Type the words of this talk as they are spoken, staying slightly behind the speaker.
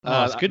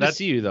Oh, it's good to That's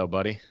see you though,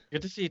 buddy.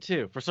 good to see you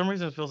too. For some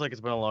reason, it feels like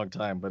it's been a long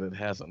time, but it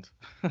hasn't.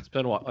 It's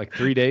been what, like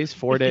 3 days,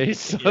 4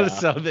 days, Yeah.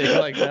 something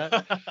like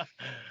that.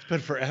 It's been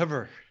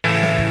forever.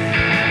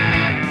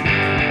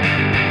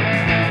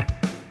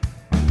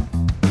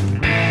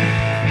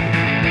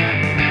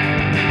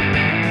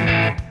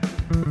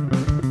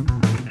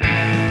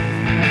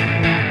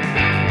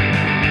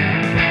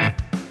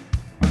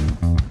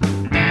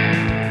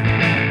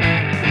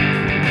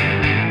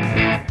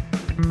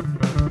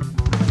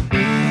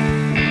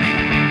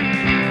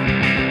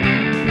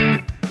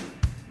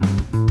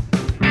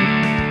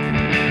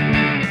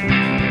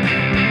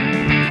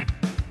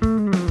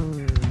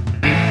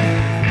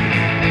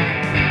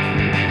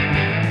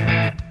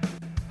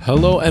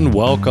 Hello and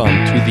welcome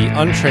to the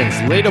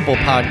Untranslatable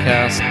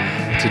Podcast.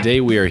 Today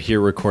we are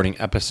here recording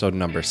episode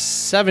number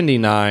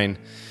 79.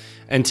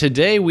 And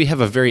today we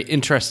have a very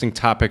interesting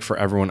topic for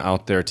everyone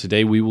out there.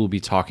 Today we will be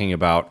talking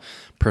about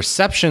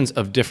perceptions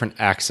of different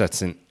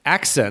accents in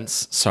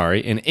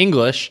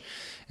English.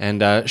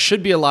 And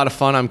should be a lot of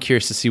fun. I'm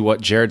curious to see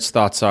what Jared's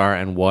thoughts are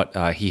and what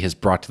he has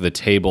brought to the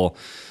table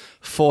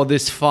for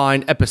this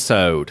fine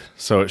episode.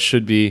 So it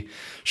should be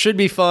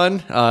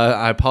fun.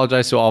 I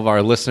apologize to all of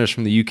our listeners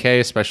from the UK,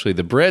 especially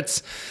the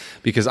Brits,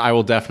 because I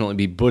will definitely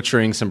be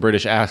butchering some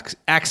British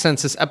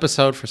accents this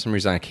episode. For some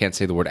reason, I can't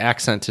say the word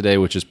accent today,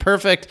 which is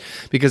perfect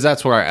because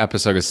that's what our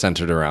episode is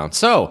centered around.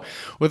 So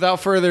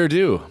without further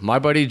ado, my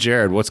buddy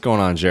Jared. What's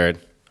going on, Jared?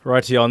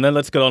 Righty on then.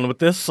 Let's get on with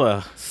this.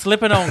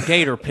 Slipping on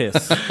gator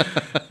piss.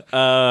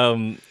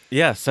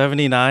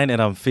 79,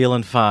 and I'm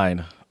feeling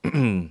fine.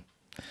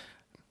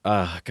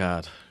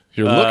 God.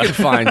 You're looking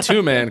fine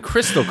too, man.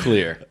 Crystal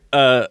clear.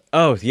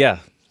 Oh, yeah.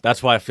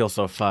 That's why I feel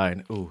so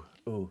fine. Ooh.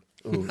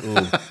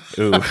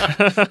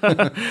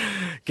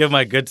 Give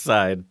my good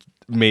side,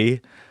 me.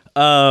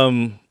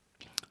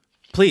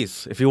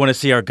 Please, if you want to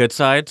see our good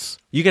sides,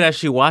 you can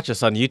actually watch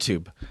us on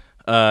YouTube.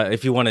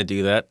 If you want to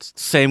do that.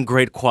 Same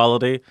great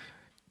quality.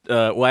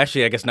 Well,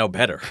 actually, I guess now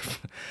better.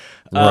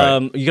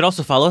 Right. You can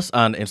also follow us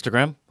on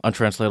Instagram,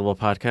 Untranslatable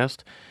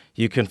Podcast.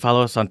 You can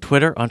follow us on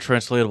Twitter,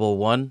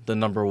 Untranslatable1, the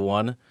number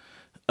 1.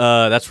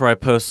 That's where I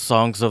post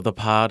songs of the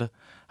pod.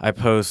 I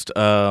post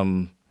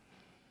the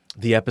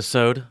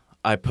episode.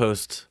 I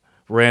post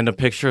random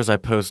pictures. I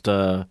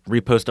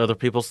repost other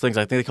people's things.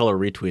 I think they call it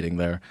retweeting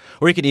there.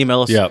 Or you can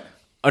email us. Yep.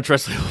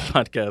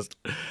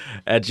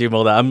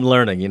 untranslatablepodcast@gmail.com. I'm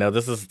learning.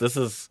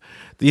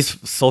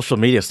 These social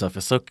media stuff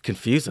is so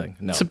confusing.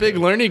 No, It's a big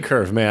learning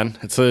curve, man.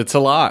 It's a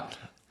lot.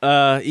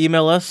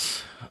 email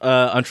us.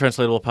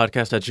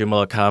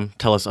 untranslatablepodcast@gmail.com.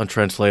 Tell us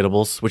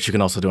untranslatables, which you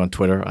can also do on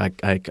Twitter. I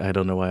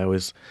don't know why I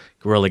always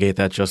relegate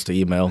that just to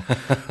email.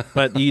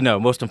 But,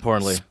 most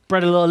importantly,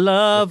 Spread a little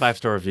love.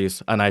 5-star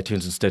reviews on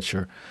iTunes and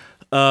Stitcher.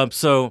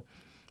 So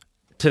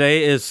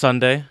today is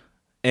Sunday,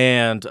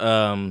 and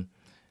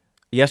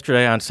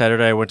yesterday on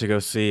Saturday I went to go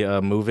see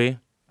a movie.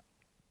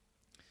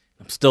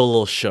 I'm still a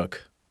little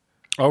shook.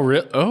 Oh,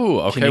 really? Oh,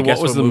 okay. Can you guess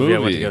What was the movie movie? I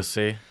went to go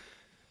see?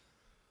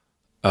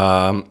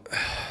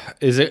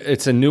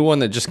 It's a new one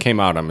that just came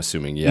out, I'm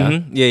assuming, yeah?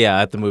 Mm-hmm.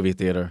 Yeah, at the movie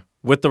theater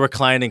with the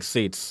reclining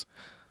seats.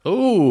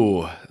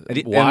 Ooh,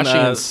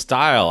 watching in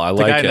style. I The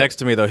like guy it. next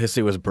to me, though, his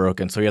seat was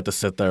broken, so he had to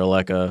sit there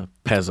like a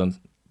peasant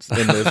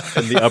in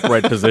the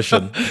upright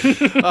position.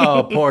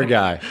 Oh, poor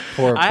guy.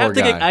 Poor I have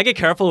to guy. I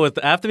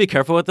have to be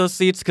careful with those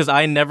seats because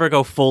I never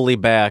go fully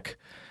back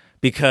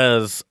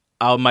because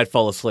I might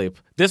fall asleep.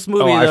 This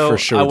movie, I though, for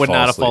sure I would would fall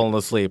not have asleep. fallen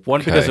asleep. One,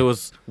 because Okay. it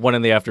was 1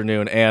 in the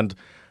afternoon, and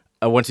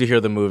once you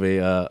hear the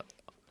movie,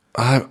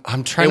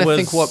 I'm trying It to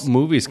think was what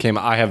movies came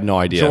out. I have no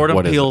idea. Jordan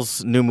What is it?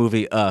 Peele's new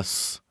movie,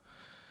 Us.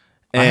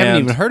 I haven't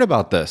And even heard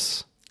about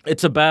this.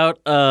 It's about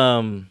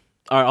all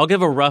right, I'll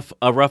give a rough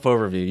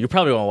overview. You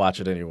probably won't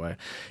watch it anyway.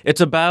 It's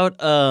about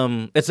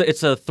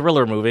it's a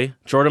thriller movie.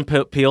 Jordan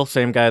Peele,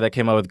 same guy that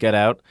came out with Get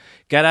Out.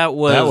 Get Out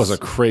That was a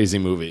crazy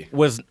movie.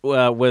 was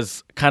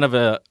kind of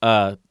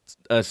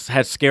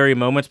had scary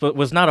moments, but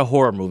was not a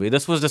horror movie.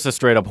 This was just a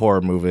straight up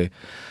horror movie.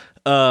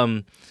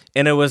 And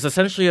it was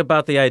essentially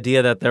about the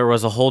idea that there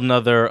was a whole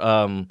nother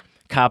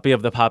copy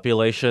of the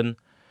population,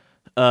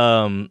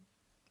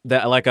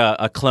 that like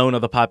a clone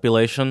of the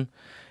population,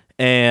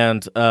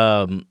 and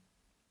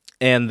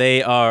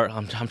they are.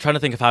 I'm trying to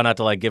think of how not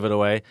to like give it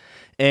away,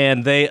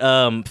 and they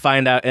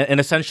find out, and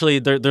essentially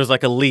there's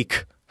like a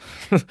leak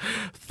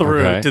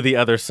through Okay. to the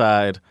other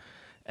side,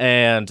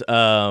 and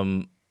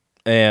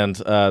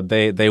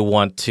they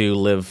want to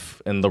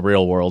live in the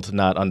real world,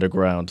 not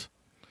underground.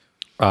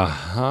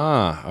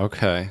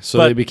 Okay. So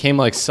But- they became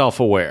like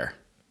self-aware.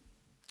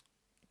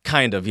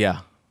 Kind of, yeah.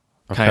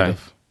 Okay. Kind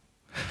of.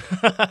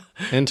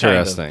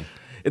 Interesting.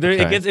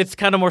 Okay. It's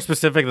kind of more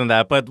specific than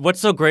that. But what's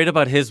so great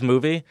about his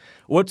movie?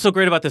 What's so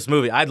great about this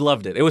movie? I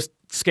loved it. It was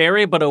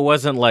scary, but it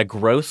wasn't like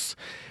gross.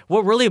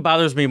 What really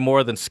bothers me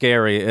more than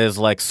scary is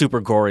like super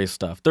gory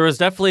stuff. There was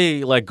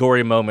definitely like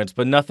gory moments,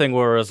 but nothing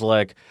where it was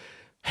like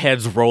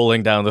heads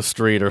rolling down the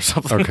street or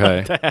something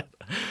like that.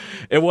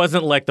 It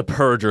wasn't like The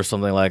Purge or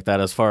something like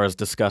that as far as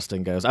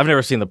disgusting goes. I've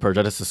never seen The Purge.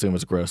 I just assume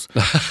it's gross.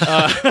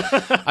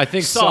 I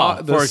think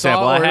Saw, for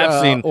example. I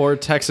have seen or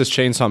Texas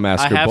Chainsaw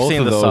Massacre. I have Both seen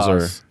of the those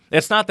Saws. are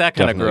It's not that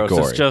kind of definitely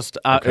gross.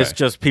 gory. It's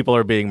just people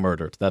are being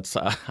murdered. That's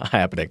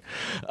happening.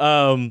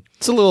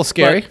 It's a little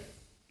scary.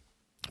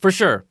 For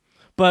sure.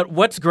 But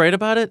what's great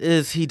about it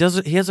is he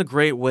has a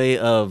great way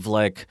of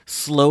like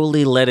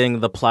slowly letting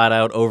the plot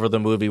out over the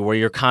movie where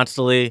you're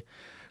constantly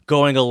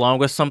going along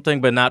with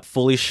something but not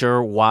fully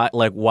sure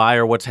why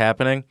or what's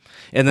happening,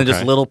 and then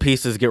just little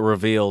pieces get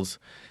revealed.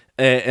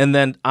 And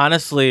then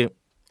honestly,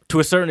 to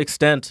a certain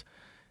extent,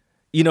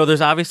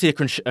 there's obviously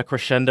a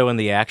crescendo in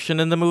the action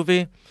in the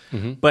movie,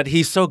 but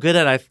he's so good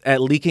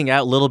at leaking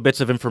out little bits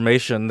of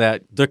information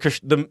that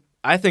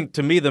I think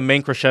to me the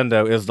main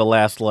crescendo is the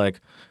last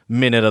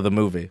minute of the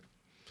movie.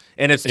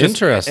 And it's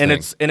just, interesting,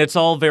 and it's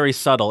all very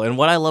subtle. And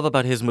what I love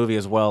about his movie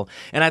as well,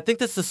 and I think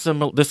this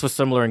was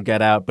similar in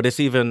Get Out, but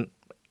it's even.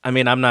 I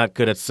mean, I'm not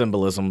good at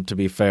symbolism, to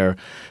be fair,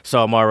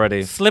 so I'm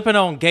already slipping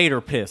on gator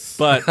piss.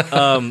 But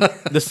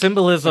the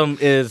symbolism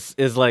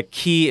is like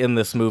key in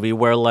this movie,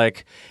 where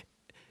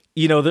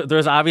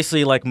there's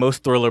obviously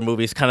most thriller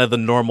movies, kind of the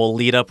normal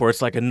lead up, where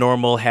it's like a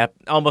normal,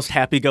 almost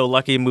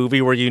happy-go-lucky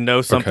movie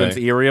where something's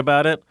eerie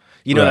about it.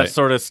 That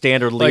sort of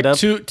standard lead up,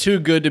 too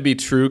good to be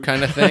true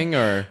kind of thing,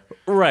 or.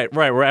 Right,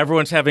 where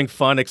everyone's having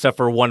fun except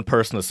for one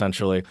person,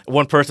 essentially.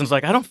 One person's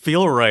like, I don't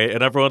feel right,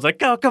 and everyone's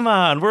like, oh, come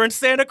on, we're in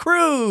Santa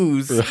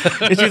Cruz.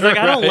 And she's like,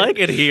 I don't like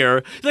it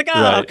here. She's like,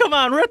 oh, come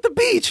on, we're at the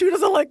beach. Who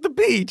doesn't like the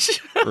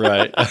beach?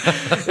 Right.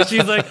 And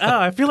she's like, oh,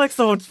 I feel like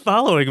someone's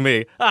following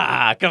me.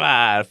 Come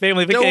on,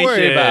 family vacation. Don't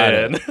worry about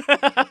it.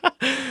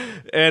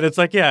 And it's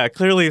like, yeah,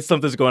 clearly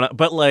something's going on.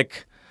 But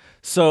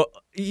so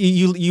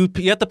you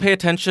have to pay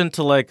attention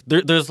to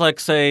there's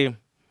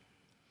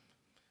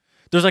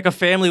there's a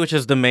family, which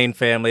is the main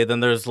family.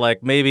 Then there's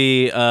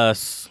maybe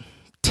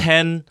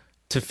 10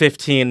 to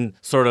 15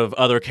 sort of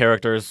other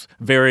characters,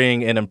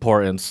 varying in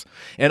importance.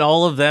 And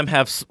all of them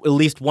have at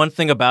least one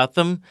thing about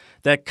them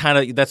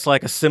that's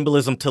like a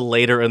symbolism to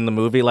later in the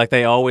movie.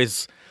 They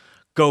always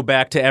go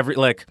back to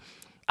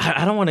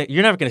I don't want to,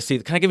 you're never going to see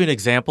it. Can I give you an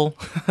example?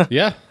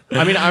 Yeah.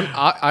 I mean,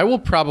 I will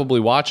probably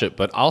watch it,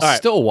 but I'll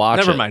still watch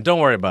it. Never mind. Don't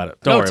worry about it.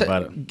 Don't worry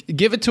about it.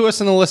 Give it to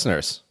us and the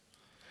listeners.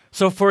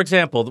 So, for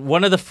example,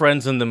 one of the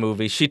friends in the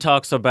movie, she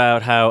talks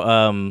about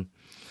how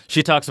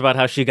she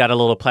got a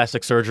little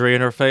plastic surgery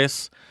in her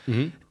face,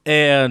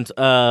 and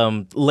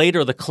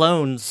later the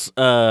clones,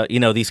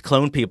 these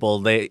clone people,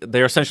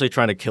 they're essentially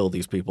trying to kill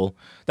these people.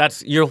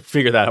 You'll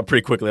figure that out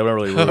pretty quickly. I'm not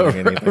really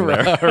ruining anything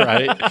there,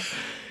 right?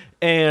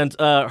 And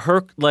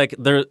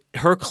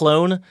her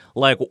clone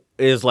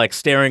is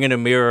staring in a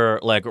mirror,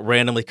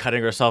 randomly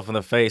cutting herself in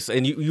the face,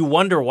 and you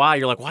wonder why.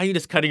 You're like, why are you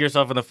just cutting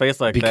yourself in the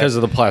face like that? Because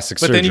of the plastic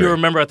surgery. But then you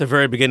remember at the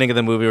very beginning of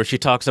the movie where she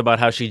talks about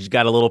how she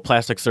got a little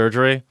plastic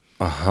surgery.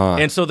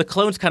 And so the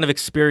clones kind of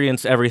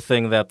experience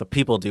everything that the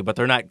people do, but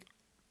they're not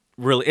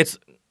really. It's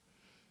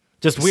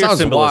just weird sounds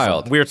symbolism.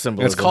 Wild. Weird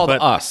symbolism. It's called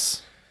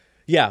Us.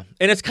 Yeah,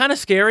 and it's kind of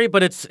scary,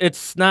 but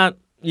it's not.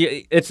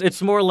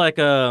 It's more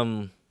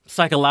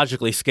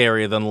psychologically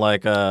scary than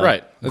right.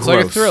 It's gross.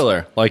 like a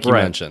thriller, like you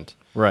mentioned.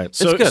 Right.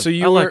 So, it's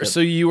good. So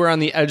you were on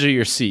the edge of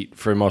your seat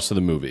for most of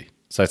the movie.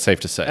 Is that safe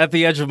to say? At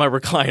the edge of my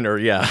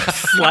recliner, yeah.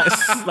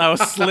 I was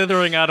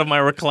slithering out of my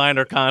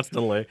recliner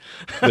constantly.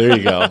 There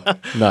you go.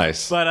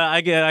 Nice. But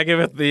I give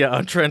it the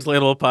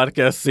Untranslatable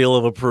Podcast seal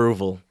of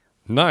approval.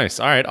 Nice.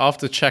 All right, I'll have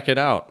to check it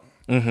out.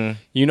 Mm-hmm.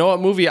 You know what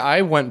movie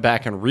I went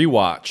back and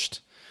rewatched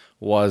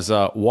was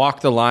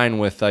Walk the Line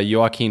with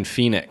Joaquin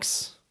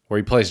Phoenix, where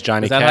he plays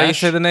Johnny Cash. Is that how you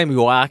say the name?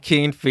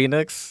 Joaquin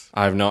Phoenix?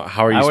 I have no.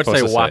 How are you supposed to say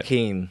I would say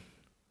Joaquin.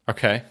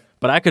 Okay.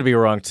 But I could be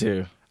wrong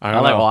too. I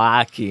like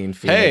Joaquin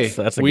Phoenix.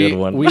 Hey, that's a good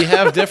one. We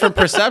have different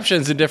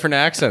perceptions and different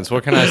accents.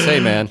 What can I say,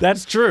 man?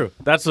 That's true.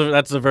 That's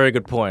a very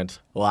good point.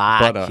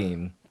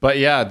 Joaquin. But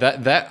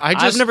yeah,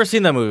 I've never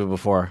seen that movie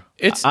before.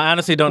 I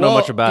honestly don't know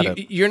much about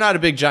it. You're not a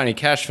big Johnny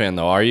Cash fan,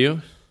 though, are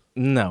you?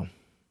 No.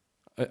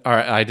 All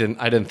right, I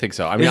didn't think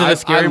so. I mean, is it a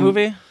scary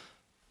movie?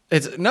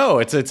 It's a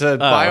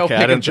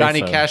biopic of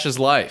Johnny Cash's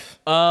life.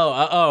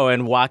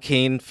 And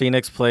Joaquin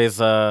Phoenix plays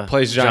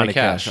Johnny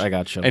Cash. I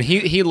got you. And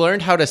he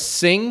learned how to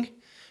sing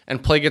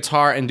and play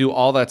guitar and do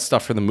all that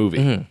stuff for the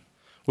movie,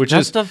 which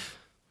is stuff.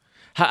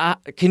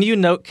 Can you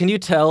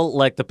tell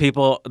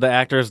the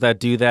actors that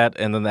do that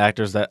and then the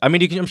actors that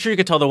I'm sure you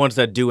could tell the ones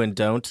that do and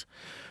don't,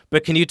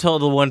 but can you tell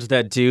the ones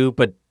that do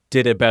but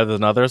did it better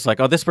than others?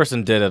 This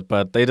person did it,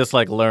 but they just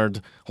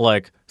learned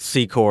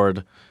C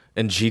chord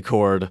and G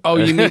chord. Oh,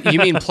 you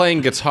mean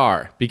playing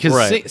guitar? Because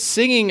right.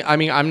 Singing,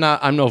 I'm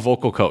no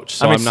vocal coach,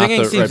 so I'm not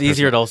singing the seems right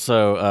easier person. to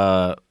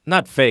also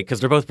not fake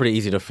because they're both pretty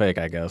easy to fake,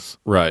 I guess.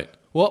 Right.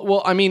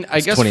 Well, I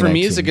guess for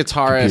me as a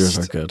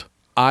guitarist, good.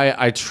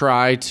 I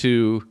try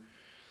to.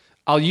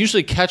 I'll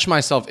usually catch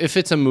myself if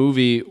it's a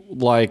movie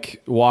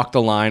like Walk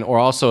the Line or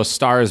also A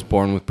Star Is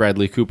Born with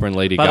Bradley Cooper and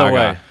Lady Gaga. By the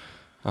way,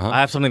 I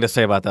have something to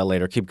say about that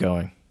later. Keep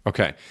going.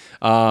 Okay.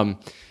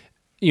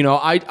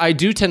 I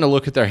do tend to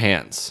look at their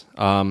hands.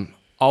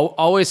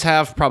 Always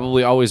have,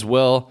 probably always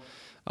will.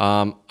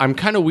 I'm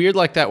kind of weird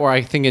like that, where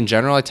I think in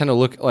general I tend to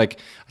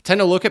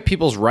look at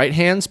people's right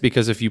hands,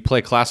 because if you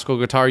play classical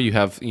guitar, you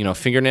have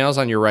fingernails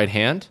on your right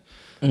hand.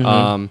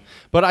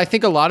 But I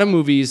think a lot of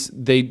movies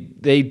they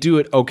do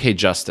it okay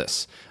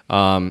justice.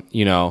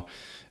 It's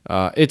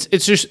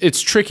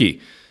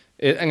tricky.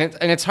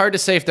 And it's hard to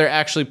say if they're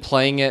actually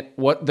playing it.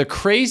 What the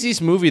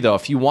craziest movie though,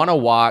 if you want to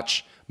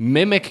watch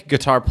mimic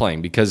guitar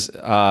playing, because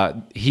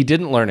he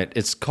didn't learn it.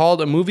 It's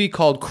a movie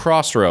called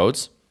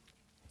Crossroads,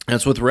 and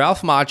it's with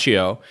Ralph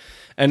Macchio,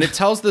 and it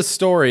tells the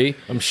story.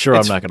 I'm sure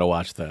I'm not going to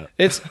watch that.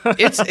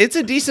 It's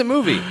a decent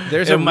movie.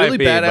 There's a really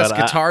badass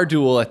guitar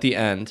duel at the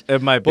end.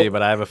 It might be,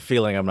 but I have a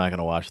feeling I'm not going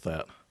to watch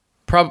that.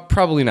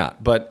 Probably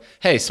not. But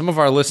hey, some of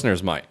our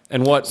listeners might.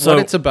 And what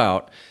it's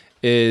about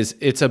is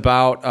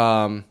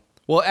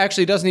well,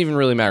 actually, it doesn't even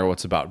really matter what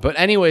it's about. But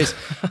anyways,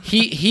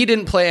 he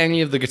didn't play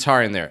any of the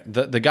guitar in there.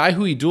 The guy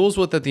who he duels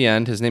with at the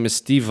end, his name is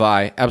Steve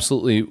Vai,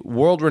 absolutely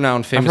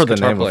world-renowned, famous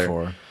guitar player.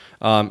 Before.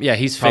 Yeah,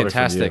 he's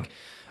fantastic.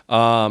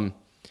 He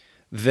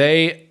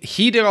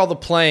did all the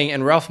playing,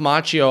 and Ralph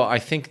Macchio, I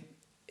think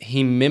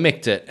he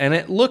mimicked it, and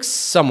it looks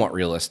somewhat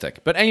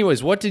realistic. But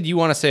anyways, what did you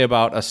want to say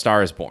about A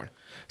Star Is Born?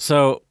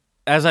 So,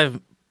 as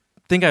I've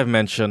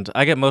mentioned,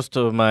 I get most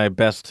of my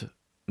best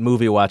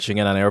movie watching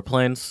in on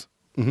airplanes.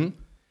 Mm-hmm.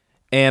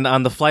 And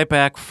on the flight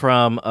back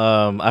from,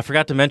 I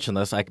forgot to mention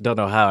this. I don't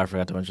know how I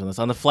forgot to mention this.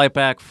 On the flight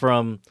back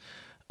from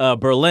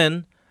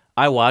Berlin,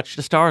 I watched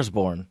A Star Is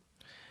Born.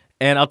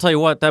 And I'll tell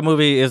you what, that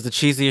movie is the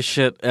cheesiest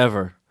shit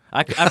ever.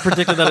 I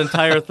predicted that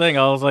entire thing.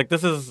 I was like,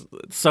 this is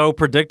so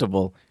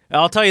predictable.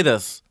 I'll tell you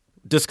this,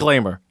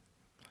 disclaimer.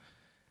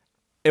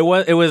 It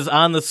was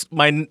on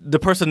the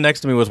person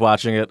next to me was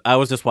watching it. I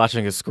was just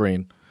watching his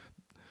screen.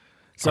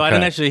 So I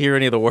didn't actually hear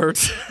any of the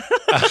words.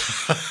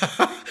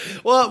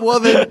 Well,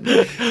 then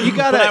you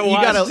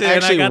gotta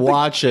actually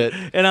watch it.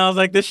 And I was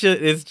like, this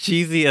shit is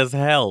cheesy as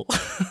hell.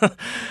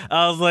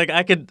 I was like,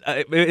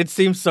 it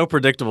seems so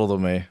predictable to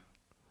me.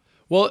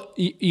 Well,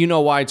 you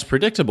know why it's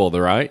predictable, though,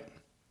 right?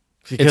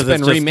 Because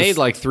it's been remade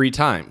like 3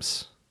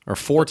 times or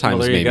 4 times,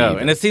 well, there maybe. You go.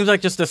 Even. And it seems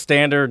like just a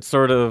standard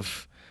sort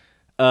of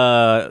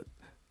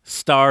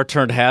star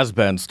turned has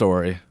been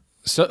story.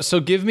 So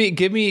give me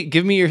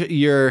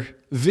your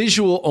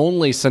visual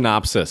only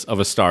synopsis of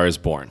A Star Is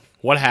Born.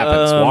 What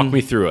happens? Walk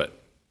me through it.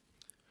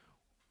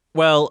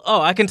 Well,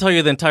 I can tell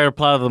you the entire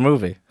plot of the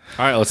movie.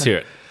 All right, let's hear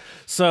it.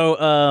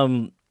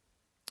 So,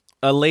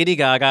 Lady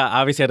Gaga,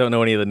 obviously I don't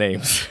know any of the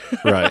names.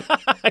 Right.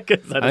 I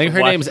think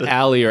her name's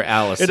Allie or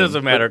Allison. It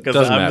doesn't matter because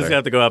I'm just going to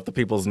have to go off the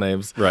people's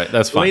names. Right,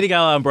 that's fine. Lady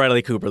Gaga and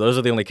Bradley Cooper, those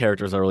are the only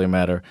characters that really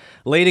matter.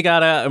 Lady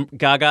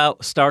Gaga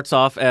starts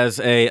off as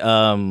she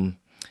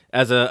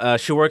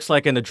works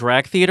like in a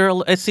drag theater,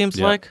 it seems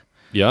like.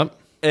 Yep.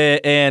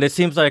 And it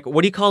seems like,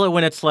 what do you call it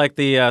when it's like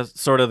the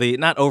sort of the,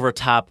 not over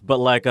top, but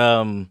like,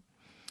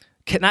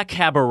 not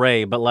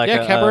cabaret, but like.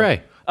 Yeah,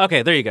 cabaret.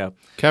 Okay, there you go.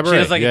 Cabaret. She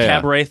does like a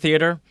cabaret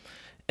theater.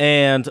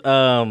 And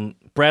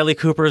Bradley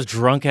Cooper's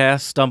drunk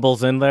ass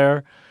stumbles in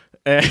there.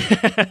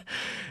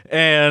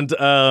 And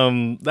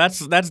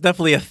that's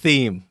definitely a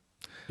theme.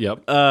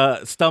 Yep.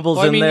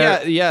 Stumbles in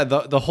there. Yeah.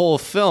 The whole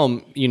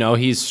film,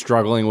 he's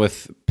struggling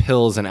with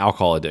pills and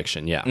alcohol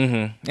addiction. Yeah.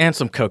 Mm-hmm. And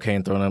some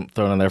cocaine thrown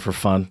in there for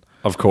fun.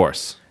 Of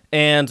course.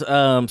 And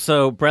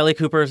so Bradley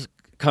Cooper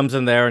comes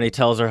in there and he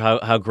tells her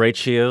how great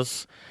she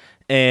is.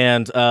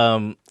 And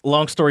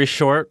long story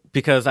short,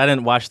 because I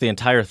didn't watch the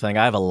entire thing,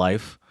 I have a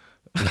life.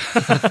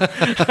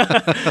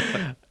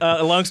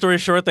 Long story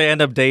short, they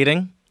end up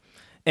dating.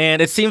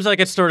 And it seems like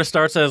it sort of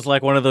starts as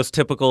like one of those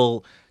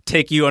typical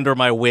take you under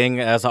my wing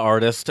as an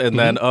artist, and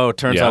then it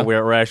turns out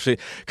we're actually,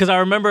 because I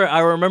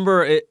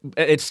remember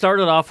it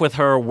started off with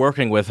her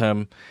working with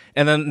him,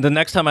 and then the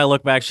next time I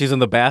look back, she's in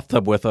the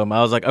bathtub with him.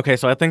 I was like, okay,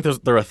 so I think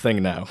they're a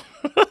thing now.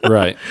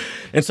 Right.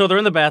 And so they're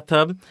in the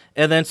bathtub,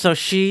 and then so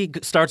she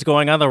starts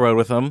going on the road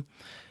with him,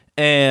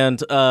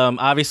 and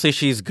obviously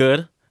she's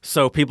good,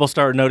 so people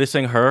start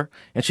noticing her,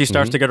 and she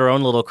starts to get her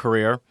own little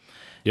career.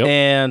 Yep.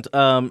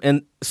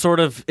 And sort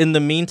of in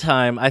the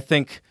meantime, I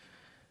think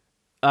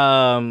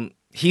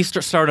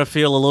he's starting to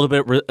feel a little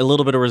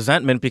bit of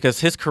resentment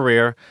because his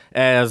career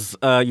as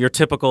your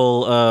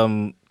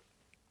typical.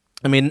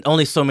 I mean,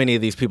 only so many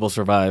of these people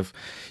survive.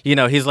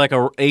 He's like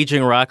a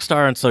aging rock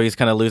star, and so he's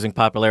kind of losing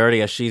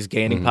popularity as she's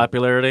gaining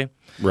popularity.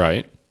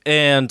 Right.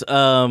 And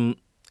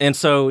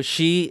so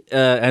she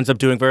ends up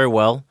doing very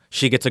well.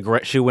 She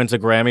wins a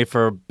Grammy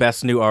for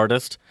Best New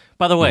Artist.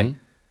 By the way.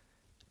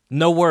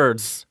 No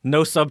words,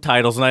 no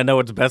subtitles, and I know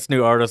it's Best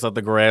New Artist at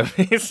the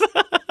Grammys.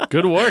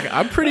 Good work.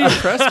 I'm pretty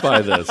impressed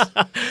by this.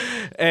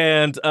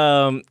 And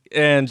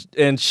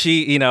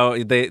she,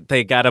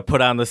 they got to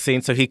put on the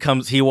scene. So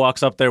he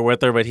walks up there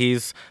with her, but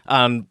he's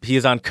on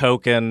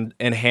coke and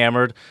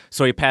hammered.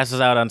 So he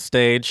passes out on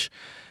stage,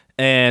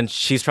 and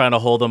she's trying to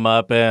hold him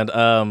up,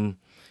 and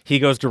he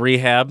goes to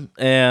rehab,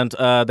 and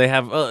they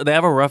have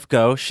a rough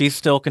go. She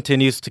still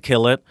continues to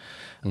kill it.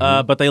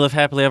 But they live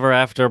happily ever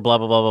after. Blah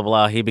blah blah blah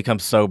blah. He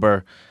becomes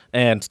sober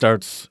and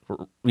starts,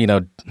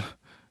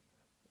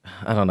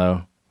 I don't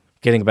know,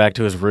 getting back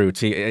to his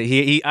roots.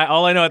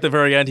 All I know at the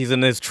very end, he's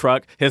in his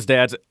truck, his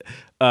dad's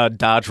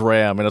Dodge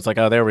Ram, and it's like,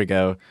 oh, there we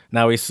go.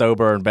 Now he's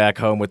sober and back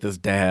home with his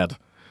dad.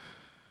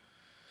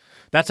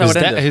 That's how it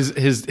ended.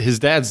 His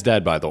dad's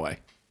dead, by the way.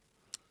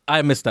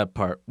 I missed that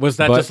part. Was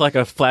that just like a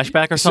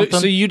flashback or something?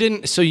 So you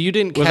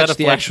didn't was catch that a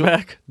the flashback?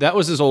 actual. That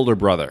was his older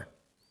brother.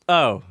 Oh,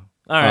 all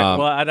right.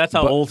 Well, that's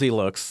how old he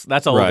looks.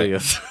 That's how old he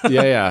is.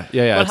 Yeah.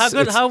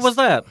 But how was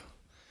that?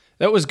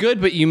 That was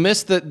good, but you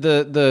missed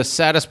the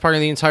saddest part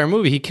of the entire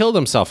movie. He killed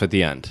himself at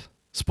the end.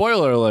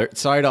 Spoiler alert.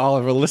 Sorry to all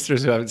of our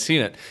listeners who haven't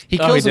seen it. He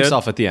kills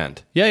himself at the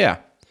end. Yeah.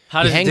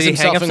 How he hangs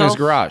himself in his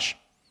garage.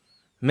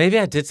 Maybe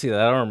I did see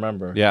that. I don't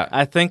remember. Yeah.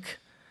 I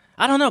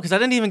don't know, because I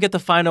didn't even get the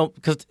final.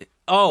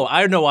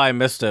 I know why I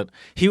missed it.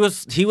 He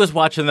was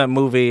watching that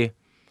movie.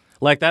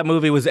 Like, that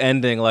movie was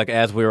ending, like,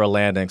 as we were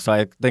landing, so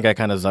I think I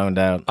kind of zoned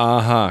out.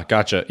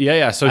 Gotcha.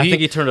 Yeah, so I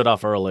think he turned it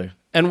off early.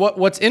 And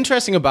what's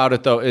interesting about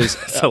it, though, is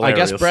I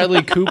guess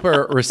Bradley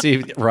Cooper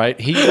received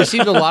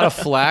a lot of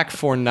flack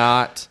for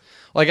not...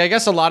 Like, I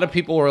guess a lot of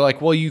people were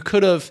like, well, you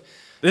could have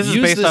This is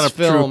used based on a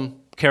true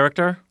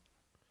character?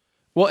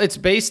 Well, it's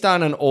based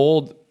on an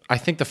old... I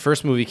think the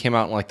first movie came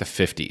out in, like, the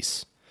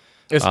 50s.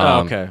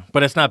 Okay.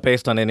 But it's not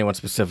based on anyone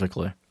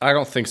specifically. I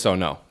don't think so,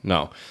 no.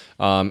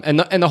 And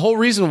the whole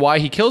reason why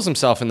he kills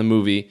himself in the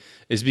movie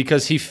is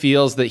because he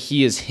feels that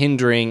he is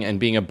hindering and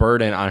being a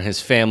burden on his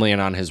family and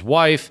on his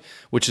wife,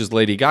 which is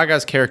Lady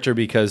Gaga's character,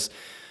 because,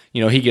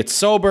 he gets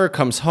sober,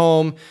 comes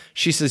home.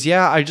 She says,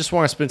 yeah, I just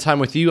want to spend time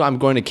with you. I'm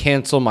going to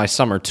cancel my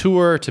summer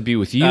tour to be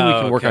with you. We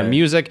can work on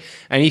music.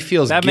 And he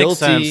feels guilty. Makes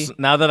sense.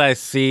 Now that I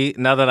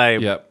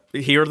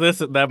hear this,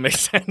 that makes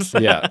sense.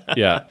 Yeah.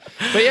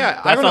 But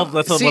yeah,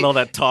 that's what all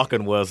that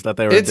talking was that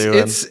they were doing.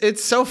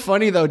 It's so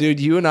funny though, dude.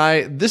 You and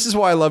I, this is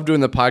why I love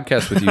doing the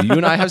podcast with you. You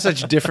and I have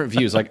such different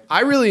views. Like,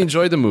 I really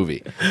enjoyed the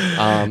movie.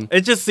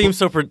 It just seems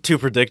too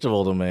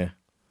predictable to me.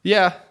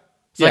 Yeah.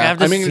 Like, I've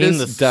just seen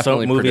this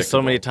movie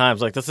so many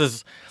times. Like, this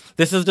is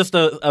just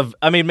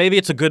maybe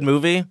it's a good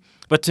movie,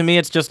 but to me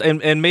it's just,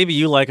 and maybe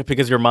you like it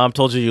because your mom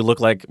told you look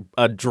like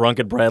a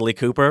drunken Bradley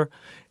Cooper.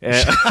 And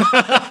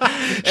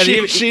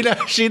she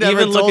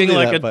never even told me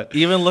like that, but...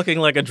 Even looking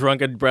like a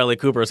drunken Bradley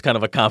Cooper is kind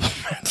of a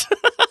compliment.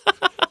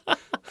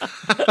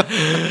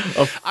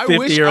 A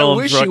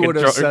 50-year-old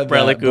drunken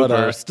Bradley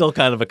Cooper is still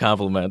kind of a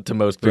compliment to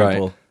most people.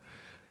 Right.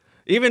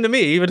 Even to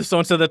me, even if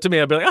someone said that to me,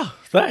 I'd be like, "Oh,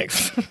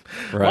 thanks!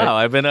 Right. Wow,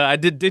 I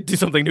did do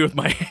something new with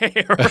my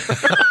hair."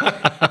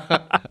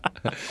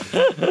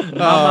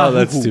 Oh,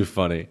 that's too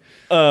funny.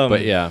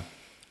 But yeah,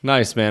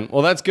 nice, man.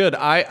 Well, that's good.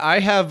 I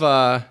have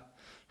a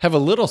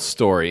little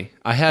story.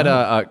 I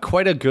had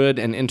quite a good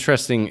and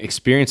interesting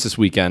experience this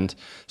weekend.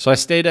 So I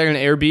stayed at an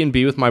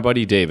Airbnb with my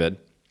buddy David,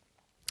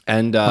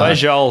 and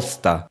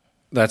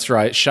that's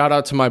right. Shout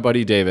out to my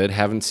buddy David.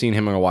 Haven't seen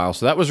him in a while,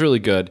 so that was really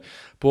good.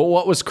 But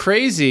what was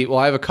crazy, well,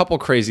 I have a couple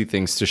crazy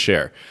things to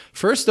share.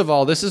 First of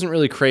all, this isn't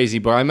really crazy,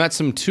 but I met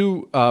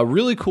two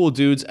really cool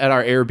dudes at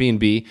our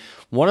Airbnb.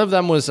 One of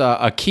them was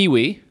a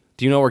Kiwi.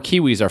 Do you know where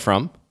Kiwis are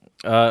from?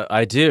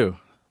 I do.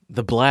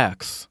 The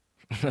Blacks.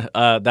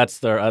 That's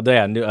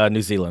their,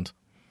 New Zealand.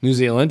 New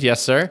Zealand, yes,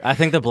 sir. I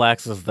think the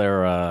Blacks is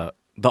their,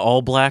 the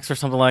All Blacks or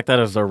something like that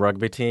is their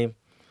rugby team.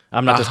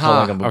 I'm not just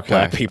calling them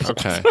black people.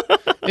 Okay.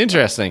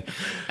 Interesting.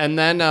 And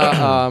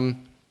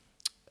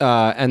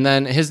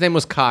then his name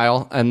was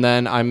Kyle. And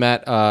then I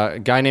met a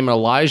guy named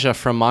Elijah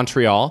from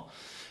Montreal.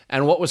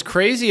 And what was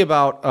crazy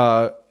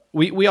about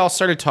we all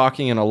started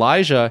talking, and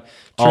Elijah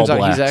turns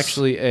out he's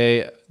actually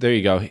there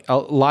you go.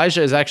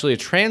 Elijah is actually a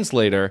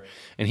translator,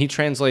 and he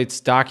translates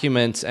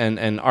documents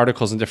and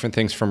articles and different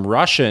things from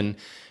Russian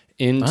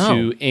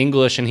into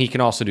English, and he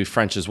can also do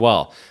French as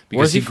well.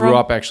 Because he grew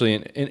up actually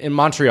in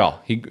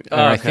Montreal.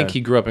 I think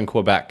he grew up in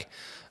Quebec.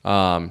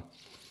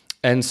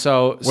 And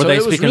so were they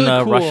it was speaking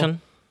really cool.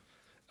 Russian?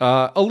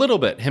 A little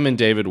bit. Him and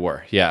David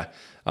were, yeah.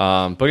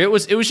 But it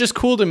was just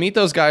cool to meet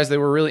those guys. They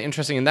were really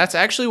interesting, and that's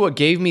actually what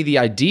gave me the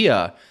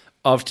idea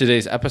of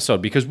today's episode,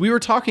 because we were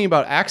talking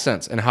about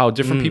accents and how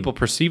different people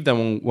perceive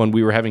them when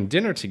we were having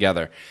dinner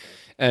together,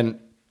 and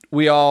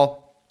we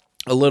all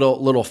a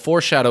little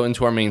foreshadow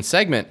into our main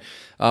segment.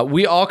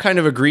 We all kind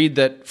of agreed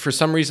that for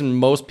some reason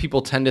most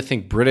people tend to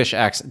think British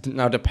accent.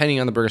 Now,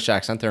 depending on the British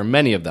accent, there are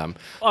many of them.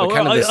 But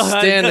kind of the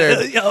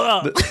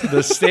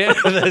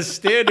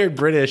standard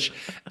British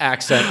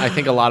accent, I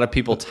think a lot of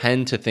people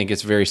tend to think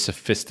it's very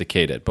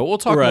sophisticated. But we'll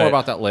talk more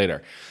about that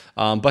later.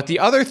 But the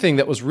other thing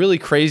that was really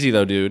crazy,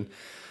 though, dude.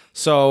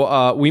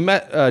 So we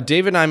met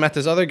David and I met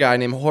this other guy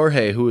named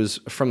Jorge who is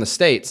from the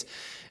States,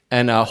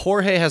 and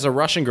Jorge has a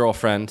Russian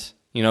girlfriend.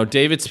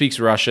 David speaks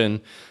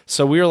Russian.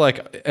 So we were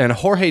like, and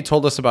Jorge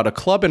told us about a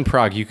club in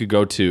Prague you could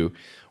go to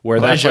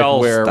where that's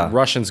like where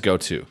Russians go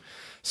to.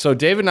 So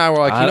David and I were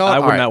like, you know, I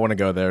all would right. not want to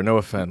go there. No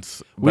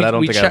offense, but I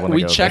don't think I want to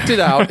go We checked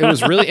it out. It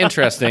was really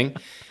interesting.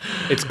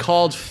 It's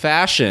called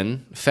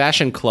Fashion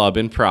Club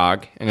in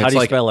Prague, and How it's do you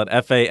like spell it?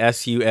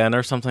 FASUN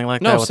or something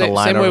like no, that with a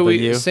line same over way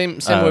the U? same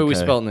Oh, way we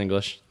okay. spell it in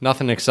English.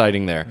 Nothing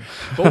exciting there.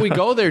 But we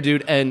go there,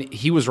 dude, and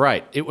he was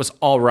right. It was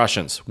all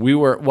Russians. We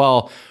were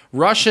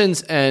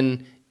Russians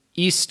and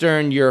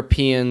Eastern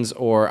Europeans,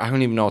 or I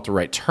don't even know what the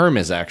right term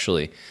is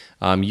actually.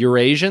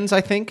 Eurasians,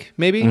 I think,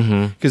 maybe,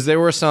 because there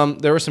were some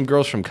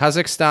girls from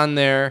Kazakhstan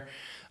there,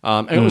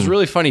 and it was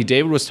really funny.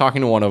 David was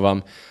talking to one of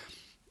them,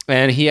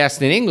 and he asked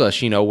in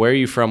English, you know, where are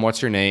you from?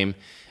 What's your name?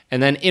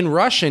 And then in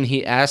Russian,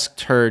 he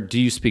asked her, do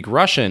you speak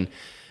Russian?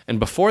 And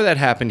before that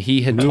happened,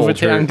 he had told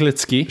her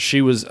Anglitsky.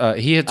 she was.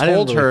 He had I didn't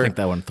told really her think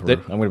that one through. that-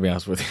 I'm going to be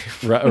honest with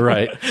you.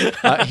 right.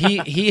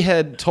 He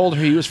had told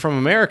her he was from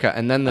America,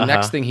 and then the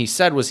next thing he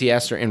said was he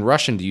asked her in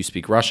Russian, "Do you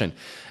speak Russian?"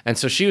 And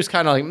so she was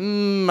kind of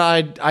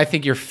like, I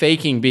think you're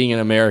faking being an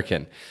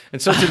American."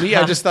 And so to me,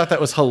 I just thought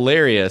that was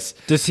hilarious.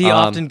 Does he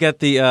often get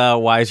the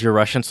why is your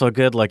Russian so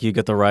good? Like you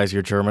get the why is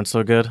your German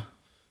so good?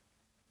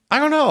 I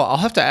don't know. I'll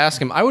have to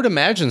ask him. I would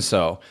imagine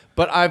so.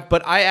 But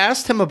I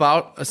asked him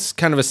about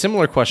kind of a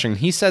similar question.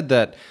 He said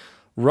that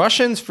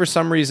Russians, for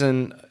some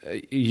reason,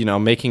 you know,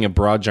 making a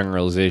broad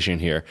generalization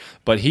here,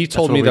 but he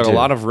told me that a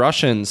lot of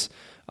Russians,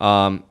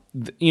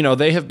 you know,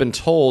 they have been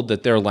told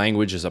that their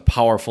language is a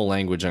powerful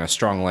language and a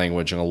strong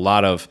language, and a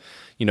lot of,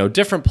 you know,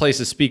 different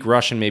places speak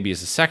Russian maybe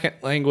as a second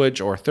language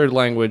or a third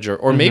language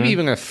or maybe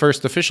even a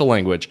first official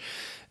language.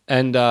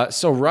 And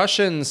so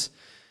Russians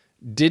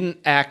didn't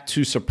act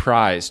too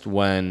surprised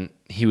when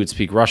he would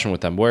speak Russian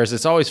with them. Whereas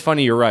it's always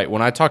funny, you're right.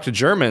 When I talk to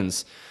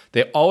Germans,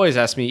 they always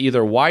ask me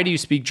either, why do you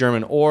speak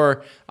German?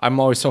 Or I'm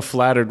always so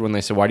flattered when they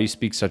say, why do you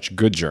speak such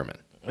good German?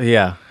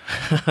 Yeah.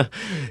 a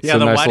the nice why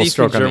do little you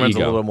stroke speak on the German's a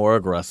ego. little more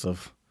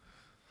aggressive.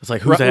 It's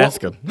like, who's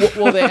asking?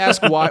 Well, they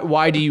ask,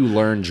 why do you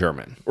learn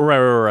German?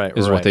 Right.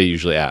 Is what they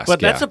usually ask.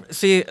 But yeah.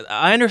 see,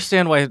 I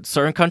understand why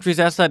certain countries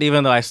ask that,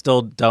 even though I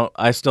still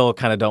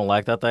kind of don't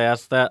like that they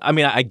ask that. I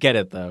mean, I get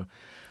it though.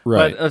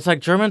 Right. But it's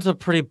like German's a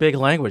pretty big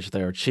language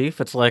there,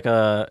 Chief. It's like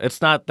it's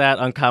not that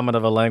uncommon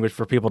of a language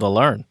for people to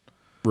learn.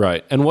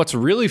 Right. And what's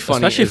really funny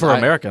Especially is for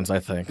Americans,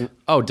 I think.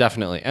 Oh,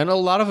 definitely. And a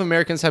lot of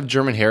Americans have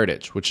German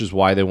heritage, which is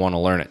why they want to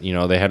learn it. You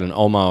know, they had an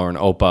Oma or an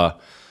Opa,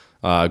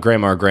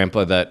 grandma or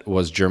grandpa that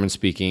was German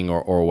speaking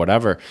or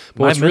whatever. But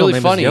My what's middle really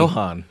name funny, is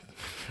Johann.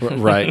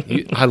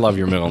 right? I love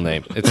your middle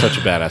name. It's such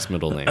a badass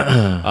middle name.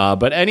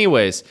 But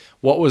anyways,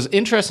 what was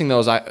interesting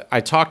though is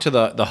I talked to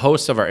the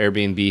host of our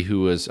Airbnb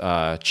who was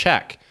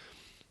Czech.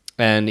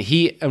 And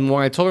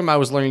when I told him I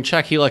was learning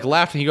Czech, he like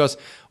laughed and he goes,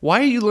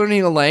 "Why are you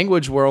learning a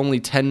language where only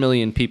 10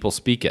 million people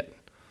speak it?"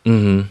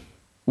 Mm-hmm.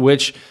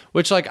 Which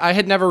like I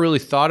had never really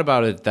thought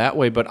about it that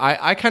way, but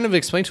I kind of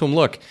explained to him,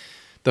 look,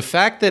 the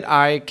fact that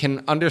I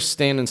can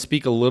understand and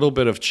speak a little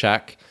bit of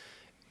Czech,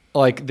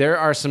 like there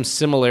are some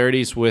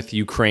similarities with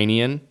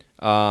Ukrainian,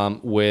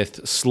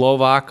 with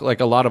Slovak, like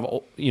a lot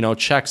of, you know,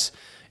 Czechs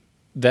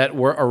that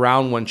were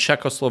around when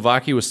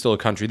Czechoslovakia was still a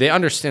country. They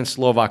understand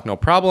Slovak no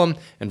problem,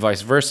 and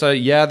vice versa.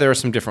 Yeah, there are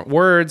some different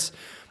words,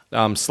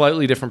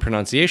 slightly different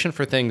pronunciation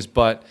for things,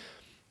 but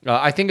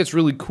I think it's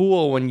really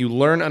cool when you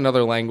learn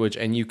another language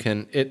and you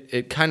can,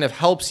 it kind of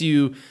helps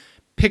you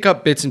pick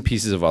up bits and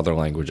pieces of other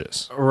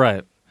languages.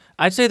 Right.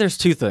 I'd say there's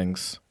two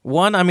things.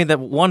 One,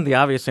 the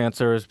obvious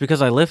answer is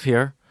because I live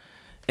here.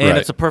 And Right.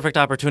 it's a perfect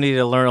opportunity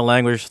to learn a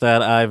language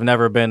that I've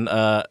never been,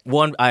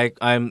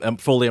 I'm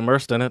fully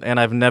immersed in it, and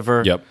I've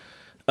never Yep.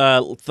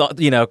 thought,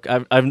 you know,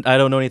 I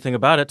don't know anything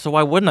about it, so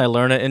why wouldn't I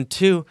learn it? And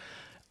two,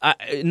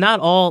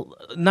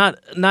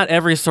 not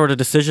every sort of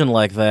decision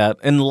like that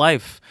in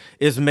life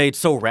is made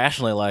so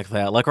rationally like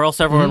that. Like, or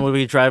else everyone would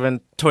be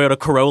driving Toyota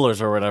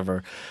Corollas or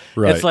whatever.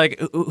 Right. It's like,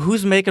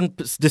 who's making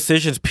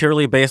decisions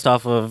purely based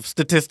off of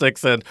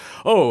statistics and,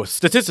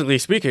 statistically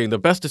speaking, the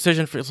best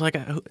decision for, it's like,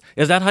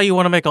 is that how you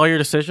want to make all your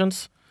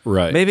decisions?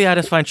 Right. Maybe I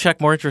just find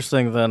Czech more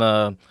interesting than,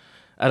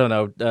 I don't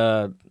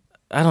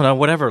know,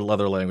 whatever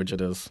other language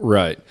it is.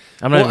 Right.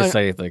 I'm not Well, even going to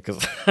say anything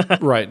because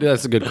Right.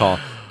 That's a good call.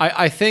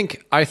 I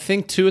think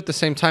too, at the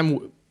same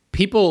time,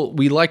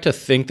 we like to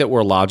think that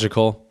we're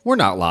logical. We're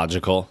not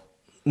logical.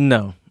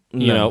 no.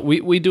 You know,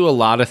 we do a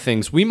lot of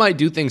things. We might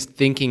do things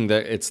thinking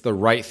that it's the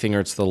right thing or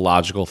it's the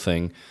logical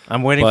thing.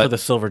 I'm waiting But- for the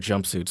silver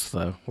jumpsuits,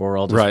 though. We're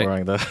all just Right.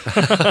 wearing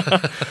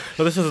that.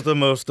 But this is the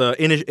most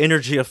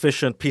energy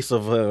efficient piece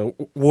of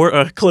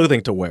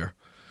clothing to wear.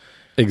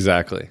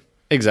 Exactly.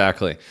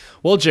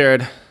 Well,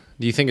 Jared,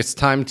 do you think it's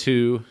time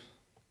to...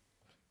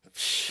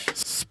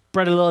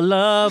 Spread a little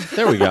love.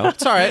 There we go.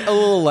 It's all right. A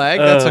little lag.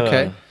 That's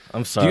okay.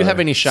 I'm sorry. Do you have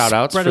any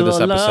shout-outs Spread for a this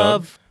little episode?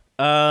 love.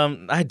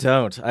 I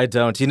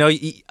don't. You know,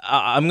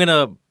 I'm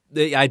gonna.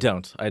 I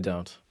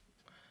don't.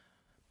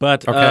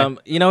 But Okay.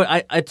 you know,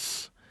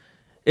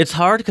 it's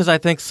hard because I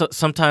think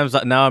sometimes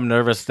now I'm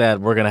nervous that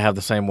we're gonna have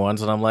the same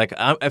ones, and I'm like,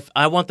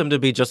 I want them to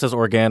be just as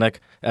organic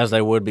as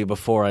they would be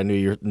before I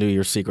knew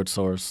your secret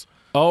source.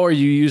 Oh, are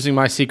you using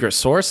my secret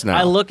source now?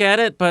 I look at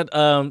it, but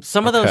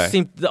some of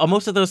Okay.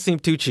 most of those seem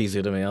too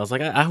cheesy to me. I was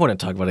like, I wouldn't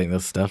talk about any of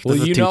this stuff. Well,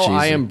 This is you too know, cheesy.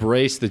 I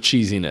embrace the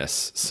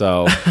cheesiness.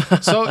 So,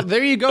 so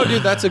there you go,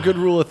 dude. That's a good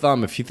rule of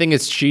thumb. If you think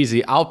it's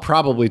cheesy, I'll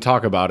probably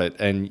talk about it,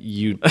 and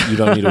you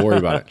don't need to worry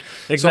about it.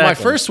 So my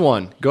Exactly. first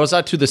one goes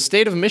out to the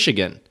state of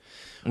Michigan,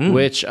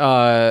 which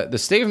the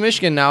state of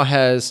Michigan now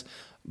has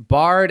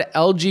barred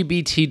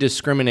LGBT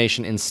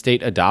discrimination in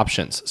state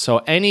adoptions. So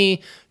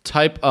any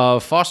type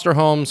of foster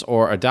homes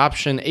or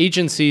adoption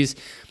agencies,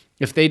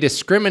 if they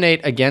discriminate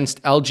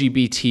against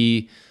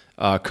LGBT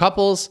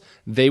couples,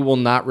 they will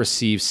not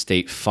receive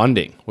state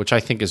funding, which I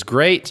think is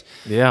great.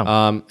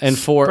 Yeah. And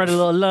for Spread a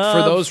little love.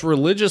 for those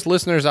religious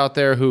listeners out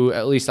there who,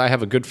 at least I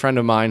have a good friend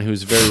of mine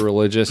who's very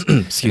religious,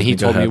 and he me,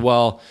 go told me, ahead.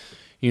 well,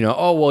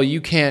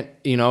 you can't,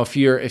 if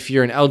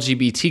you're an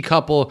LGBT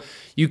couple,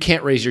 you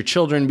can't raise your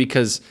children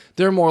because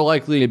they're more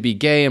likely to be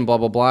gay and blah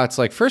blah blah. It's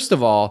like, first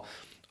of all,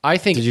 I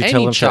think Did you any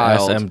tell him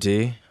child. to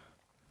SMD?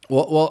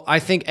 Well, I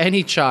think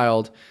any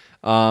child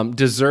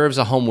deserves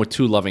a home with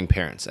two loving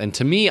parents. And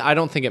to me, I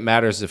don't think it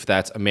matters if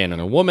that's a man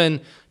and a woman,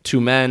 two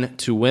men,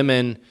 two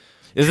women.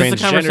 Is this a transgender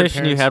conversation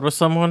you parents. had with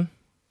someone?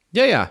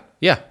 Yeah.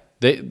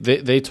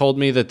 They told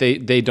me that they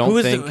don't Who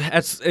is think. it?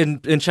 That's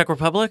in Czech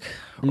Republic?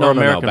 No, or no,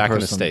 American back in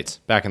the person? States.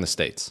 Back in the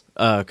States.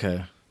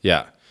 Okay.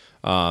 Yeah.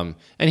 And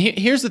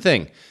here's the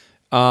thing.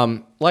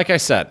 Like I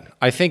said,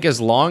 I think as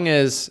long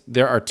as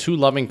there are two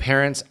loving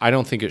parents, I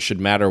don't think it should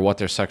matter what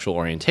their sexual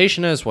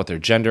orientation is, what their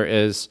gender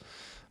is.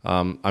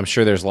 I'm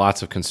sure there's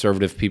lots of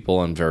conservative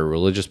people and very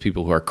religious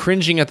people who are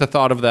cringing at the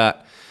thought of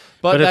that.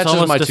 But But that's it's just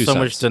almost my just two so cents.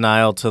 much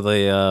denial to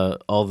the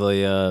all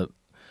the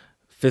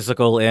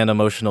physical and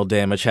emotional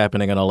damage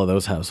happening in all of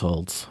those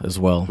households as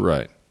well.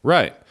 Right.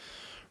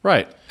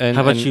 And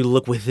How about and- you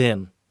look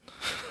within?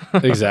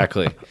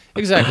 Exactly.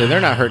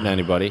 They're not hurting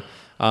anybody.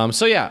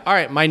 So yeah. All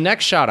right. My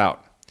next shout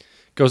out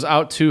goes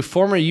out to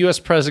former U.S.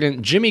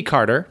 President Jimmy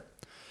Carter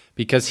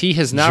because he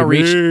has now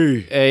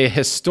reached a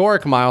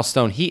historic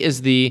milestone. He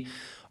is the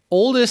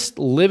oldest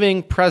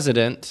living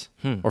president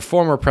or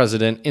former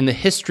president in the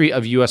history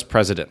of U.S.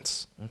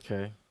 presidents.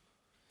 Okay.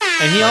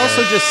 And he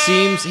also just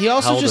seems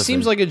How old is he?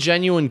 like a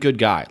genuine good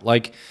guy.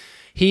 Like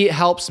he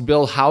helps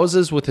build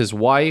houses with his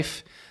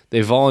wife.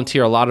 They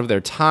volunteer a lot of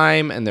their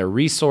time and their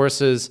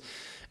resources.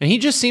 And he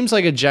just seems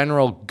like a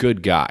general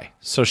good guy.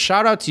 So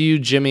shout out to you,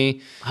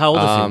 Jimmy. How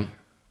old is he?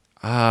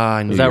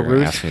 I knew that you were going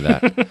rude? to ask me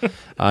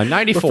that.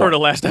 94. Refer to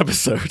last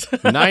episode.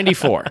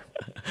 94.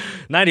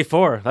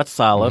 94. That's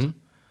solid.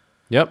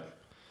 Yep.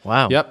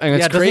 Wow. Yep, and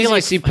it's doesn't crazy he,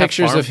 to see have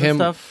pictures of farms and him-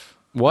 Stuff?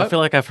 What? I feel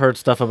like I've heard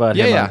stuff about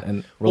him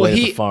and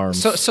related to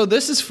farms. So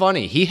this is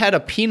funny. He had a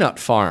peanut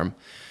farm,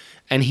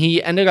 and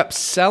he ended up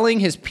selling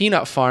his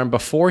peanut farm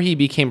before he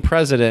became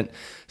president.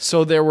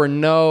 So there were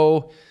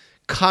no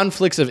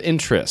conflicts of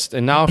interest.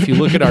 And now, if you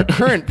look at our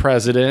current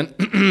president,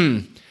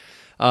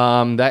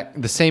 that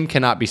the same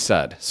cannot be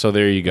said. So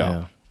there you go.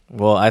 Yeah.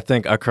 Well, I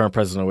think our current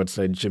president would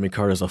say Jimmy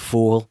Carter's a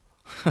fool.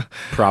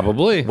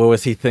 Probably. What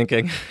was he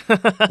thinking?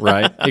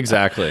 Right.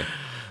 Exactly.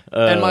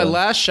 And my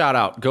last shout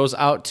out goes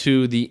out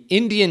to the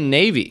Indian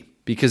Navy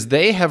because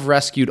they have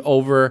rescued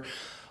over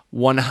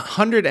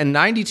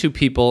 192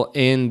 people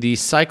in the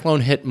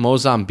cyclone hit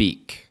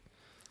Mozambique.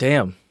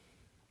 Damn.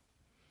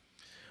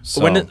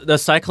 So, When the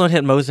cyclone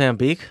hit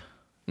Mozambique,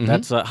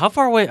 that's how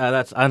far away?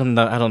 I'm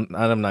not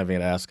even gonna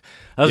ask.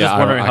 I was Yeah, just I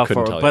wondering how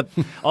couldn't far. tell you.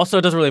 But also,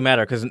 it doesn't really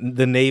matter because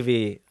the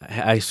Navy,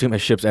 I assume,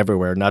 has ships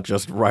everywhere, not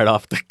just right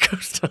off the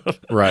coast of.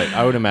 right,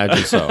 I would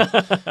imagine so.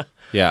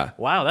 Yeah.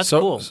 Wow, that's So-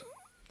 cool.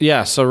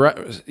 Yeah. So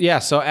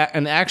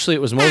and actually,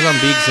 it was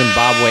Mozambique,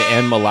 Zimbabwe,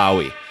 and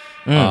Malawi.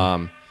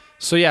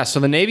 So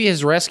the Navy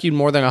has rescued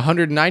more than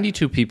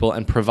 192 people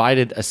and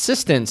provided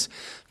assistance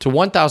to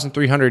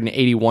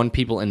 1,381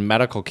 people in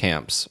medical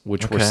camps,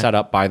 which were Okay. set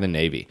up by the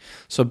Navy.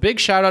 So big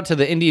shout out to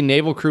the Indian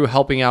Naval crew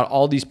helping out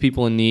all these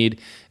people in need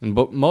in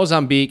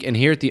Mozambique. And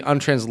here at the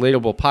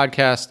Untranslatable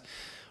Podcast,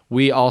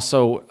 we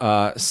also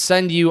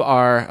send you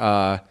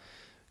our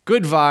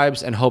good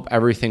vibes and hope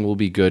everything will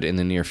be good in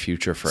the near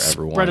future for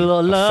everyone Spread a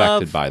little love.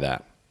 affected by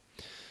that.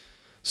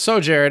 So,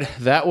 Jared,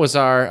 that was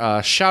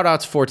our shout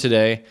outs for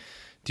today.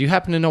 Do you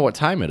happen to know what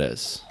time it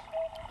is?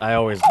 I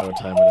always know what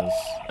time it is,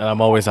 and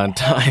I'm always on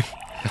time.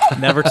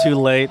 Never too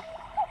late,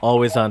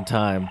 always on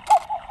time.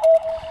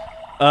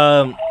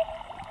 I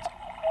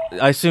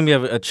assume you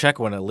have a Czech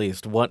one at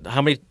least. What?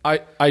 How many?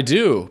 I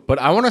do, but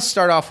I want to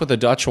start off with a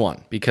Dutch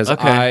one because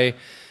Okay.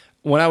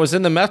 when I was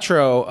in the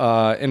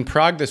metro in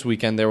Prague this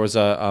weekend, there was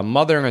a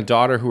mother and a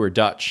daughter who were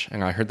Dutch,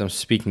 and I heard them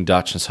speaking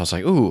Dutch, and so I was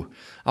like, ooh,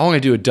 I want to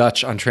do a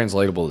Dutch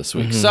untranslatable this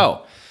week.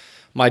 So,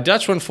 my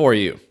Dutch one for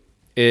you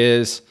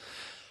is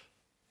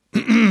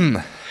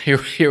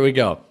here we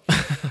go.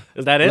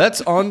 Is that it?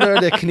 Let's onder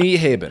de knie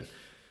hebben.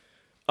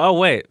 Oh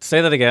wait,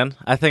 say that again.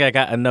 I think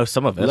I know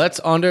some of it. Let's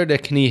onder de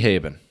knie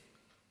hebben.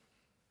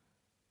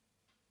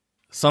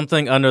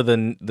 Something under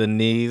the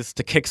knees,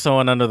 to kick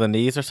someone under the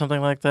knees or something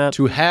like that.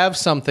 To have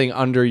something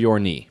under your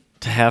knee.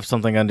 To have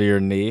something under your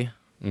knee.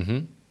 Mm-hmm.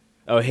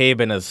 Oh,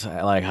 haben is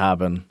like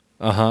haben.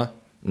 Uh-huh.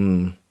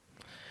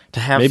 To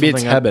have Maybe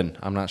it's something Heben.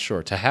 I'm not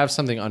sure. To have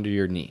something under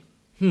your knee.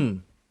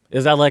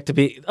 Is that like to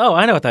be? Oh,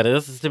 I know what that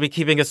is. It's to be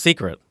keeping a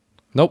secret.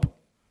 Nope.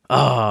 Oh,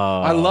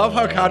 I love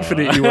how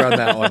confident you were on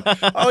that one.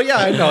 Oh, yeah,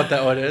 I know what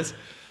that one is.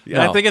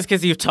 yeah. I think it's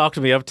because you've talked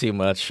me up too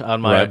much on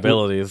my Right.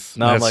 abilities.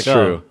 Now I'm That's like,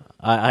 true.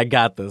 oh, I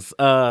got this.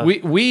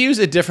 We use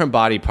a different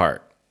body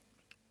part.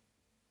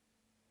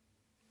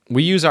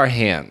 We use our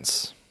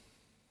hands.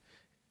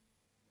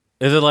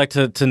 Is it like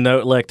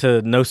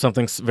to know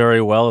something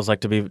very well? Is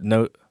like to be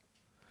know?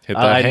 Hit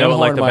that I know it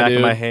like ham the horn, my back of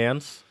dude. my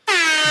hands.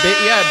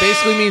 Yeah, it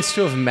basically means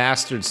to have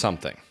mastered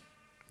something.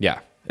 Yeah.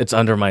 It's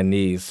under my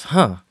knees,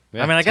 huh?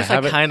 Yeah, I mean, I to guess I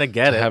have it- kind of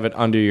get to it. have it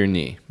under your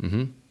knee.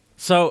 Mm-hmm.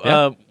 So,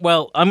 Yeah.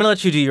 well, I'm gonna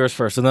let you do yours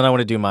first, and then I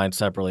want to do mine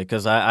separately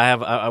because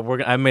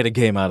I made a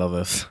game out of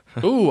this.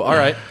 Ooh, all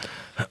right.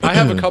 I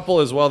have a couple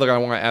as well that I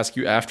want to ask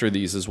you after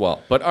these as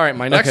well. But all right,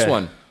 my next Okay.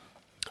 one.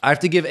 I have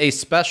to give a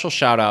special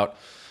shout out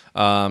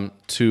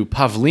to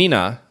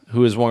Pavlina,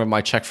 who is one of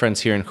my Czech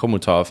friends here in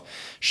Chomutov.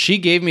 She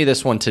gave me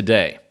this one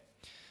today.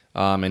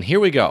 And here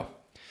we go.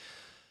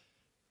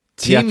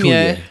 Ty Dziękuję.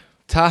 mnie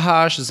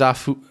tahasz za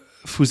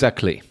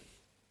fuzekli.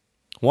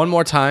 One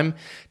more time.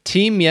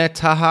 Ty mnie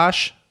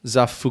tahasz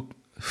za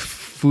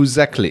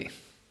fuzekli.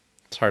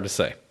 It's hard to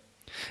say.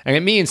 And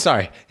it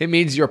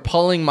means you're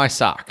pulling my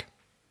sock.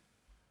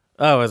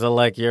 Oh, is it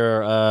like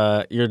you're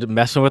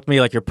messing with me?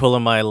 Like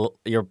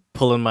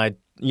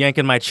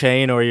yanking my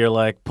chain, or you're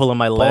like pulling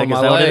my leg? Pulling my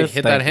is that what it leg. is?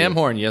 Hit Thank that you. ham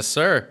horn. Yes,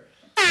 sir.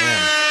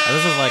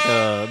 This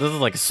is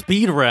like a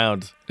speed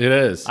round. It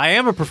is. I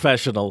am a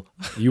professional.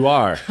 You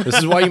are. This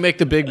is why you make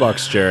the big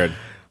bucks, Jared.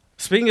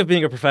 Speaking of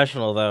being a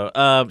professional, though,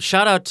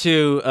 shout out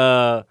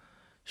to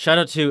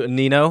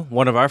Nino,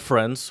 one of our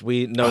friends.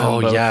 We know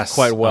him both yes.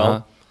 quite well.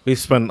 Uh-huh. We've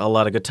spent a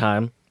lot of good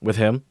time with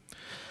him.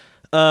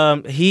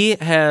 He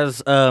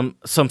has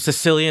some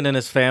Sicilian in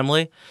his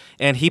family,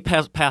 and he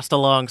passed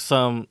along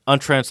some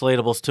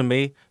untranslatables to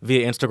me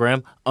via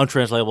Instagram,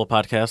 Untranslatable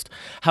Podcast.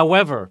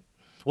 However,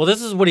 well,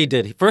 this is what he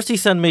did. First, he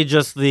sent me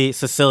just the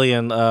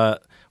Sicilian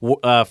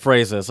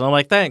phrases, and I'm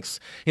like, thanks.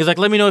 He's like,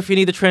 let me know if you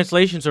need the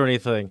translations or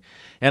anything.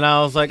 And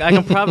I was like, I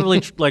can probably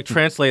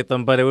translate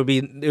them, but it would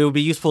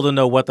be useful to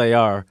know what they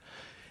are.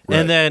 Right.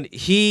 And then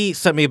he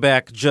sent me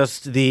back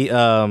just the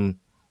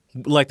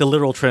the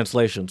literal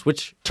translations,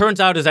 which turns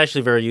out is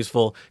actually very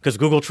useful because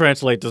Google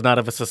Translate does not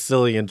have a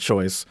Sicilian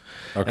choice.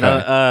 Okay.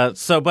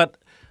 But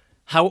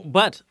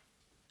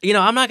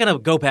I'm not gonna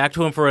go back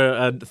to him for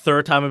a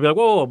third time and be like,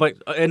 whoa,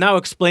 and now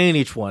explain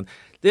each one.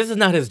 This is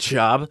not his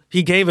job.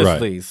 He gave us Right.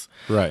 these.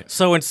 Right.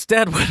 So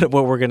instead,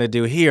 what we're gonna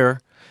do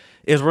here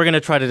is we're gonna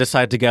try to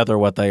decide together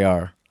what they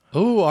are.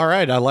 Ooh, all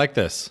right. I like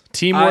this.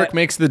 Teamwork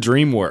makes the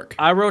dream work.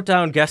 I wrote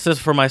down guesses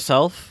for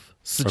myself,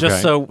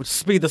 just so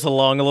speed this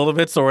along a little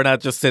bit, so we're not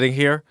just sitting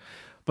here.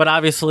 But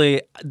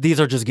obviously, these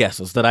are just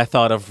guesses that I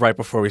thought of right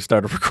before we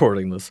started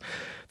recording this.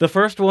 The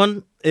first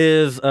one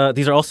is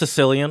these are all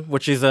Sicilian,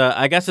 which is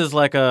I guess is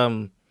like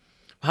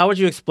how would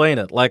you explain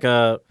it? Like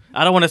I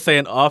don't want to say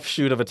an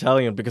offshoot of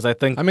Italian because I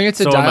think it's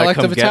a someone might dialect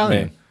come of get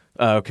Italian. me.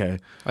 Oh, okay,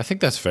 I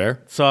think that's fair.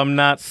 so I'm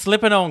not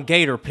slipping on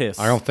gator piss.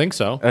 I don't think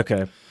so.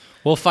 Okay.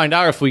 We'll find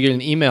out if we get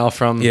an email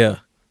from some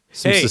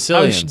Hey,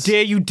 Sicilians. how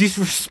dare you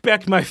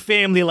disrespect my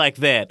family like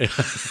that?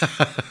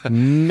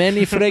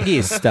 Many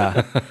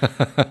fregista.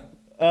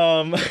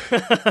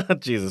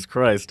 Jesus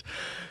Christ.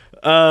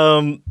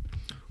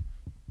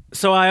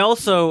 So I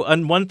also,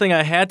 and one thing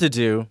I had to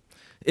do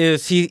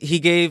is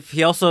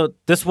he also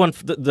this one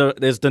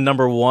is the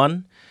number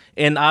one,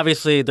 and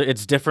obviously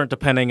it's different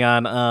depending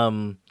on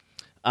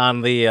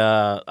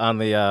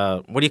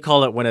the what do you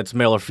call it when it's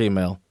male or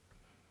female?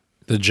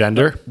 The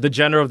gender? The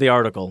gender of the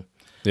article.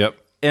 Yep.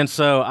 And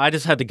so I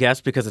just had to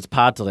guess because it's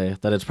padre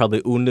that it's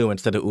probably unu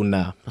instead of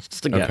una. That's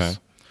just a guess. Okay.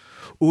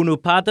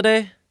 Unu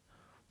padre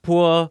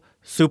può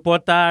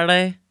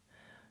supportare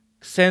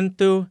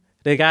cento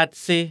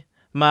ragazzi,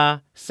 ma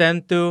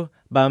cento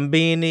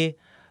bambini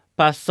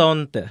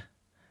passante.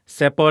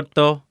 Se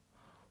porto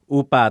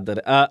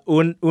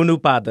unu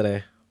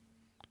padre.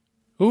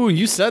 Ooh,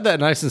 you said that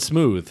nice and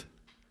smooth.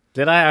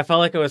 Did I? I felt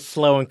like it was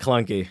slow and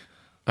clunky.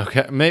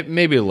 Okay,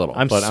 maybe a little.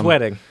 I'm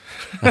sweating.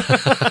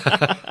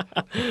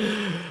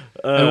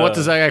 And what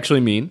does that actually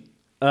mean?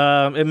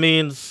 It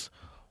means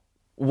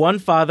one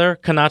father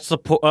cannot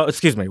support.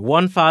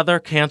 One father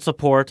can't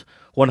support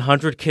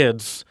 100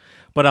 kids,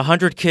 but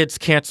 100 kids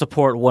can't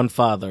support one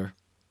father.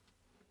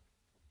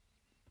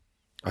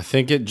 I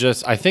think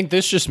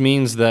this just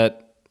means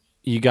that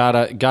you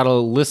gotta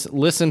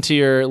listen to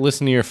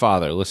your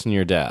father, listen to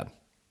your dad.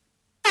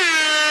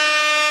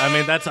 I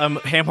mean, I'm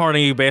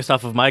ham-horning you based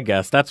off of my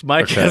guess. That's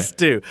my guess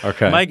too.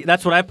 Okay.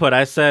 That's what I put.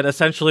 I said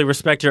essentially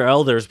respect your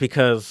elders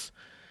because,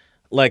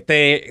 like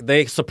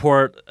they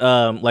support,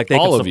 like they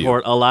All can of you.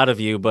 support a lot of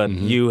you, but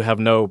you have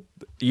no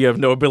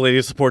ability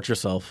to support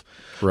yourself.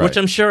 Right. Which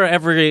I'm sure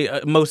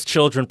most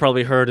children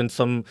probably heard in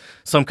some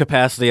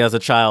capacity as a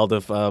child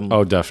of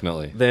Oh,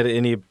 definitely. that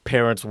any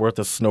parent's worth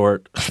a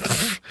snort.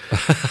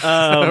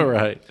 All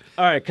right.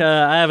 All right,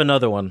 I have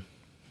another one.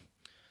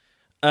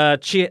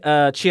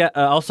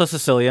 Also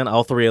Sicilian.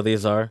 All three of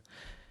these are.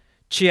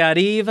 Ci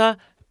arriva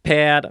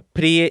per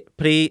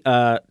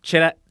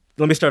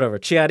let me start over.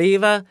 Ci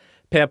arriva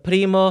per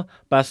primo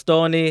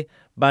bastoni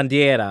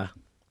bandiera.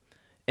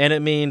 And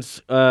it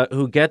means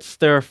who gets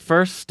there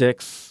first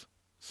sticks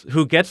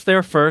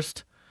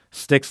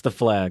the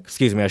flag.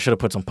 Excuse me, I should have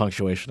put some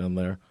punctuation in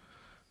there.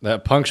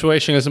 That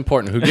punctuation is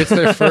important. Who gets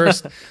there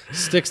first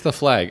sticks the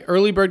flag.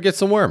 Early bird gets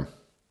the worm.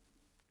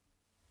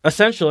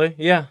 Essentially,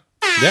 yeah.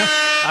 Yeah.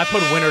 I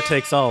put winner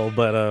takes all,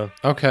 but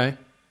Okay.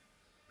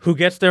 who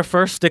gets there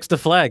first sticks the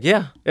flag.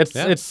 Yeah.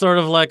 It's sort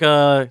of like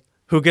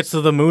who gets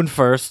to the moon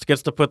first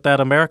gets to put that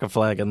America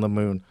flag in the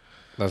moon.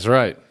 That's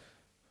right.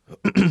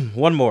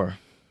 One more.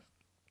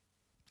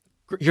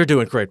 You're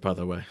doing great, by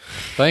the way,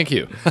 Thank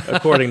you.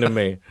 according to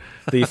me,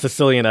 the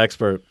Sicilian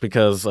expert,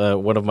 because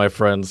one of my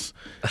friends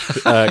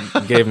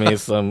gave me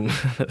some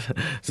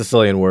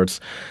Sicilian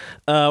words.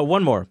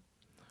 One more.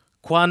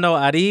 Quando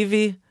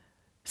arrivi,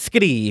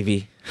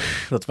 scrivi.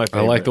 That's my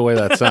favorite. I like the way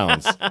that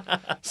sounds.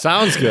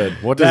 Sounds good.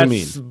 What does it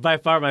mean? That's by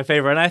far my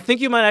favorite, and I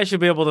think you might actually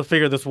be able to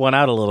figure this one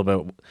out a little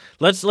bit.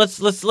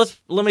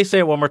 Let me say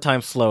it one more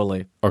time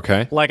slowly.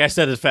 Okay. Like I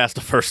said it fast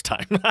the first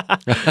time.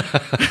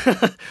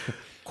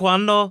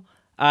 Quando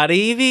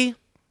arrivi,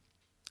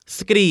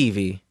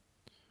 scrivi.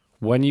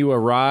 When you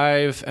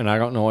arrive, and I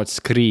don't know what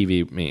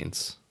scrivi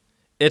means.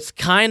 It's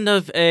kind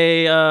of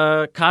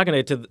a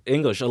cognate to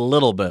English a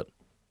little bit.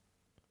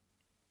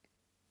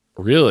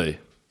 Really?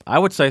 I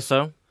would say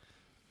so.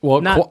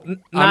 Well, Not-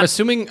 I'm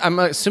assuming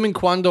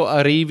quando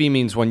arrivi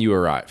means when you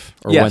arrive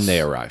or Yes. when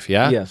they arrive.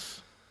 Yeah.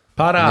 Yes.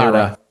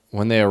 Parada.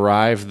 When they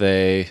arrive,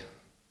 they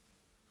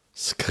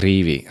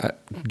scrivi.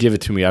 Give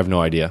it to me. I have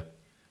no idea.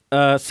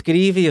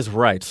 Scrivi is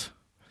right.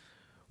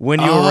 When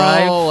you Oh,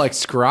 arrive, like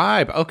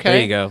scribe. Okay.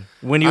 there you go.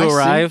 When you I see.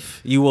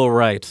 arrive, you will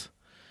write.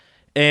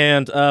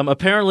 And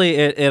apparently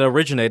it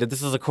originated,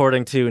 this is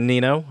according to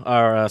Nino,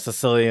 our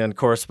Sicilian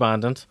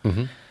correspondent.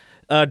 Mm-hmm.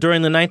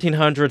 During the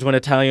 1900s, when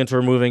Italians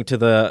were moving to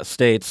the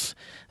States,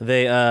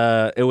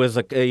 it was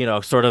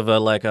sort of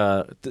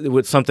it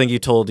was something you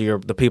told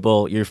the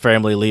people, your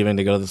family leaving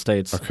to go to the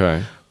States.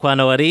 Okay.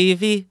 Quando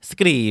arrivi,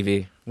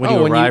 scrivi. When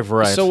you arrive,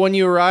 write. So when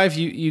you arrive,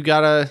 you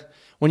gotta.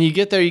 When you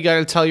get there, you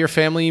gotta tell your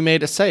family you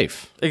made it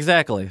safe.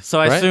 Exactly. So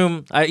I Right?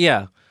 assume,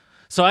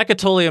 So I could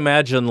totally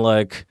imagine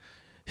like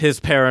his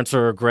parents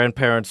or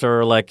grandparents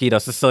or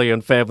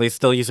Sicilian family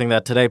still using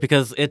that today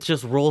because it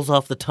just rolls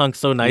off the tongue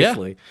so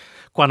nicely.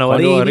 Quando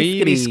Quando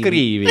arrivi, arrivi,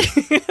 scrivi.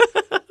 scrivi.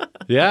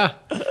 Yeah,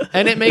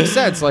 and it makes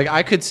sense. Like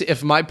I could see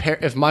if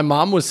my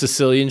mom was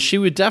Sicilian, she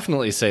would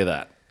definitely say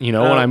that. When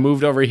I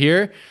moved over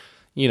here,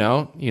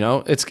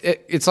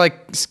 it's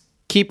like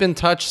keep in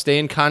touch, stay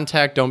in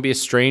contact, don't be a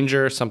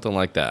stranger, something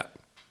like that.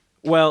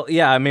 Well,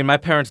 yeah, I mean, my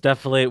parents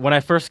definitely, when I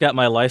first got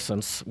my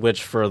license,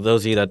 which for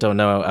those of you that don't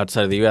know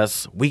outside of the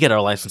U.S., we get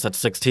our license at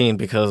 16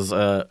 because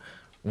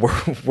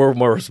we're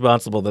more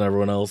responsible than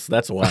everyone else.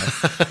 That's why.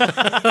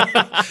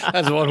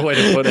 That's one way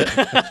to put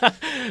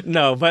it.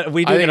 No, but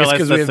we do I get think our it's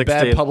because license we at have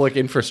 16. bad public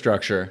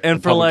infrastructure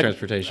And for public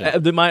transportation.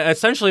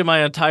 essentially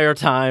my entire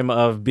time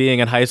of being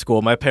in high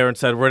school, my parents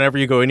said, whenever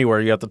you go anywhere,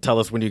 you have to tell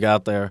us when you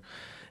got there.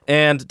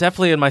 And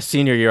definitely in my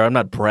senior year, I'm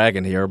not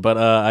bragging here, but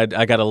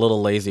I got a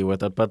little lazy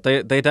with it. But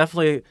they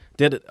definitely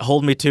did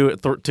hold me to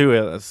it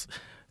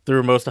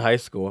through most of high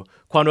school.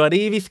 Quando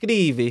arrivi,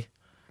 scrivi.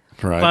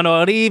 Right. Quando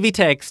arrivi,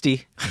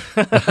 texti.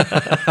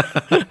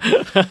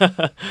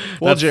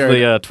 Well, That's Jared,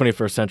 the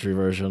 21st century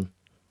version.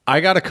 I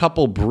got a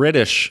couple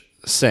British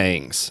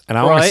sayings, and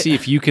I want to Right. see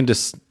if you can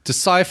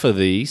decipher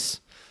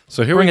these.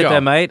 So here Bring we it go.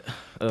 there, mate.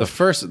 The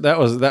first that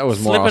was more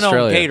Slipping on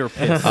Australia. gator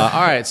pits. All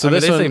right, so I mean,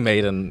 this they one say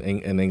made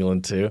in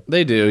England too.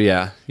 they do.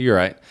 Yeah, you're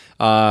right.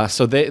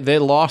 So they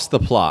lost the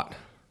plot.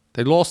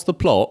 They lost the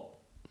plot.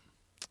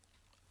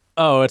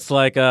 Oh, it's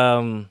like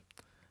man,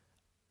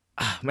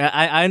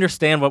 I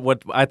understand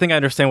what I think I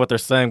understand what they're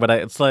saying, but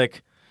it's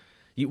like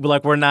you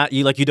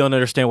don't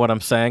understand what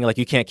I'm saying. Like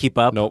you can't keep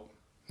up. Nope.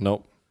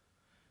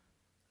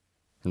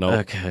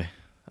 Okay,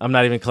 I'm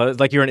not even close.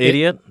 Like you're an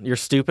idiot. You're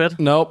stupid.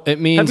 Nope. It Have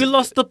means you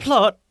lost the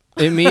plot?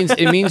 it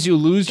means you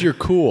lose your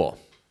cool.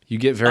 You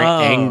get very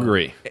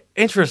angry.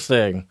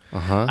 Interesting.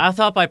 I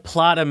thought by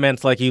plot it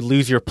meant like you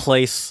lose your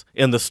place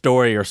in the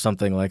story or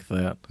something like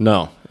that.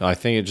 No, I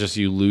think it just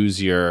you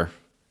lose your.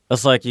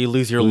 It's like you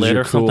lose your Lose lid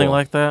your or something cool.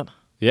 like that.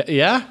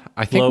 Yeah.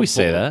 I think we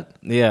say that.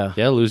 Yeah.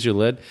 Yeah, lose your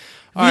lid.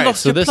 All You right,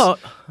 lost so your plot.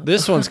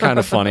 this one's kind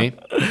of funny.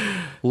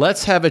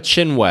 Let's have a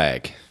chin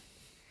wag.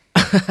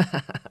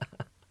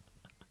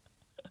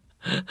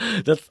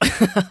 That's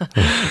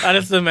I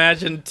just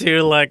imagine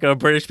too, like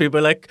British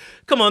people, like,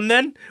 come on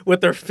then,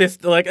 with their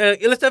fist, like,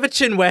 let's have a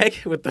chin wag,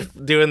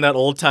 with doing that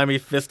old timey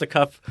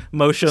fisticuff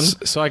motion.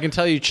 So I can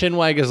tell you, chin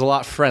wag is a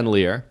lot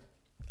friendlier.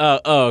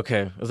 Oh,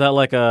 okay. Is that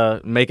like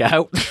a make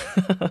out?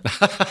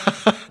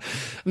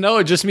 No,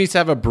 it just means to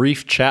have a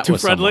brief chat Too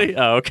with friendly?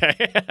 someone. Oh,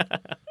 okay.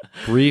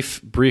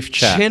 Brief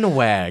chat. Chin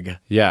wag.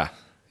 Yeah.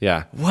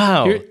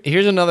 Wow.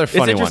 Here's another It's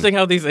funny interesting one.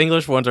 how these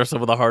English ones are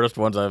some of the hardest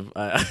ones I've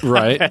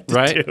Right. had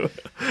to do.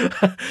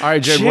 All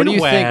right, Jared. What do you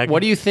Chin wag. think?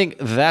 What do you think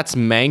that's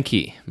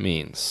manky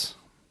means?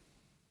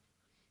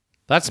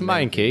 That's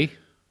manky.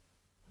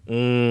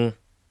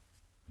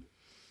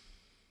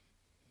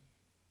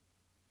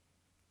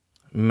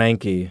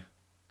 Manky.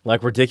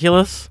 Like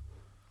ridiculous?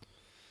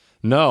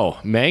 No,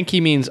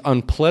 manky means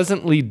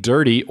unpleasantly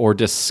dirty or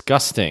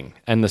disgusting,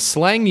 and the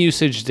slang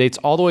usage dates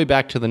all the way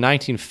back to the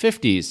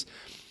 1950s,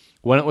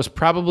 when it was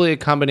probably a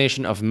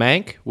combination of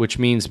manque, which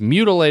means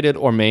mutilated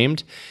or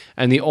maimed,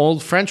 and the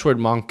old French word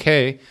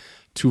manquer,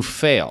 to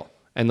fail,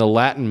 and the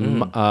Latin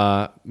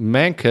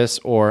mancus,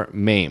 or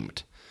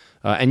maimed.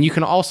 And you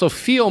can also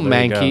feel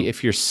There you manky go.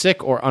 if you're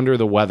sick or under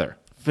the weather,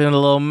 Feeling a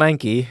little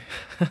manky.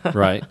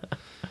 right?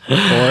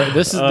 Or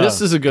this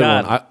is a good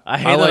God, one. I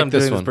hate I that like I'm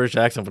this doing one. this British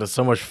accent, but it's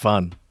so much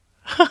fun.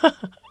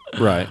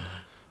 Right.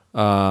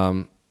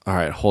 All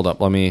right, hold up.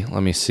 Let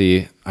me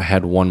see. I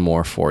had one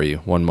more for you.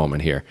 One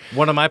moment here.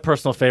 One of my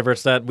personal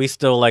favorites that we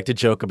still like to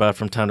joke about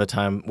from time to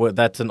time,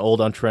 that's an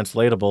old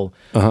untranslatable,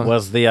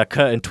 was the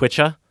cut and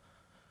twitcha,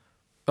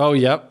 Oh,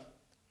 yep.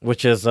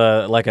 which is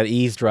like an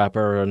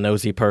eavesdropper or a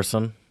nosy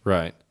person.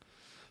 Right.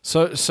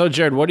 So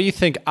Jared, what do you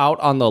think out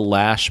on the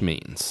lash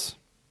means?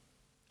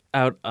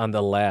 Out on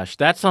the lash.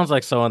 That sounds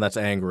like someone that's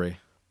angry.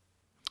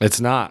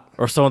 It's not.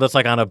 Or someone that's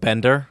like on a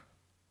bender.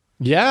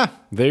 Yeah,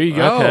 there you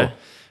go. Okay.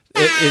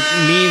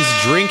 It means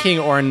drinking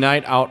or a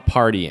night out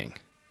partying.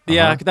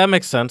 Yeah, that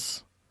makes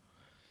sense.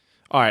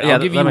 All right, Yeah, I'll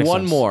give that you makes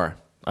one sense. more.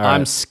 All I'm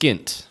right.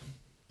 skint.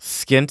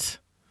 Skint,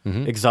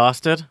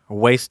 exhausted,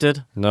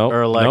 wasted, Nope,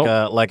 or like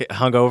nope. like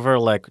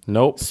hungover, like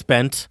Nope.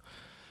 spent.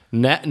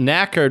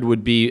 Knackered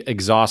would be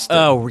exhausted.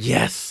 Oh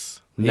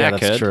yes, yeah, Knackered.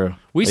 that's true.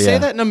 We say Yeah.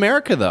 that in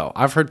America, though.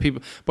 I've heard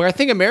people, but I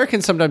think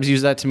Americans sometimes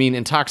use that to mean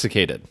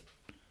intoxicated.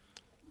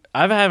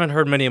 I haven't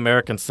heard many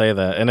Americans say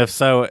that, and if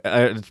so,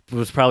 it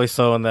was probably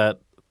someone that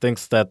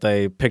thinks that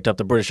they picked up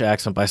the British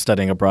accent by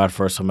studying abroad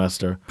for a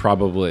semester.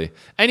 Probably.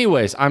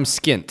 Anyways, I'm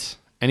skint.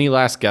 Any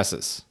last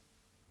guesses?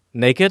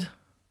 Naked?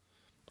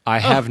 I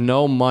have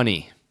no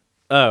money.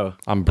 Oh,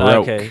 I'm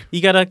broke. Okay,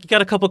 you got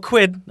a couple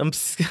quid. I'm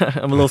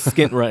I'm a little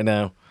skint right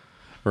now.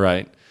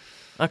 Right.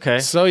 Okay.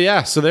 So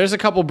there's a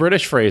couple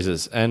British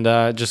phrases, and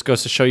just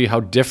goes to show you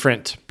how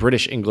different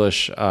British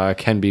English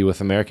can be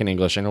with American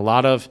English. And a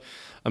lot of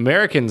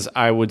Americans,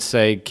 I would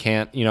say,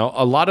 can't.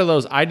 A lot of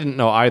those I didn't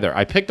know either.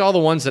 I picked all the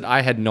ones that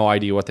I had no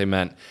idea what they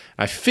meant.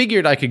 I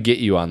figured I could get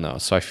you on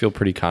those, so I feel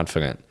pretty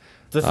confident.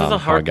 This is how a I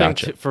hard thing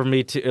got you. for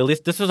me to. At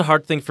least this was a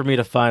hard thing for me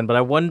to find. But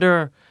I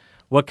wonder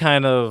what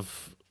kind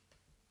of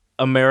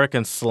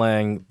American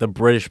slang the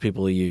British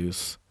people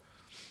use.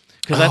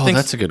 Because I think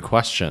that's a good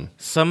question.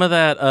 some of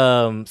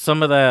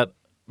that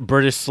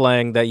British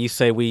slang that you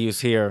say we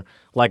use here,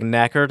 like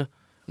knackered,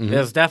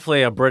 is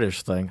definitely a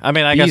British thing. I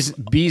mean, I guess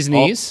Bees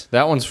knees.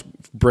 That one's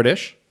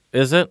British.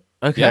 is it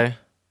okay?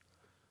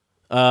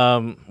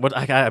 What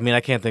I mean,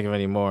 I can't think of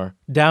any more.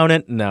 Down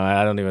it? No,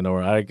 I don't even know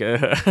where I.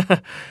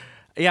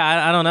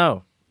 Yeah, I don't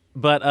know,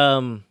 but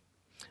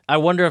I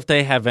wonder if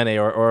they have any,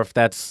 or if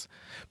that's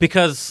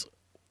because.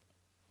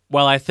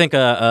 Well, I think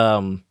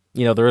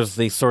there is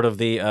the sort of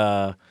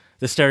the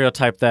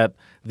stereotype that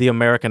the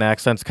American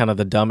accent's kind of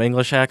the dumb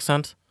English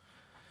accent.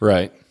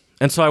 Right.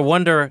 And so I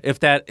wonder if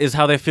that is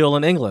how they feel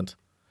in England.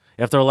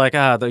 If they're like,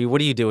 what are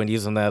you doing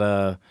using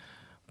that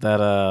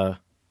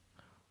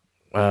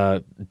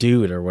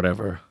dude or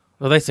whatever.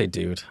 Well, they say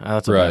dude.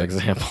 That's a Right. bad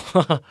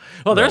example.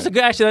 Well, there's a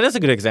good, actually, that is a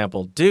good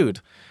example. Dude.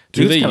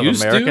 Do Dude's they kind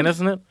use of American, dude?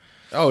 isn't it?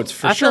 Oh, it's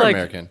for I sure feel like-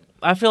 American.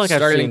 I feel like I've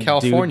Started seen in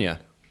California.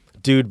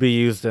 dude be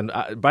used in,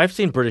 but I've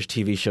seen British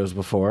TV shows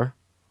before.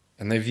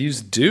 And they've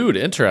used dude.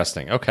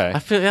 Interesting. Okay. I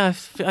feel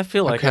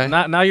like Okay. it.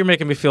 Now you're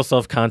making me feel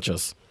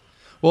self-conscious.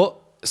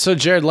 Well, so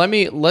Jared,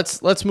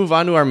 let's move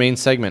on to our main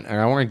segment, and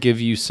I want to give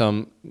you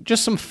some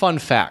fun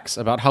facts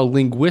about how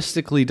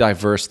linguistically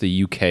diverse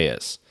the UK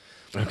is.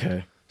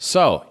 Okay.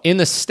 So, in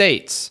the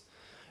States,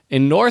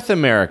 in North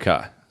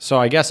America, so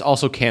I guess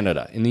also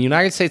Canada, in the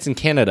United States and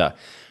Canada,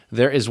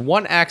 there is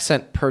one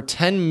accent per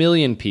 10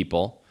 million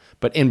people,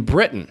 but in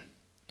Britain,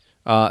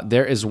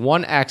 there is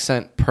one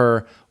accent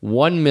per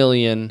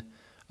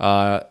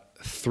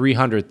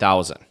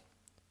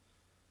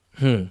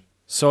 1,300,000.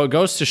 So it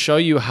goes to show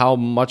you how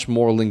much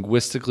more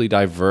linguistically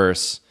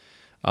diverse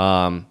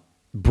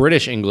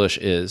British English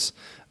is.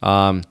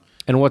 And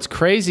what's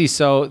crazy,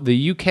 so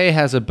the UK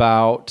has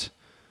about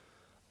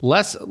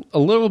a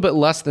little bit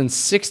less than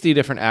 60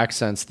 different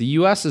accents. The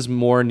US is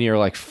more near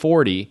like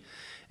 40,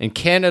 and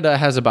Canada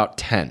has about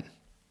 10.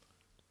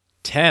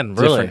 10,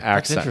 really? Different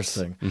That's accents.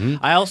 interesting.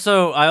 I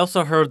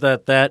also heard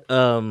that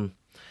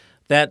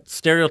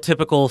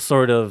stereotypical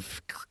sort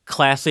of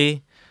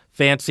classy,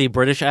 fancy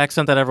British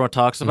accent that everyone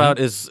talks about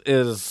is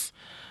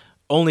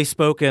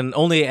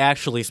only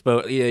actually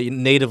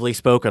natively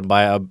spoken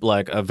by a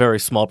very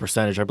small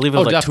percentage. I believe it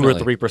was like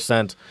definitely. 2 or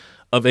 3%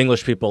 of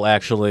English people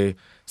actually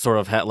sort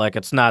of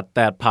it's not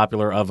that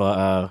popular of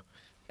a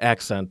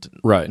accent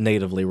Right.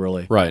 natively,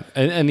 really. Right.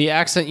 And the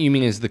accent you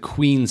mean is the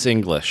Queen's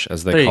English,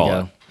 as they There you call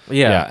go. it.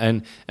 Yeah.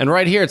 And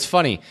right here it's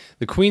funny.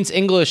 The Queen's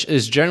English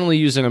is generally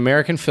used in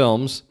American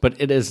films, but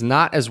it is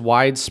not as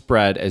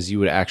widespread as you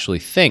would actually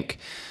think.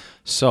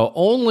 So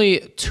only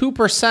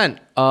 2%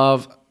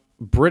 of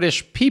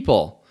British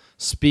people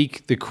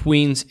speak the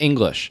Queen's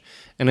English.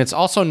 And it's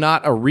also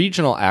not a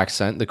regional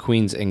accent, the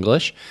Queen's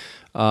English.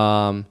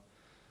 And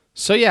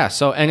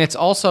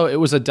it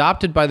was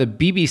adopted by the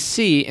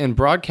BBC in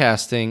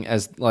broadcasting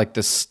as like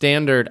the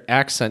standard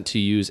accent to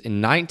use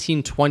in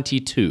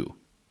 1922.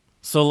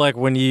 So like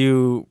when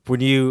you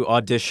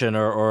audition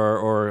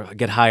or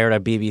get hired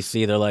at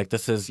BBC, they're like,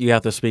 you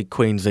have to speak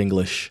Queen's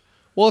English.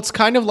 Well, it's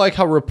kind of like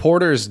how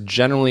reporters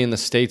generally in the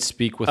States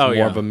speak with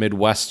more of a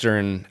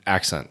Midwestern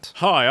accent.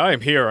 Hi,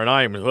 I'm here, and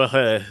I'm.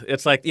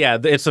 It's like,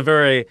 it's a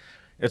very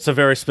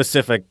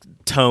specific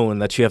tone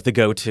that you have to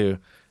go to,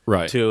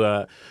 right?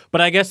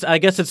 But I guess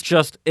it's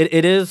just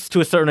it is to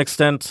a certain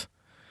extent,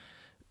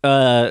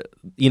 the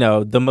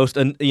most,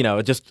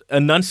 just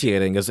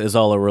enunciating is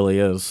all it really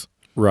is.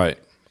 Right.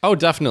 Oh,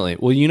 definitely.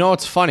 Well,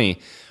 it's funny.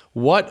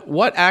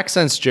 What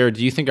accents, Jared,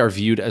 do you think are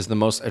viewed as the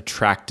most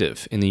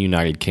attractive in the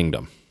United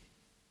Kingdom?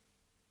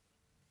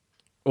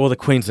 Well, the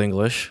Queen's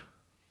English.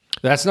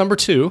 That's number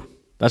 2.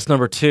 That's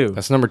number 2.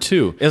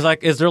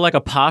 Is there like a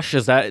posh?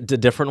 Is that a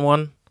different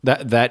one?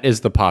 That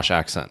is the posh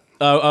accent.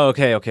 Oh,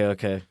 okay.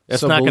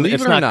 It's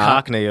not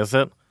Cockney, is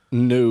it?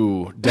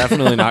 No,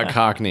 definitely not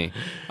Cockney.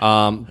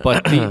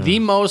 But the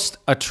most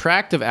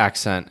attractive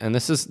accent, and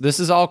this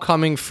is all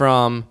coming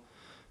from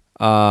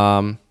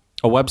a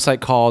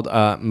website called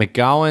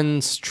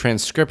McGowan's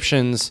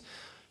Transcriptions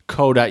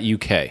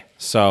co.uk.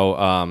 So,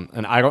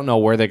 and I don't know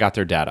where they got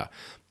their data,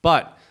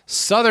 but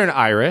Southern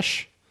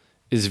Irish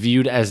is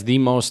viewed as the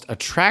most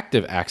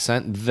attractive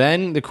accent,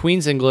 then the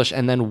Queen's English,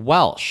 and then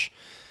Welsh.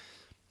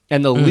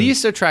 And the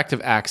least attractive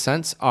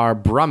accents are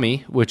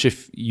Brummie, which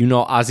if you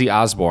know Ozzy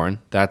Osbourne,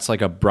 that's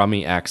like a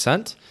Brummie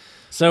accent.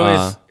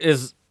 So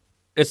is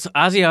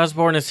Ozzy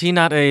Osbourne, is he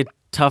not a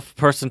tough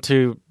person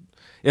to...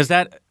 Is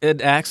that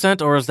an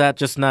accent, or is that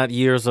just not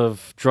years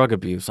of drug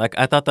abuse?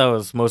 I thought that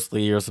was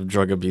mostly years of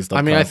drug abuse.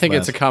 I think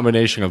it's a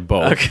combination of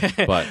both.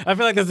 Okay. But I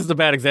feel like this is a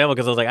bad example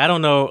because I was like, I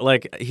don't know,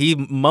 like, he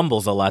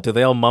mumbles a lot. Do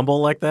they all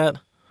mumble like that?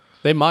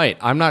 They might.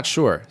 I'm not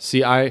sure.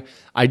 See, I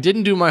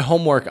didn't do my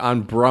homework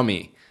on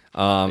Brummie,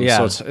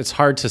 so it's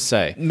hard to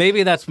say.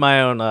 Maybe that's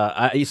my own.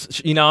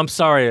 I'm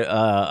sorry.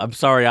 I'm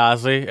sorry,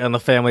 Ozzy and the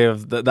family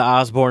of the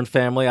Osbourne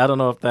family. I don't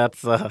know if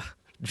that's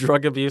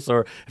drug abuse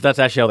or if that's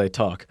actually how they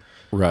talk.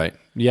 Right.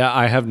 Yeah,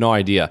 I have no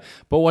idea.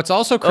 But what's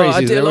also crazy...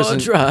 I did a lot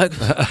of drugs.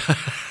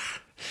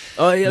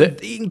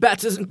 Eating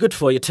bats isn't good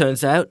for you,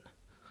 turns out.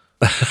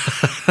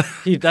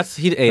 He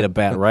ate a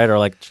bat, right? Or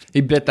like... He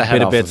bit the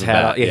head off of the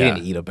bat. Yeah, he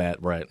didn't eat a bat,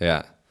 right.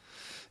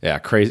 Yeah,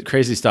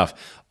 crazy stuff.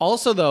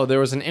 Also, though, there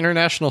was an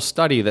international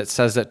study that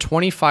says that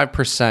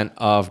 25%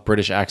 of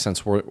British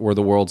accents were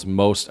the world's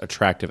most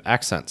attractive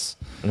accents.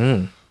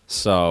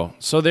 So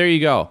there you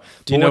go.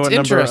 Do you know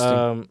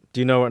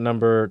what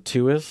number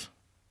 2 is?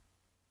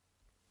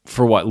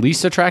 For what?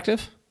 Least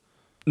attractive?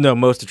 No,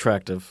 most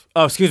attractive.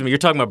 Oh, excuse me. You're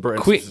talking about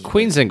Britain's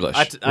Queen's English.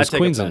 I take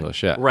Queen's it back.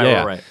 English. Yeah.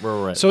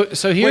 Right. So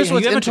here's you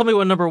haven't told me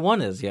what number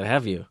 1 is yet,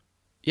 have you?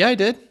 Yeah, I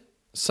did.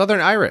 Southern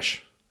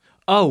Irish.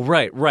 Oh,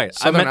 right.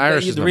 Southern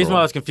Irish is the reason why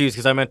I was confused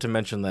because I meant to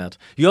mention that.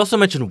 You also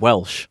mentioned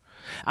Welsh.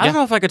 I don't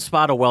know if I could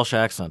spot a Welsh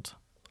accent.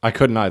 I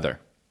couldn't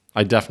either.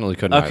 I definitely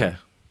couldn't. Okay. Either.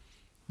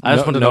 I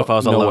just wanted to know if I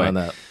was alone in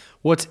that.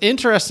 What's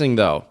interesting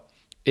though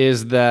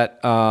is that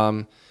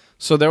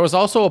so there was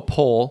also a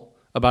poll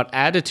about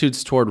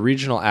attitudes toward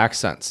regional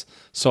accents.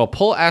 So a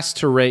poll asked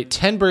to rate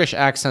 10 British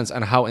accents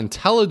on how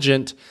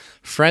intelligent,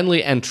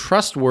 friendly, and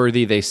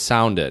trustworthy they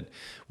sounded,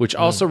 which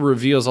also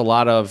reveals a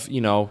lot of,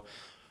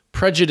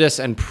 prejudice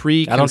and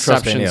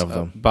preconceptions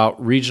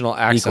about regional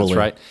accents, equally.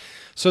 right?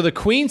 So the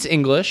Queen's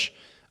English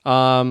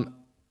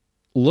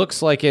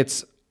looks like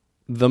it's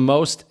the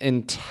most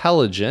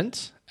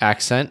intelligent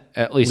accent,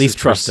 at least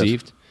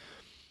perceived. Trusted.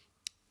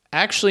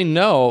 Actually,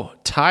 no.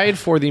 Tied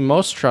for the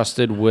most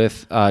trusted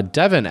with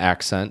Devon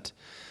accent.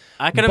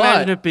 I can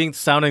imagine it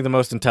sounding the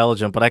most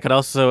intelligent, but I could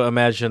also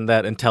imagine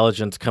that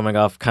intelligence coming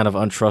off kind of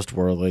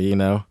untrustworthy,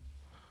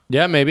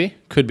 Yeah, maybe.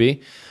 Could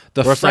be.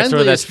 The or it's like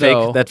sort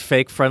of that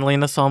fake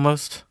friendliness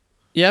almost.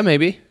 Yeah,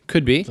 maybe.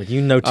 Could be. It's like, you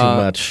know too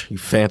much, you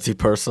fancy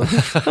person.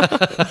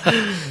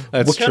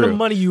 That's what true. kind of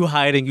money you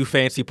hiding, you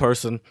fancy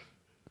person?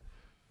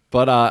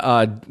 But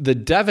the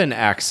Devon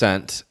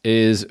accent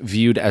is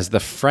viewed as the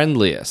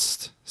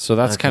friendliest. So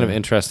that's kind of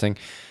interesting.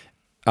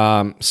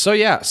 So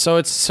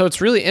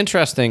it's really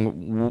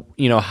interesting,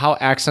 how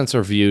accents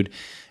are viewed,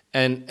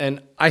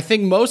 and I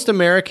think most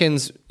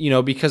Americans,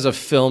 because of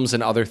films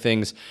and other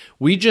things,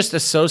 we just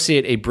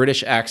associate a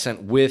British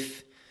accent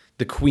with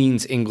the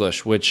Queen's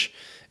English, which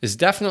is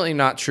definitely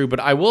not true. But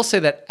I will say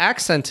that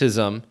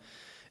accentism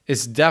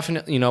is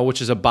definitely,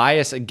 which is a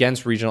bias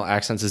against regional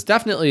accents, is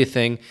definitely a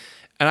thing,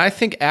 and I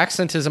think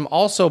accentism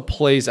also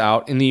plays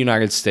out in the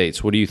United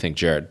States. What do you think,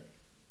 Jared?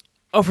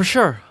 Oh, for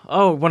sure.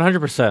 Oh,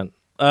 100%.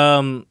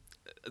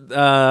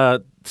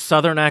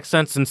 Southern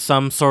accents and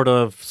some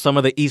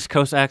of the East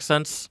Coast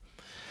accents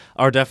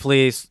are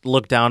definitely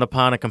looked down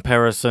upon in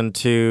comparison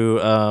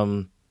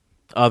to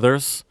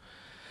others.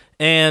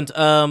 And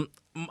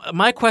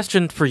my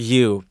question for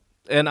you,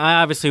 and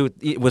I obviously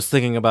was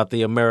thinking about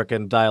the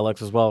American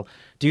dialects as well.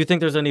 Do you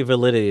think there's any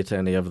validity to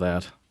any of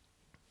that?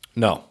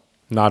 No,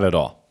 not at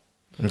all.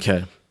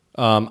 Okay.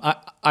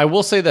 I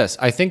will say this.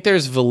 I think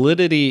there's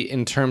validity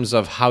in terms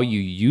of how you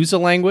use a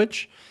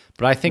language,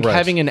 but I think Right.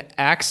 having an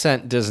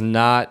accent does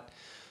not,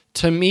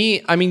 to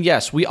me, I mean,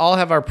 yes, we all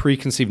have our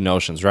preconceived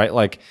notions, right?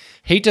 Like,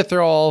 hate to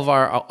throw all of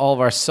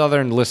our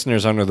Southern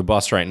listeners under the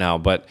bus right now,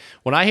 but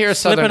when I hear a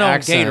Southern Slipping on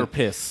accent, gator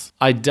piss.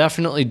 I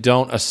definitely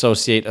don't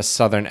associate a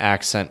Southern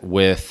accent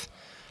with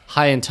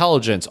high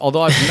intelligence.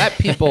 Although I've met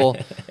people,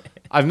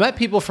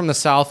 from the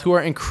South who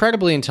are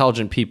incredibly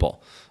intelligent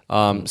people.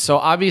 So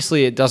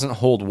obviously it doesn't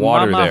hold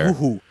water Mama there.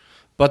 hoo-hoo.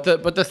 But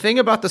the thing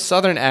about the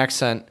Southern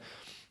accent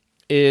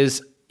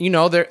is, you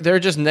know, there are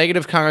just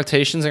negative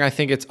connotations, and I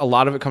think a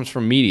lot of it comes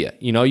from media.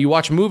 You know, you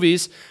watch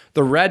movies,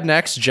 the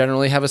rednecks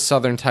generally have a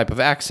Southern type of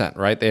accent,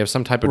 right? They have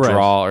some type of Right.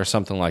 drawl or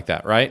something like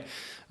that, right?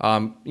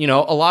 You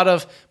know, a lot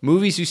of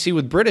movies you see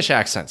with British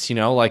accents, you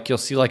know, like you'll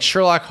see like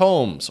Sherlock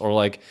Holmes or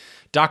like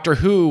Doctor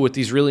Who with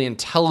these really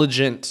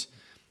intelligent,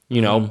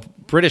 you know,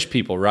 British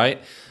people,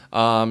 right?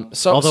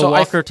 Although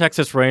Walker,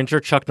 Texas Ranger,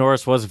 Chuck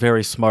Norris was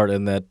very smart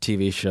in that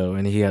TV show,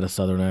 and he had a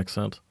Southern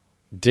accent.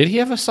 Did he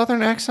have a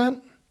Southern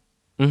accent?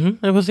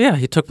 It was, yeah.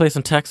 He took place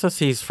in Texas.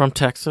 He's from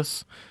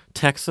Texas.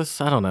 I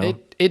don't know.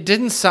 It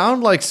didn't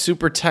sound like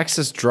super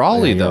Texas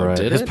drawly Yeah, you're though, right.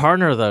 did his it?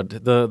 partner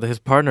though, his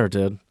partner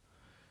did.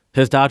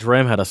 His Dodge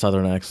Ram had a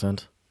Southern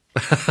accent.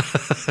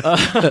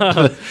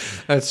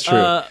 That's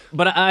true.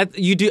 But I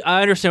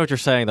understand what you're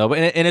saying though,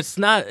 and it's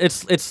the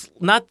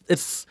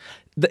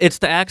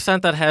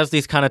accent that has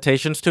these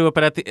connotations to it.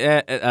 But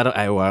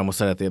I almost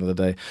said at the end of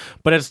the day,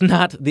 but it's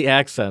not the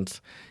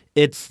accent;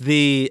 it's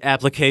the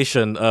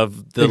application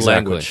of the Exactly.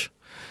 language.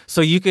 So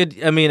you could,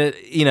 I mean,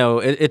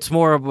 it's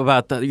more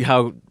about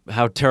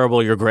how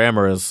terrible your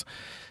grammar is,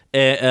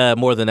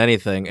 more than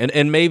anything,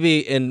 and maybe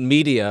in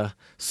media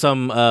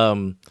some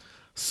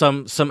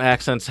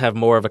accents have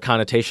more of a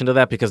connotation to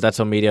that because that's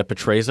how media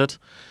portrays it.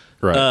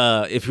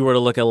 Right. If you were to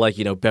look at like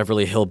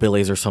Beverly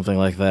Hillbillies or something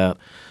like that,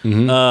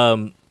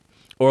 Mm-hmm.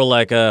 or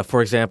like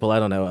for example, I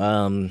don't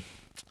know,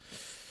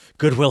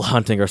 Good Will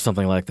Hunting or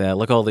something like that.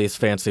 Look, all these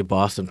fancy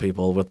Boston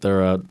people with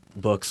their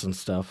books and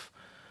stuff.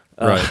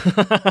 Right.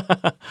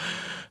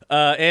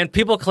 And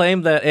people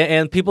claim that,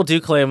 and people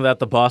do claim that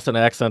the Boston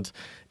accent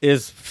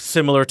is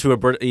similar to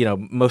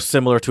most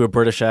similar to a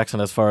British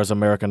accent as far as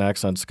American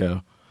accents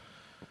go.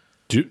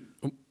 Do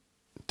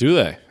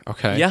they?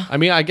 Okay. Yeah. I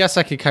mean, I guess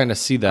I could kind of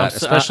see that,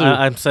 especially.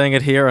 I'm saying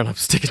it here, and I'm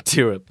sticking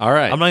to it. All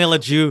right. I'm not gonna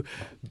let you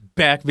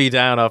back me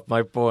down off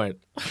my point.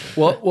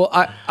 well,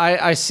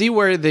 I see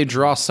where they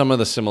draw some of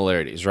the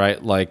similarities,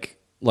 right? Like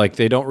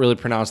they don't really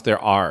pronounce their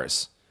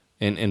R's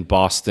in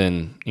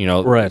Boston. You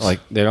know, Right. Like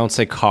they don't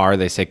say car,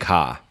 they say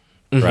ka,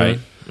 right?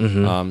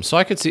 So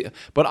I could see,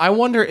 but I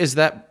wonder, is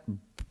that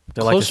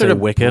They like to closer say to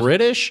wicked.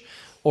 British?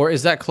 Or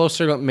is that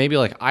closer to maybe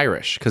like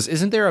Irish? Because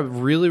isn't there a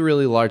really,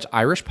 really large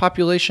Irish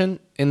population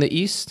in the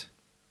east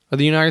of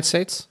the United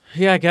States?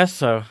 Yeah, I guess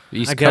so.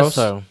 East I guess Coast?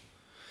 so.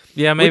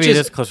 Yeah, maybe Which it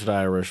is- is closer to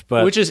Irish,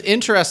 but Which is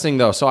interesting,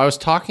 though. So I was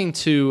talking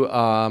to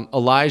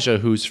Elijah,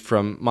 who's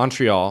from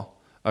Montreal,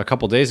 a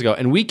couple days ago,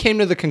 and we came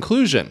to the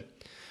conclusion.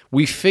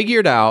 We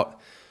figured out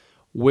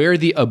where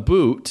the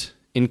aboot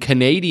in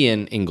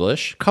Canadian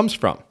English comes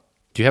from.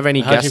 Do you have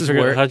any guesses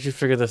where? how'd you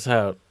figure this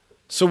out?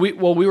 So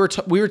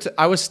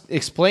I was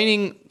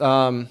explaining.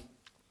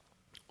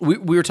 We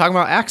were talking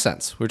about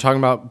accents. We were talking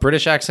about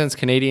British accents,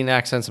 Canadian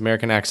accents,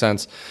 American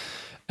accents,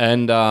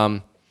 and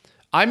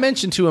I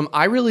mentioned to him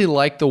I really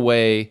like the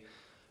way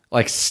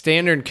like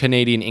standard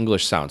Canadian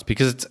English sounds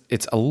because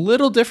it's a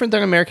little different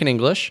than American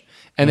English,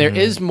 and there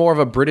is more of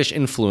a British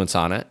influence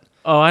on it.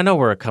 Oh, I know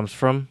where it comes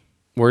from.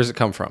 Where does it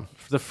come from?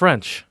 The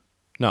French.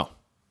 No.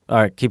 All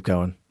right, keep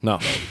going. No.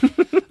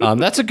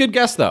 That's a good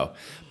guess though.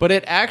 But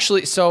it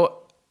actually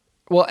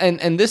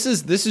and this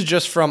is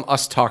just from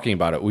us talking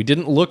about it. We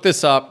didn't look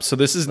this up, so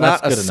this is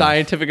not That's a good enough.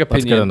 scientific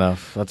opinion. That's good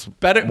enough. That's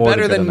Better more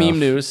than good meme enough.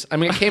 news. I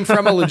mean, it came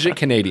from a legit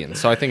Canadian,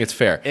 so I think it's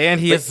fair. And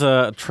he is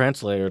a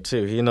translator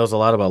too. He knows a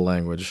lot about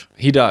language.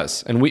 He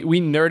does, and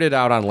we nerded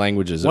out on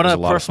languages. One It was of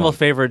a my lot personal of fun.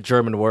 favorite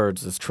German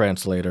words is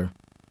translator.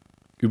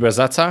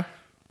 Übersetzer?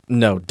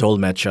 No,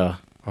 Dolmetscher.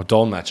 Oh,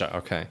 Dolmetscher.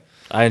 Okay,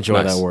 I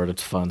enjoy Nice. that word.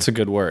 It's fun. it's a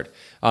good word.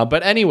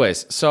 But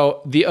anyways,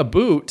 so the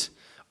aboot,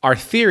 our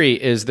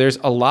theory is there's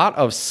a lot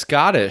of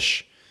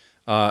Scottish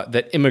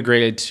that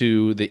immigrated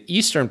to the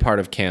eastern part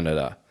of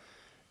Canada,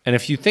 and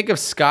if you think of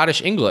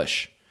Scottish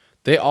English,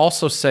 they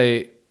also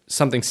say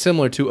something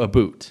similar to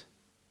aboot.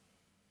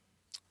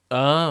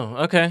 Oh,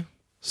 okay.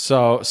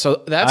 So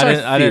that's our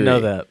theory. I didn't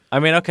know that. I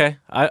mean, okay.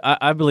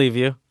 I believe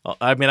you.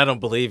 I mean, I don't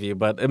believe you,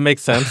 but it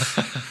makes sense.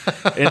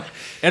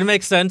 it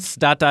makes sense. ...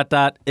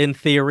 In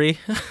theory.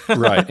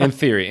 Right, in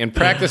theory. In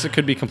practice, it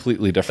could be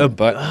completely different.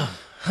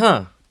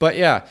 But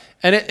yeah.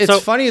 And it's So-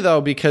 funny,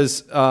 though,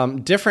 because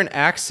different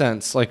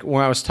accents, like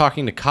when I was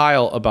talking to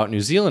Kyle about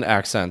New Zealand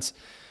accents,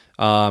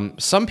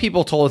 Some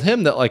people told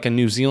him that like a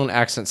New Zealand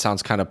accent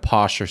sounds kind of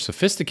posh or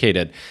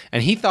sophisticated.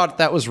 And he thought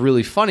that was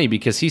really funny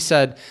because he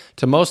said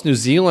to most New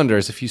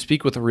Zealanders, if you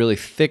speak with a really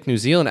thick New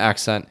Zealand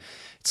accent,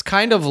 it's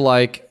kind of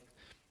like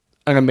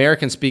an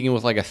American speaking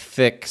with like a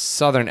thick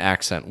Southern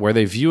accent where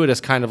they view it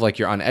as kind of like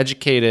you're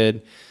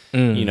uneducated,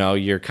 you know,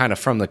 you're kind of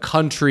from the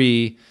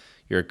country,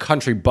 you're a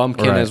country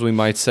bumpkin, Right. as we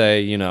might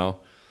say, you know.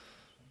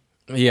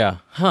 Yeah.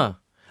 Huh.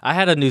 I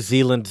had a New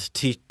Zealandish.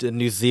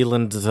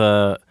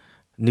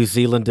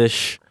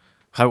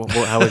 How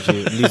would you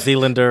New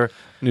Zealander?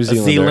 New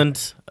Zealander.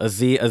 A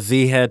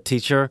Z head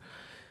teacher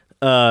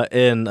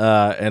in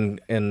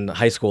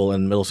high school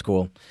and middle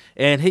school,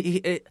 and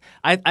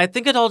I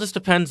think it all just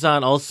depends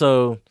on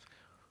also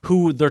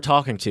who they're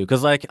talking to,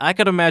 because like I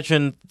could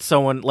imagine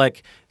someone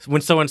like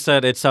when someone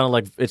said it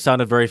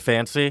sounded very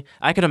fancy.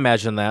 I could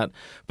imagine that,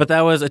 but that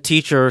was a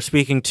teacher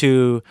speaking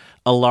to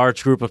a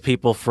large group of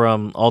people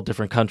from all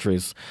different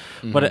countries.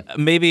 But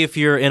maybe if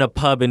you're in a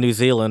pub in New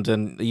Zealand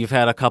and you've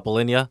had a couple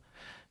in you,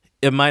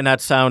 it might not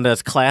sound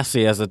as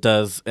classy as it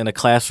does in a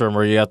classroom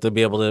where you have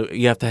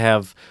to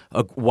have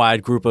a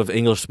wide group of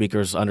English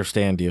speakers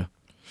understand you.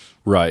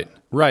 Right.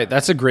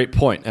 That's a great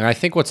point. And I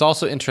think what's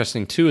also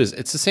interesting too is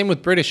it's the same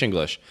with British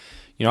English.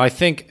 You know, I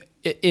think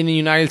in the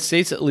United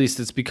States, at least,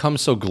 it's become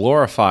so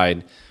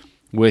glorified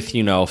with,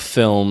 you know,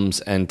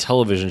 films and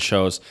television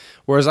shows.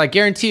 Whereas I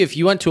guarantee if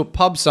you went to a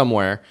pub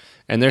somewhere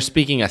and they're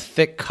speaking a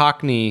thick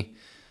Cockney,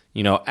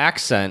 you know,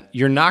 accent,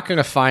 you're not going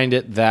to find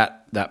it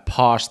that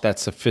posh, that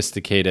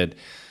sophisticated.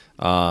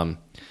 And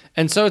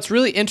so it's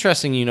really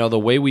interesting, you know, the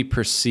way we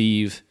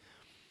perceive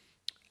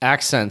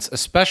accents,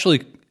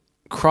 especially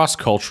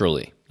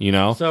cross-culturally, you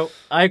know? So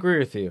I agree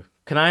with you.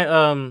 Can I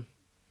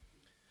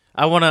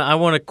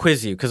want to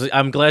quiz you because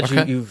I'm glad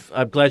you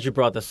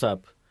brought this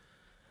up.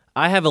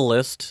 I have a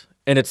list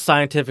and it's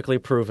scientifically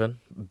proven.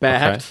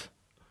 Backed. Okay.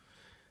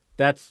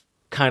 That's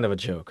kind of a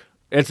joke.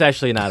 It's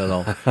actually not at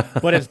all.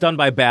 But it's done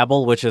by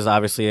Babbel, which is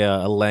obviously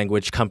a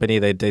language company.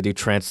 They do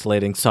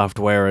translating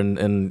software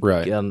and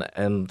Right.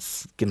 and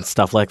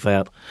stuff like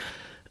that.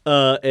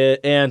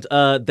 And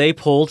they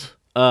polled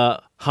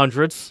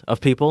hundreds of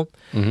people.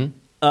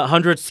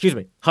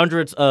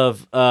 Hundreds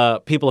of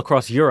people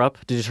across Europe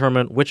to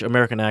determine which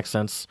American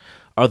accents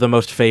are the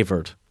most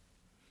favored.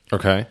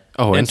 Okay.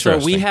 Oh, And interesting.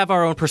 so we have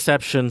our own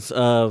perceptions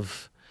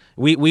of.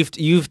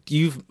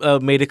 You've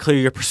made it clear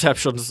your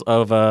perceptions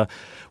of.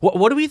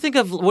 What do we think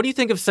of? What do you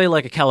think of, say,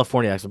 like a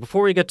California accent?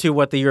 Before we get to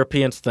what the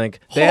Europeans think,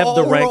 they have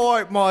the rank. All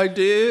right, my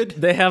dude.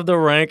 They have the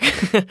rank.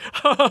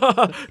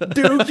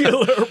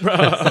 Nuclear, bro.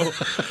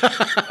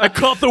 I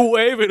caught the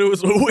wave and it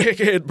was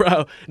wicked,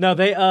 bro. No,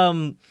 they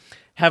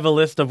have a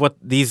list of what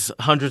these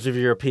hundreds of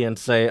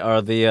Europeans say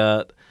are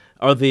the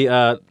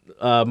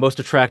most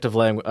attractive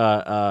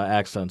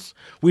accents.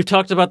 We've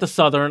talked about the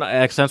Southern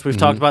accents. We've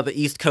talked about the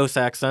East Coast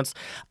accents.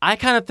 I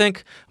kind of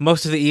think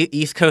most of the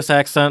East Coast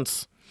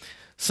accents,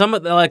 some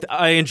of like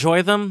I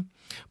enjoy them,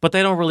 but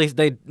they don't really.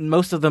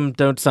 Most of them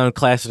don't sound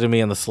classy to me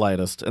in the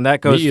slightest, and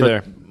that goes Me for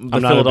either. the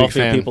I'm not a big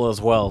Philadelphia fan. people as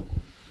well.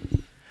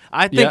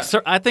 I think Yeah.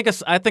 I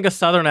think a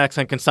Southern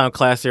accent can sound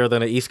classier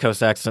than an East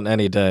Coast accent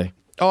any day.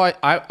 Oh,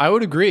 I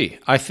would agree.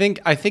 I think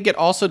it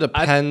also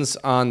depends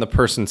on the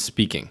person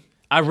speaking.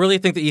 I really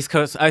think the East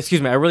Coast, I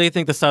really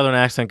think the Southern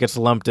accent gets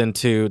lumped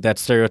into that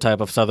stereotype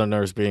of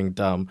Southerners being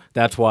dumb.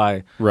 That's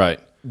why Right.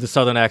 the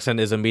Southern accent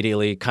is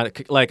immediately kind of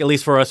like, at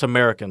least for us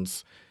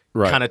Americans,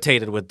 Right.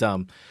 connotated with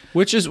dumb.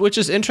 Which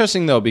is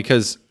interesting though,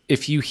 because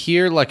if you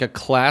hear like a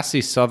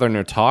classy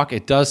Southerner talk,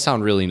 it does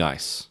sound really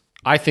nice.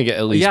 I think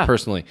at least Yeah.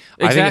 personally.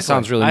 Exactly. I think it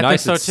sounds really nice. I think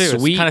so It's too.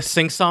 sweet. It's kind of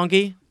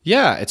sing-songy.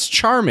 Yeah, it's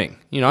charming.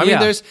 You know, I Yeah.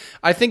 mean,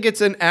 I think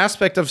it's an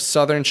aspect of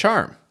Southern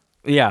charm.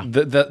 Yeah.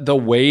 The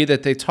way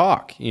that they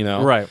talk, you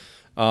know? Right.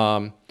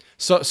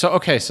 So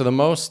okay, so the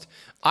most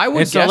I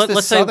would And so guess the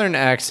let's say- Southern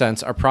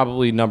accents are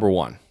probably number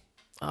one.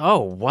 Oh,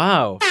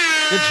 wow.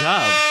 Good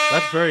job.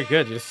 That's very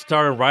good. You just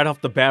started right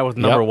off the bat with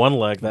number Yep. one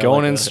like that.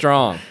 Going like in a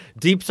strong.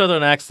 Deep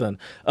Southern accent.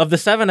 Of the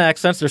 7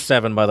 accents, there's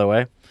 7, by the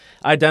way,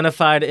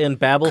 identified in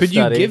Babbel Could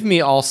you study. give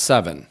me all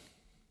 7?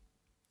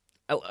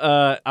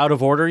 Out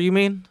of order, you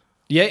mean?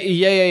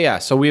 Yeah.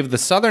 So we have the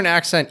Southern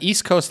accent,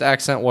 East Coast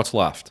accent. What's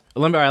left?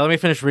 Let me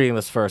finish reading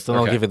this first, then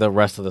I'll Okay. give you the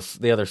rest of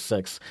the other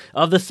 6.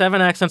 Of the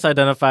 7 accents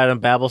identified in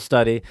Babbel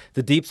study,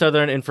 the Deep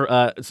Southern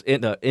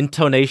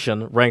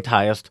intonation ranked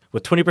highest,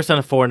 with 20%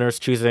 of foreigners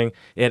choosing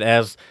it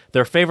as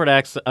their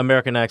favorite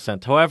American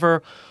accent.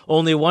 However,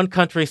 only one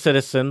country's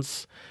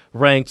citizens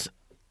ranked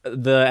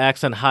the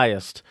accent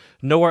highest.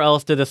 Nowhere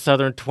else did the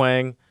Southern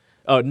twang.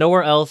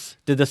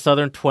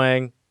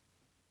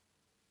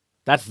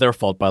 That's their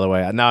fault, by the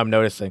way. Now I'm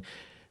noticing.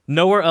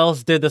 Nowhere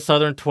else did the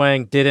Southern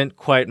twang didn't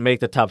quite make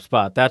the top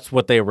spot. That's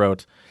what they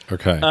wrote.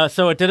 Okay.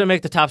 So it didn't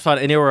make the top spot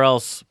anywhere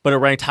else, but it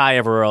ranked high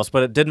everywhere else.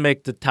 But it didn't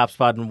make the top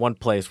spot in one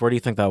place. Where do you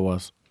think that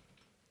was?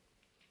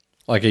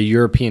 Like a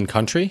European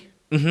country?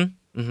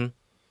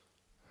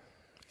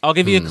 I'll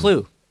give you a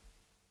clue.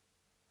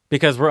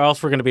 Because we're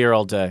going to be here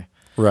all day.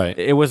 Right.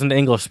 It was an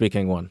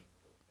English-speaking one.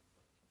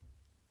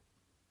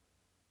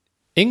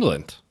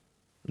 England.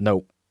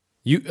 Nope.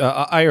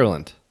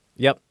 Ireland.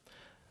 Yep.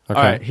 Okay.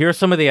 All right, here are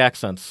some of the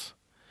accents.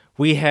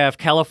 We have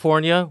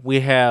California, we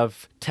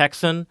have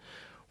Texan,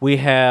 we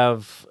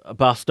have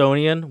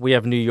Bostonian, we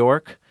have New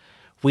York,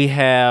 we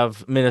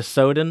have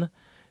Minnesotan,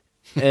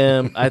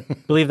 and I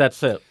believe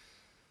that's it.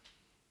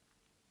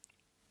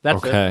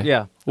 That's Okay. it.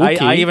 Yeah. Okay.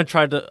 I even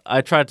tried to.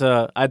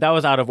 That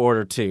was out of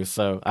order too,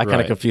 so I kind of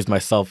Right. confused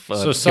myself.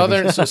 So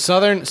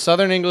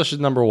Southern English is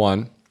number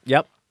 1.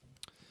 Yep.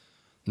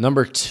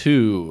 Number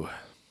 2.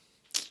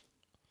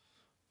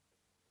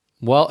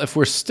 Well, if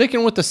we're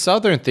sticking with the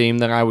Southern theme,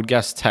 then I would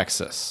guess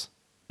Texas.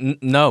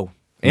 No.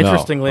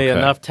 Interestingly okay.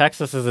 enough,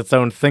 Texas is its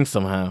own thing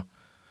somehow.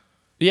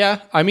 Yeah,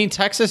 I mean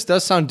Texas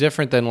does sound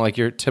different than like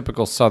your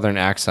typical Southern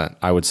accent,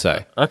 I would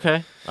say.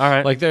 Okay. All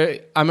right. Like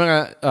I'm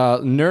gonna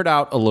nerd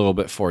out a little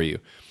bit for you.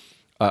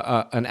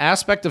 An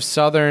aspect of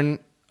Southern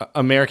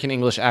American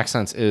English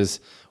accents is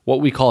what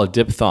we call a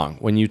diphthong.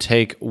 When you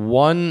take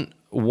one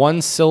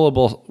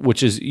syllable,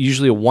 which is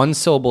usually a one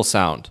syllable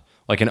sound,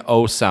 like an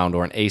O sound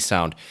or an A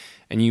sound,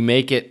 and you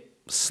make it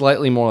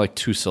slightly more like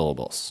 2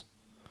 syllables.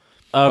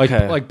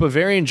 okay. Like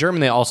Bavarian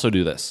German, they also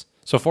do this.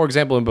 So, for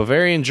example, in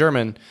Bavarian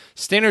German,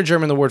 standard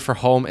German, the word for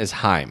home is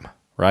Heim,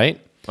 right?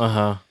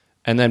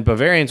 And then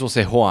Bavarians will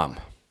say Hoam.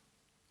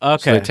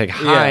 Okay. So they take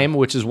Heim,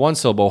 which is 1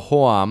 syllable,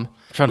 Hoam,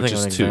 Trying to which think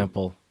of an is 2.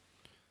 example.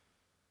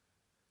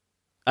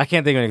 I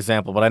can't think of an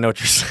example, but I know what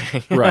you're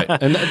saying. Right.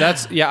 And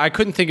I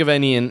couldn't think of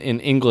any in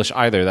English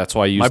either. That's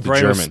why I used My the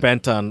brain German. was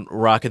spent on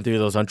rocking through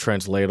those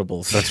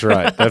untranslatables. That's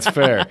right. That's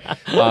fair. Okay,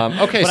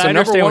 But so I number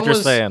understand 1 what you're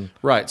was saying.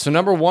 right. So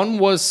number 1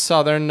 was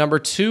Southern. Number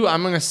 2,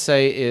 I'm going to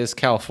say is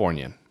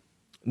Californian.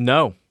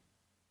 No.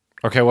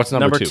 Okay, what's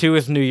number 2? 2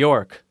 is New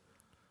York.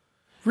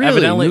 Really,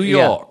 evidently- New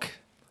yeah. York.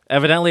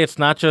 Evidently, it's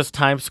not just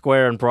Times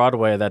Square and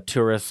Broadway that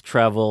tourists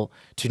travel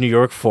to New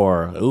York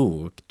for.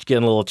 Ooh,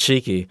 getting a little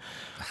cheeky.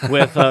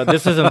 With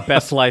this isn't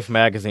Best Life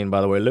magazine,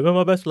 by the way. Living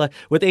my best life.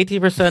 With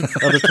 18%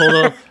 of the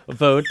total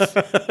votes,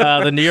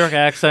 the New York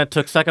accent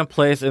took second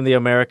place in the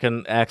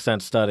American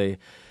accent study.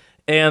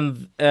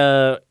 And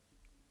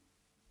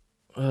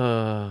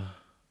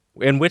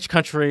in which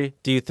country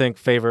do you think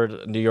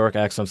favored New York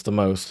accents the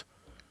most?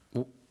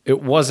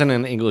 It wasn't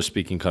an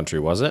English-speaking country,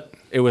 was it?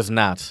 It was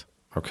not.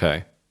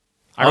 Okay.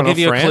 I I'll don't know, give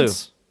you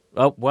France? a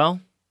clue. Oh, well.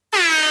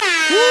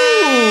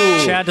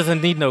 Chad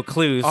doesn't need no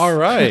clues. All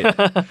right.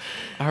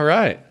 All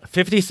right.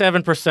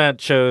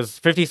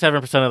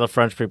 57% of the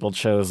French people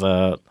chose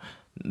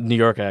New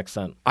York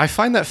accent. I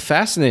find that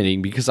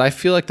fascinating because I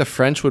feel like the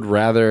French would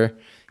rather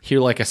hear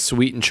like a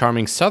sweet and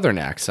charming Southern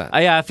accent.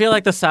 Yeah, I feel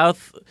like the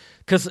South,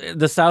 because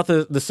the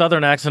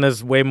Southern accent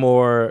is way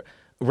more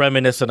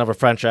reminiscent of a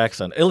French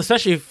accent,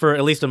 especially for,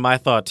 at least in my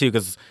thought too,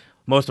 because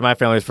most of my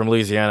family is from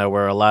Louisiana,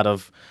 where a lot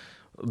of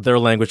their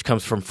language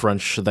comes from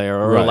French there,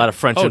 or a Right. lot of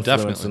French Oh,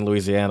 influence definitely. in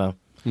Louisiana.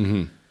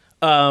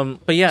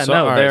 But yeah, So,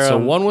 no, all right, they're so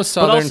one was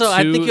Southern, But also,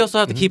 I think 2 you also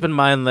have to keep in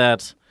mind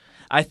that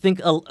I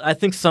think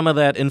some of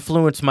that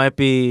influence might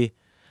be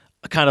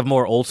kind of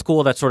more old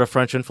school, that sort of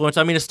French influence.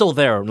 I mean, it's still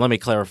there. Let me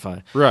clarify.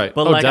 Right.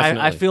 But Oh, like, I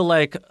definitely. feel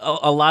like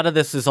a lot of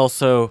this is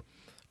also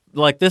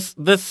like this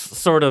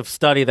sort of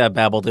study that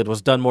Babbel did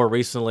was done more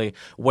recently,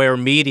 where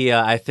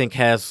media, I think,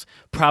 has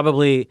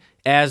probably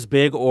as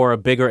big or a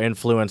bigger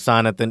influence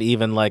on it than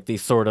even like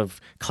these sort of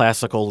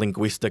classical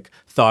linguistic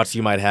thoughts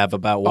you might have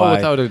about why,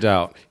 without a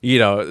doubt.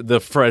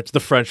 the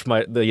French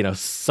might,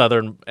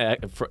 Southern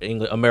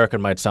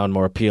American might sound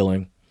more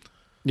appealing.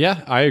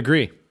 Yeah, I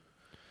agree.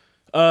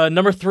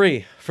 Number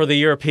 3 for the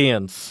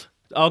Europeans.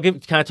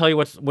 Can I tell you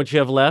what you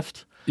have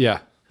left? Yeah.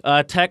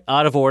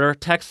 Out of order.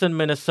 Texan,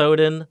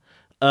 Minnesotan.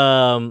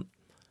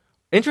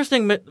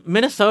 Interesting.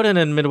 Minnesotan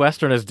and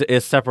Midwestern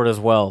is separate as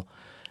well.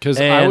 Because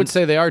I And- would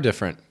say they are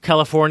different.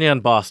 California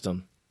and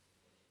Boston.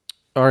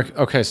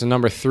 Okay, so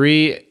number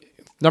 3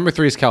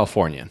 is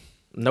Californian.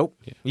 Nope.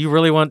 You're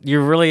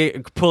really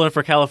pulling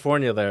for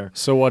California there.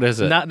 So what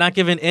is it? Not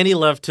giving any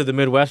love to the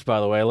Midwest,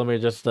 by the way. Let me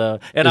just and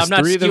Is I'm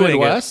not 3 the skewing it.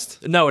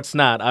 Midwest? No, it's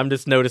not. I'm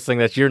just noticing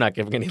that you're not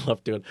giving any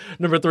love to it.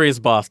 Number 3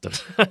 is Boston.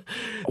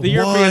 The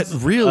Europeans,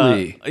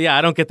 Really? yeah,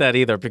 I don't get that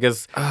either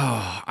because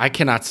I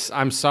cannot.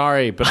 I'm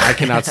sorry, but I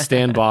cannot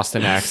stand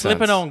Boston accents.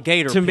 Slipping on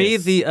gator to me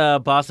piss. the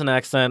Boston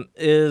accent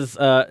is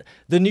the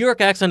New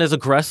York accent is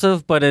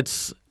aggressive, but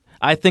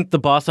I think the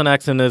Boston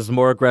accent is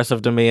more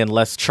aggressive to me and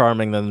less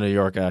charming than the New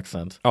York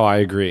accent. Oh, I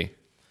agree.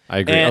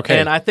 And, Okay.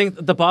 and I think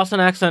the Boston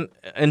accent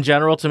in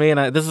general to me,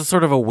 and this is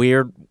sort of a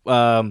weird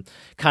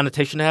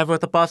connotation to have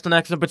with the Boston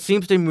accent, but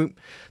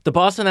the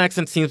Boston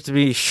accent seems to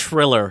be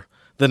shriller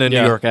than a New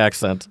Yeah. York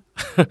accent.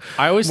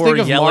 I always more think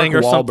of yelling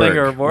Mark or something, Wahlberg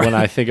or more- when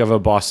I think of a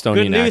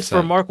Bostonian Good news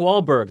accent. for Mark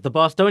Wahlberg. The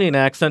Bostonian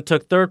accent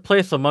took 3rd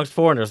place amongst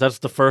foreigners. That's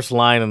the first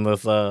line in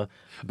this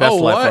Best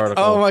Life what?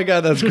 article. Oh my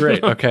god, that's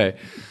great. Okay,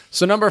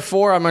 so number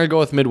 4, I'm going to go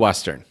with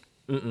Midwestern.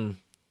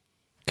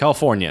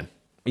 Californian.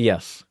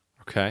 Yes.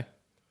 Okay.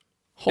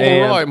 All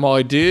And- right,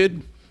 my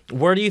dude.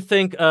 Who do you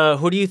think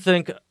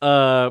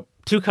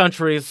 2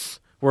 countries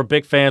were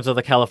big fans of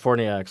the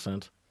California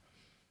accent?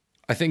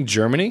 I think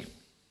Germany.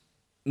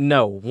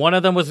 No. One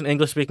of them was an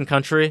English-speaking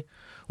country.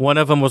 One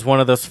of them was one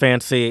of those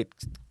fancy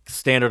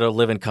standard of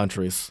living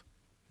countries.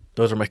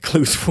 Those are my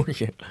clues for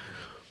you.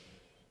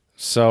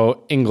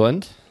 So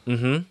England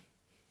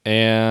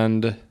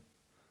and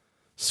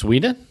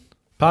Sweden?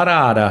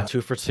 Parada.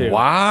 2 for 2.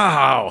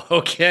 Wow.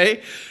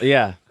 Okay.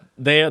 Yeah.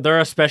 They're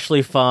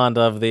especially fond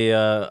of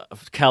the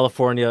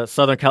California,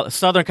 Southern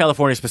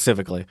California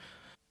specifically.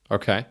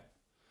 Okay.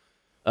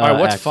 All right,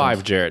 what's accent.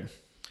 5, Jared?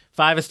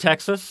 5 is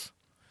Texas.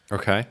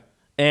 Okay.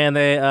 And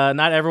they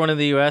not everyone in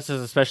the U.S.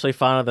 is especially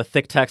fond of the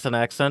thick Texan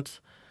accent.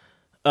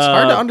 It's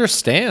hard to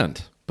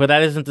understand. But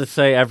that isn't to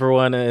say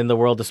everyone in the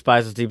world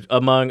despises deep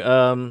among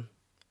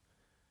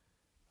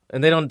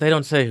and they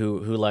don't say who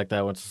like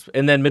that one.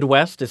 And then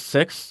Midwest is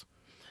 6.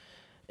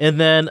 And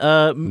then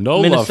No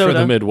Minnesota, love for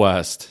the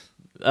Midwest.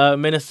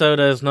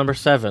 Minnesota is number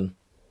 7.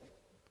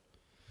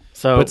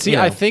 So, But see,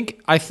 I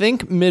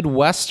think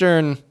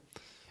Midwestern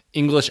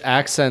English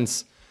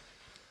accents,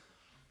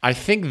 I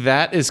think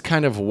that is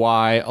kind of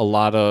why a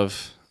lot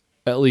of,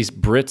 at least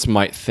Brits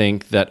might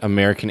think that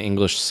American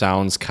English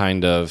sounds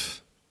kind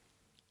of,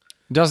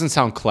 doesn't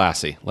sound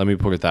classy. Let me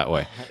put it that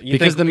way. you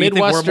think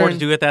we're more to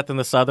do with that than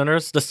the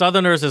Southerners? The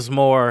Southerners is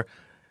more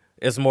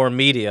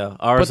media.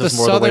 Ours is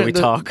more the way we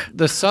talk.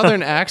 The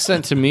Southern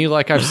accent to me,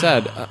 like I've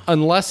said,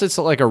 unless it's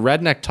like a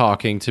redneck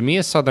talking, to me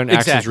a Southern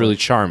accent is really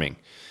charming.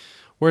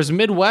 Whereas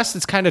Midwest,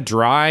 it's kind of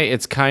dry.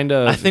 It's kind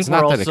of, it's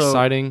not that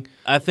exciting.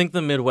 I think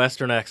the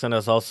Midwestern accent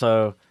is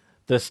also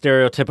the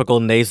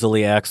stereotypical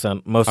nasally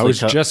accent. Mostly I was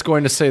just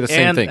going to say the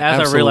same thing.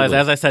 As Absolutely. I realized,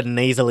 as I said,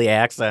 nasally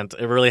accent,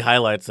 it really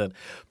highlights it.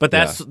 But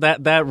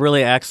that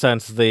really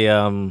accents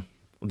the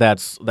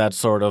that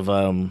sort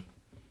of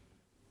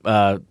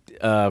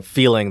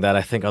feeling that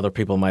I think other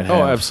people might have.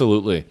 Oh,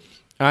 absolutely.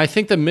 And I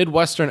think the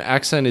Midwestern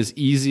accent is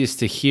easiest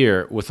to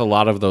hear with a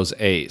lot of those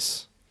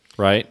A's,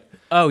 right?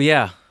 Oh,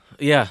 yeah.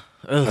 Yeah.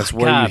 Ugh, That's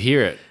where you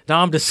hear it.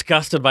 Now I'm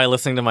disgusted by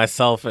listening to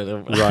myself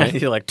and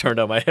Right. I like turned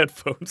on my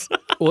headphones.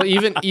 Well,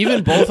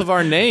 even both of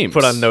our names.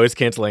 Put on noise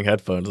canceling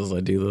headphones as I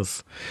do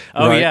this.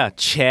 Oh Right. yeah,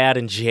 Chad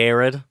and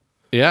Jared.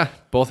 Yeah,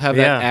 both have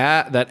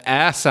that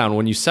ah sound.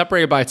 When you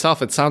separate it by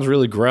itself, it sounds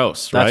really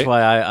gross, right? That's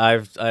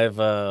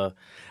why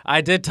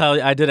I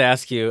did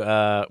ask you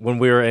when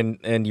we were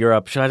in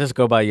Europe, should I just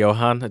go by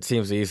Johan? It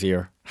seems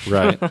easier.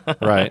 Right,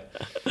 right.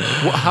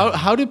 Well,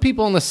 how do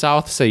people in the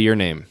South say your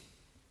name?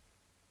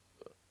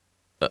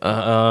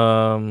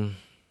 Well,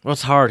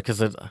 it's hard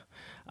because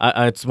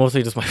it's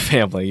mostly just my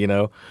family, you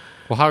know.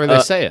 Well, how do they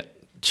say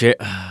it?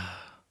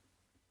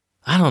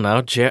 I don't know.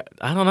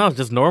 I don't know.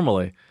 Just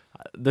normally,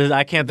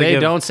 I can't. They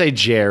don't say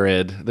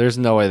Jared. There's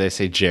no way they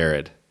say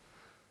Jared.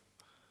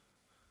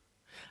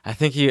 I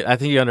think you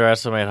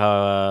underestimate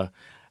how.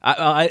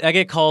 I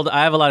get called.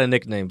 I have a lot of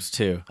nicknames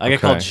too. I get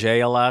called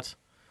Jay a lot.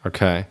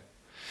 Okay.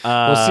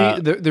 Well,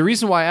 see, the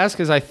reason why I ask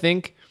is I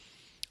think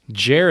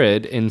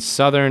Jared in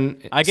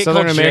Southern I get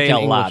Southern called American Jay a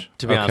English, lot.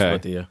 To be honest Okay.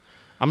 with you,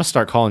 I'm gonna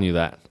start calling you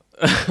that.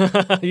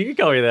 you can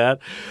call me that,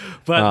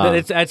 but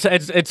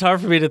it's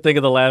hard for me to think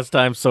of the last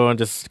time someone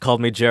just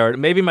called me Jared.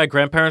 Maybe my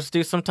grandparents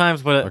do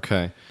sometimes, but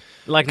Okay.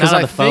 like not on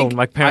I the phone. think-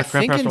 My I grandparents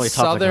think in really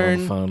talk like that on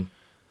the Southern- phone.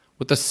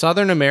 With the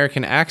Southern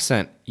American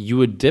accent, you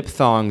would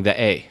diphthong the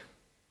A.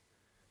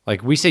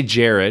 Like we say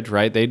Jared,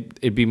 right?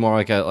 It'd be more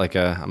like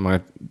a. I'm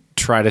gonna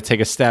try to take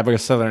a stab at a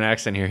Southern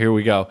accent here. Here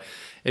we go.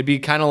 It'd be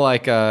kind of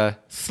like a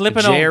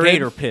Slipping Jared, on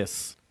gator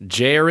piss.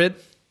 Jared,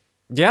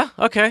 Yeah.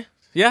 Okay.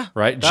 Yeah.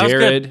 right? That was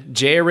good.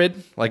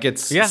 Jared. Like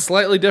it's Yeah.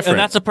 slightly different. And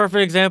that's a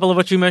perfect example of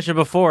what you mentioned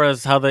before,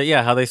 as how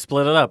they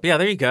split it up. Yeah,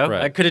 there you go.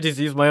 Right. I could have just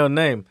used my own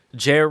name,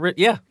 Jared.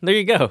 Yeah, there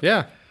you go.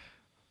 yeah.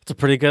 It's a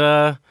pretty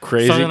good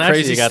Crazy Southern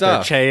accent you got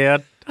stuff. there,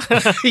 Chad.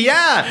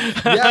 Yeah.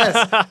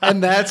 Yes.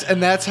 and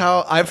that's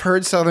how I've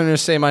heard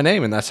Southerners say my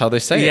name, and that's how they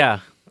say it. Yeah,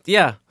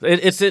 yeah.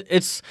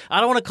 It's. I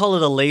don't want to call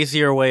it a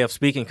lazier way of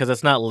speaking because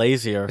it's not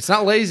lazier, It's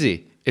not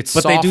lazy. It's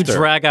but softer. they do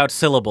drag out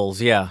syllables.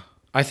 Yeah.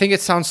 I think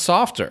it sounds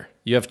softer.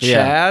 You have Yeah.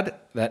 Chad,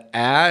 that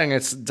and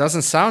it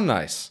doesn't sound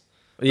nice.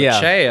 But Yeah.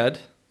 Chad,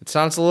 it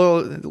sounds a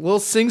little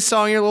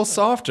sing-songy, a little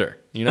softer.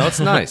 You know, it's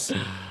nice.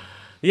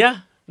 Yeah.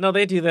 No,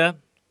 they do that.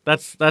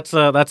 This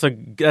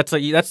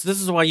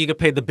is why you get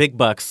paid the big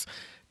bucks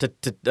to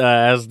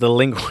as the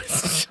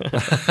linguist.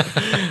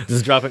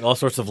 Just dropping all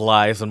sorts of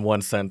lies in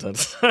one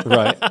sentence.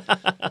 Right.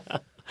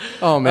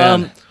 Oh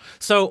man.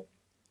 So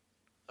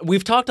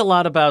we've talked a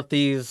lot about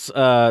these,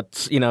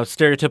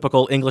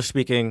 stereotypical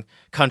English-speaking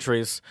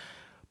countries,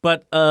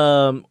 but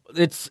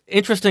it's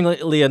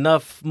interestingly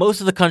enough, most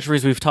of the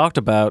countries we've talked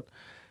about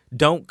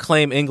don't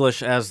claim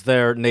English as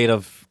their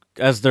native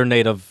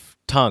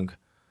tongue.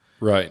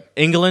 Right.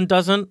 England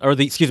doesn't, or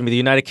the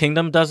United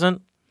Kingdom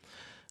doesn't.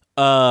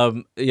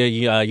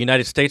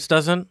 United States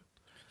doesn't.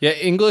 Yeah,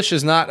 English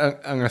is not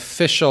an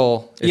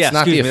official. It's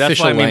not the official That's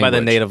what I mean by the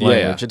language. native Yeah,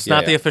 language. yeah. It's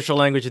not the official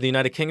language of the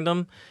United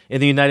Kingdom.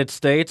 In the United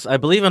States, I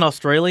believe in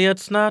Australia,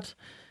 it's not.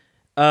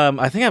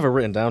 I think I have it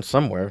written down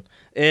somewhere.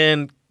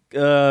 In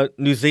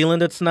New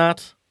Zealand, it's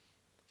not.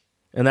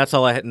 And that's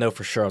all I know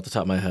for sure off the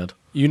top of my head.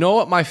 You know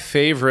what my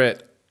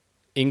favorite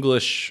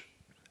English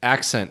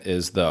accent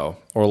is, though,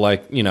 or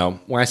like,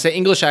 when I say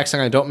English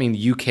accent, I don't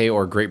mean UK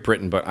or Great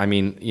Britain, but I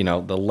mean,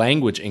 the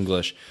language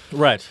English.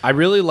 Right. I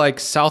really like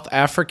South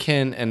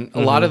African and a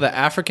lot of the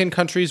African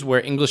countries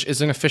where English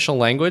is an official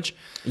language.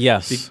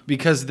 Yes.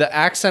 Because the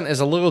accent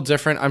is a little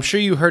different. I'm sure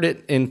you heard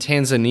it in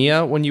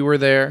Tanzania when you were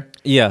there.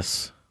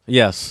 Yes.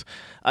 Yes.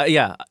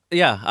 Yeah.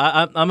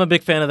 I'm a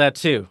big fan of that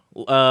too.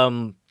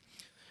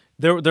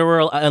 There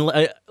were,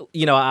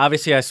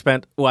 obviously I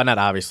spent, well, not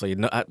obviously,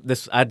 no, we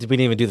didn't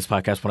even do this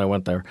podcast when I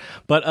went there,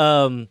 but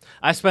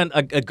I spent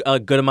a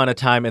good amount of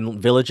time in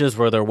villages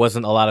where there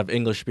wasn't a lot of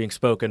English being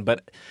spoken.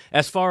 But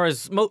as far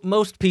as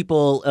most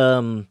people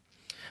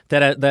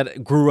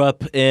that grew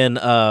up in,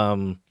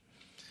 and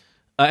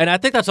I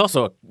think that's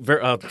also a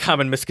very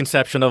common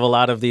misconception of a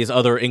lot of these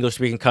other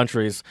English-speaking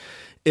countries,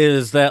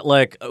 is that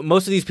like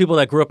most of these people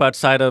that grew up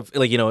outside of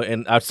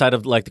outside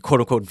of like the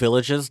quote unquote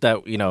villages that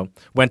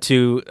went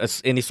to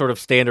any sort of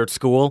standard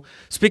school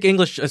speak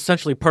English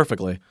essentially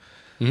perfectly.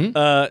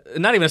 Not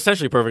even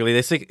essentially perfectly;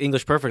 they speak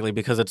English perfectly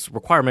because it's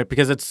requirement,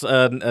 because it's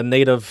a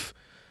native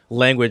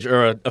language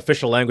or an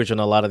official language in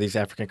a lot of these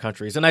African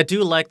countries. And I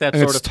do like that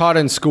And sort it's of taught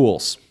in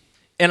schools.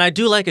 And I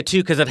do like it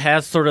too because it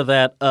has sort of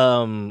that.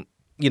 I'm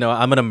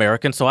an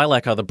American, so I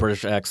like how the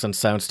British accent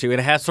sounds too. And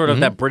it has sort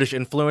of that British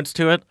influence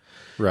to it.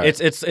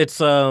 Right. It's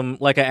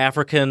like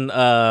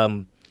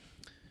an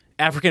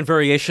African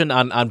variation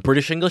on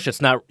British English.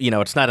 It's not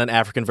an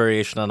African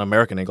variation on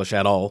American English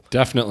at all.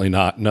 Definitely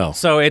not. No.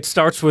 So it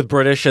starts with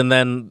British, and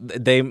then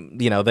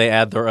they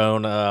add their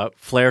own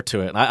flair to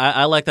it.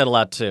 I like that a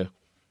lot too.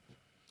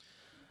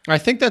 I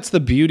think that's the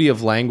beauty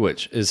of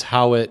language, is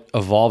how it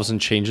evolves and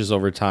changes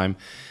over time.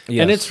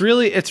 Yes. And it's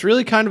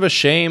really kind of a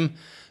shame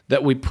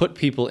that we put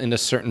people into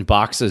certain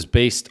boxes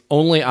based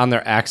only on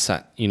their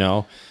accent,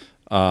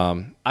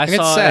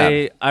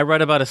 I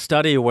read about a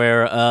study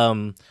where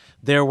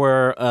there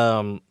were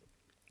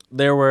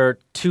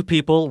two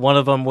people. One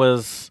of them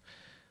was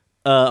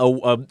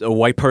a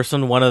white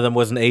person. One of them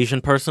was an Asian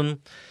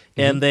person,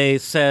 and they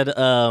said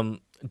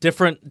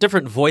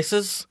different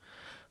voices,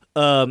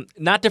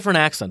 not different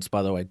accents,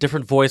 by the way,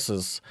 different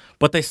voices,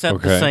 but they said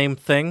the same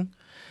thing.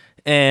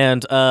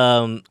 And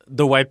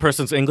the white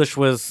person's English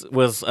was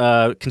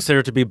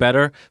considered to be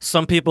better.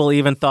 Some people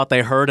even thought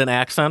they heard an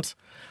accent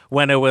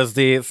when there was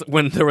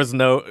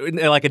no,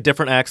 like, a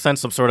different accent,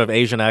 some sort of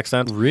Asian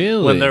accent.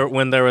 Really?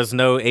 When there was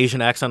no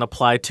Asian accent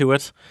applied to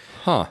it.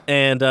 Huh.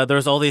 And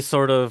there's all these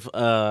sort of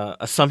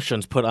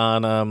assumptions put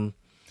on.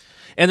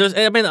 And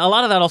a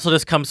lot of that also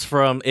just comes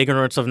from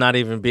ignorance of not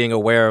even being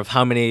aware of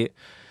how many.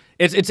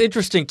 It's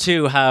interesting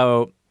too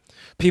how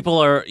people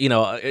are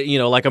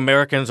like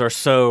Americans are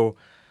so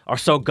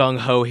gung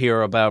ho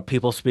here about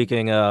people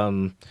speaking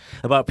English,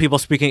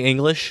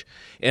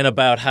 and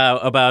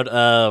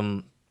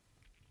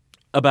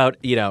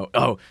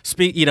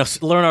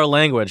learn our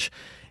language,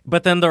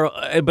 but then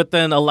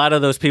a lot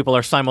of those people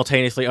are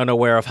simultaneously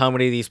unaware of how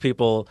many of these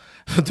people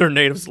their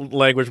native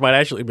language might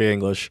actually be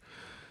English.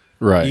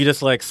 Right. You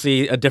just like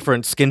see a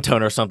different skin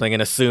tone or something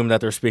and assume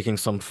that they're speaking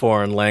some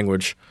foreign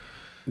language.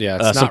 Yeah,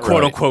 it's some not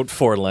quote right. unquote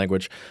foreign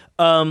language.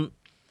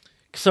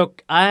 So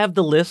I have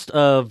the list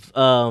of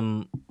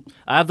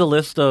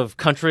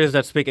countries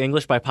that speak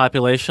English by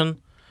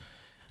population,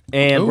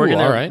 and Ooh, we're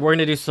all right.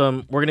 gonna do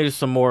some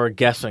more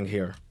guessing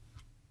here.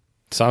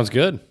 Sounds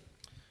good.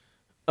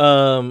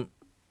 Oh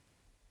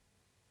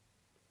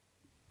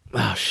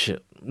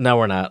shit! No,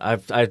 we're not.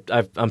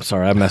 I'm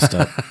sorry, I messed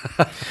up.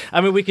 I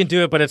mean, we can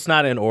do it, but it's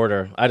not in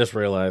order. I just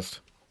realized.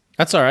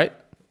 That's all right.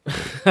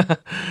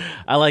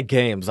 I like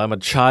games. I'm a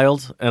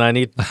child, and I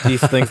need these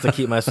things to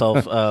keep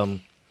myself.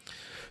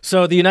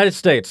 So the United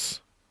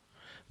States,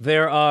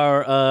 there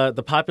are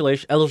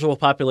the eligible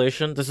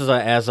population. This is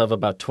as of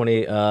about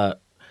 20, I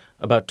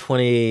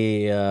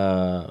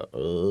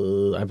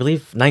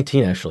believe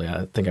 19 actually.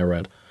 I think I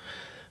read.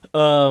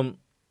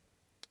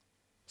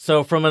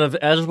 So from an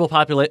eligible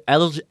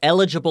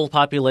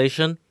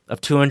population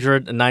of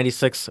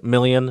 296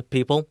 million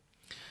people,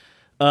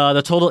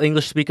 the total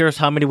English speakers.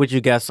 How many would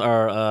you guess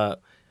are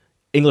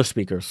English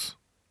speakers?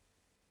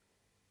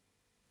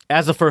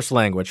 As a first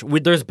language.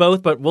 There's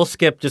both, but we'll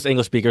skip just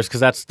English speakers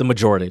because that's the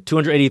majority.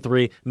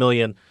 283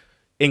 million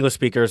English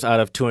speakers out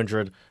of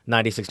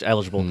 296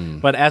 eligible.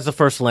 But as a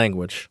first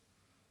language.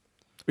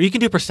 Or you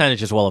can do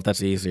percentage as well if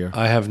that's easier.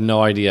 I have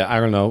no idea. I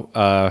don't know.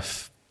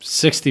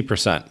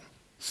 60%.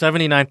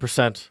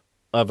 79%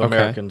 of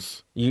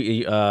Americans,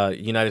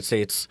 United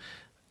States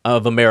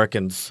of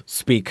Americans,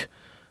 speak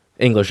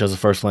English as a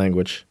first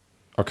language.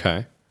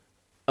 Okay.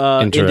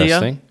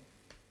 Interesting.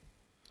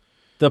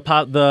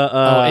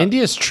 India,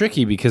 India's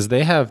tricky because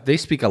they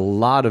speak a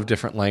lot of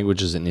different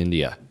languages in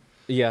India.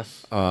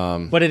 Yes.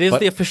 But it is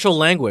the official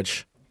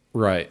language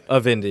Right.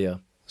 of India.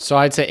 So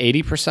I'd say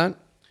 80%.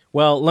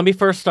 Well, let me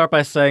first start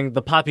by saying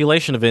the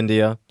population of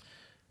India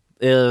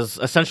is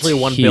essentially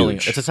It's 1 billion.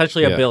 huge. It's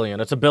essentially a billion.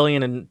 It's a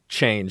billion and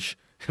change.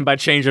 And by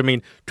change, I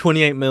mean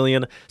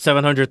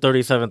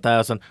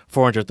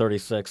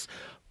 28,737,436.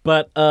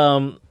 But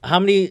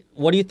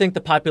what do you think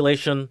the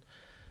population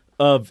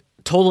of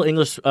total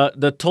English,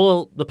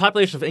 the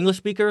population of English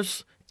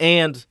speakers,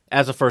 and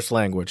as a first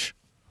language.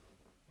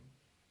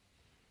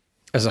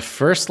 As a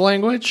first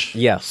language?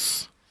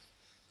 Yes.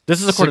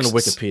 This is according to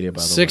Wikipedia,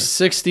 by the way.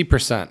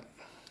 60%.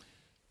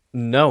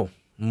 No,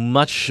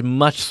 much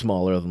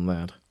smaller than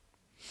that.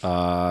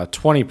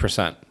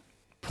 20%.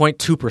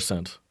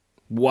 0.2%.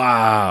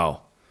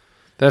 Wow.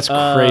 That's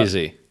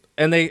crazy.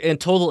 And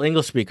total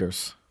English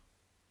speakers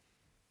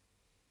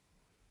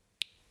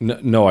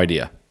No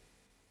idea.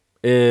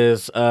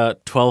 is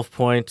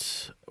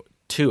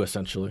 12.2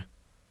 essentially.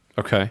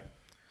 Okay.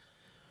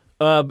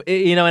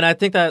 And I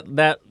think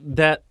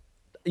that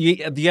you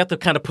have to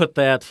kind of put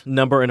that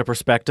number into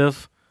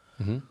perspective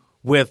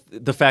with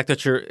the fact that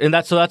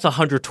that's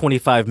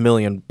 125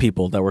 million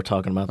people that we're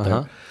talking about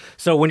there.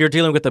 So when you're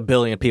dealing with a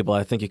billion people,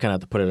 I think you kind of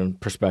have to put it in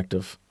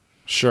perspective.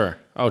 Sure.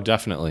 Oh,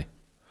 definitely.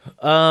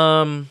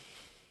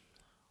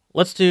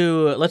 Let's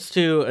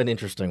do an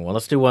interesting one.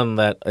 Let's do one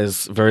that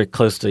is very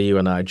close to you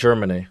and I.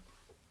 Germany.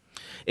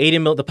 80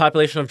 mil. The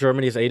population of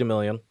Germany is 80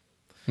 million.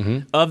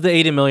 Of the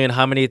 80 million,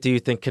 how many do you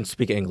think can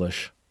speak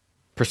English,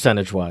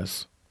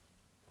 percentage-wise,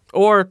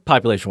 or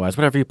population-wise,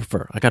 whatever you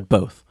prefer? I got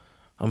both.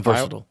 I'm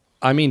versatile.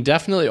 I mean,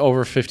 definitely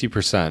over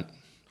 50%.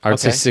 I would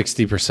say Okay.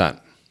 60%.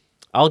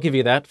 I'll give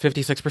you that.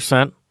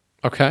 56%.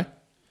 Okay.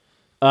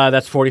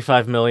 That's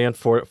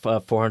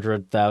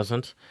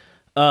 45,400,000.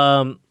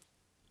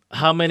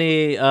 How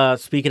many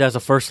speak it as a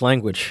first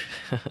language?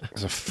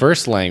 As a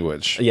first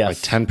language.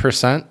 Yes. Like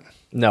 10%?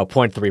 No,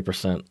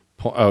 0.3%.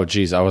 Oh,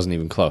 geez, I wasn't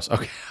even close.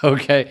 Okay.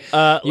 Okay. You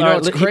know, all right,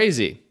 it's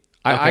crazy.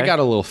 I Okay. got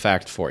a little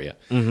fact for you.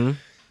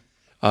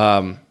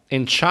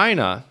 In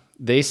China,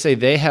 they say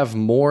they have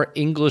more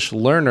English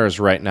learners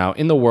right now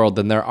in the world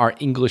than there are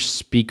English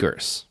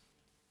speakers,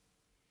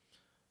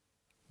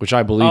 which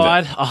I believe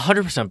I'd it.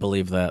 100%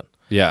 believe that.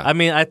 Yeah. I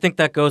mean, I think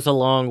that goes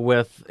along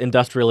with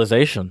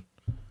industrialization.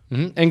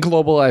 And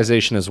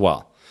globalization as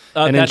well.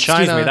 And in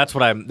China, excuse me, that's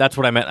what I meant. That's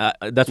what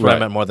Right. I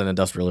meant more than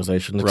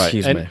industrialization. right.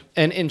 Excuse and, me.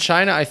 And in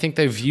China, I think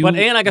they view. But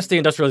I guess the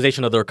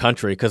industrialization of their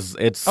country, because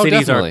its Oh,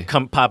 cities definitely.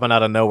 are popping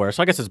out of nowhere.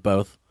 So I guess it's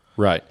both.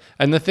 Right.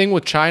 And the thing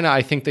with China,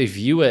 I think they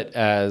view it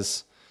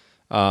as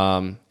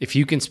if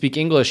you can speak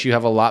English, you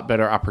have a lot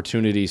better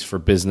opportunities for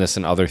business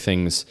and other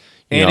things.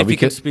 And if you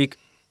can speak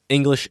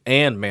English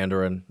and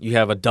Mandarin, you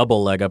have a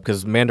double leg up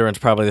because Mandarin's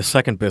probably the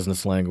second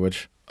business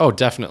language. Oh,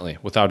 definitely.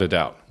 Without a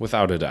doubt.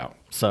 Without a doubt.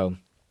 So,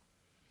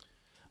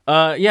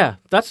 yeah,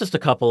 that's just a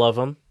couple of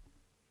them.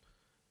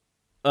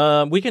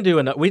 We can do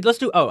let's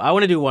do. Oh, I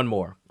want to do one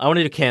more. I want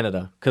to do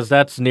Canada because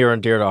that's near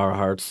and dear to our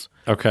hearts.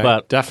 Okay.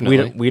 But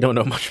definitely. we don't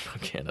know much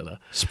about Canada.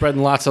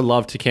 Spreading lots of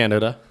love to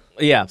Canada.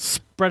 Yeah,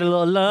 spread a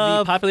little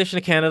love. The population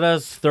of Canada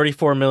is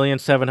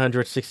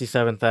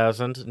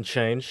 34,767,000 and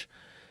change.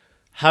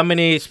 How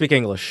many speak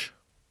English?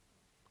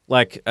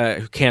 Like,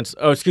 who can't?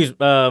 Oh, excuse.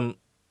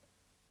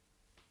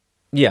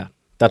 Yeah,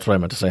 that's what I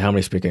meant to say. How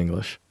many speak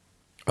English?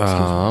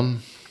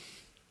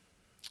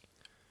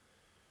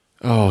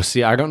 Oh,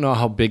 see, I don't know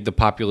how big the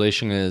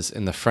population is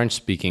in the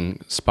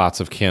French-speaking spots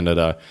of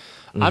Canada.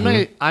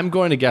 I'm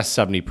going to guess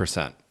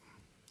 70%.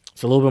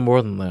 It's a little bit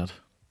more than that.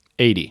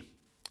 80.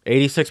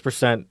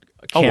 86%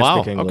 Oh, can't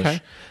wow. speak English. Okay.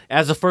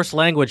 As a first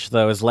language,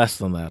 though, is less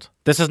than that.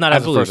 This is not I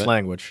as a believe first it.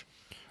 language.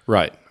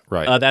 Right.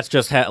 Right. That's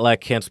just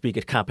can't speak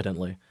it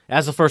competently.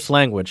 As a first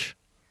language,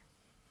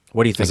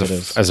 what do you think it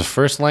is? As a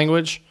first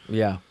language?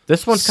 Yeah.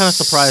 This one's kind of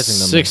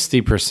surprising to me.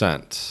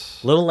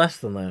 60%. A little less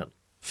than that.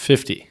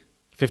 50.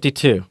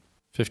 52.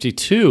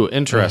 52.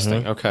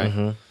 Interesting.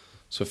 Okay.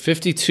 So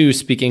 52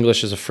 speak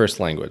English as a first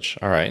language.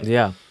 All right.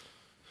 Yeah.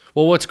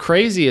 Well, what's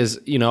crazy is,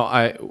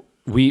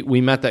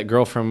 we met that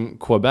girl from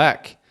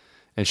Quebec,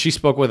 and she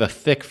spoke with a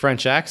thick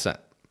French accent.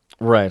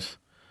 Right.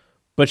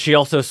 But she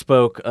also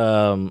spoke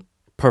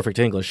perfect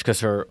English because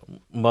her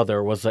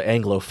mother was an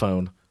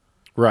Anglophone.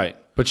 Right.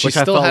 But she Which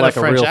I still felt had like a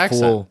a French real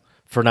accent. fool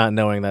for not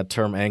knowing that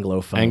term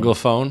Anglophone.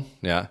 Anglophone.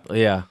 Yeah.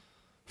 Yeah.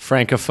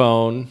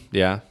 Francophone.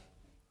 Yeah.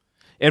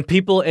 And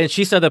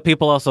she said that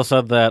people also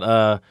said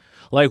that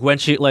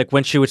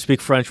when she would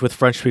speak French with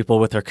French people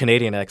with her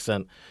Canadian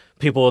accent,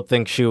 people would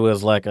think she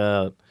was like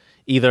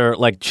either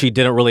like she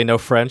didn't really know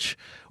French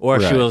or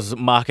she Right. was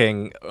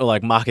mocking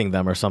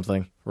them or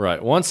something.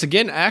 Right. Once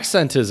again,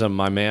 accentism,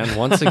 my man.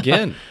 Once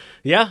again.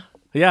 Yeah.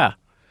 Yeah.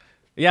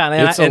 Yeah,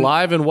 and It's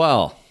alive and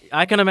well.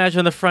 I can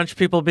imagine the French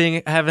people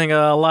having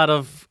a lot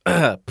of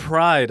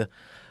pride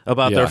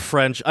about their Yeah.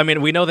 French. I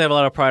mean, we know they have a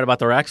lot of pride about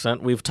their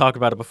accent. We've talked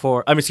about it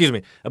before. Excuse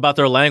me, about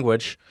their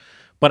language.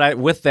 But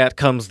with that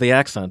comes the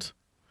accent.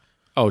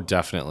 Oh,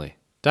 definitely. So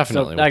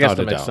Definitely. I guess without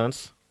that a makes doubt.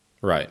 sense.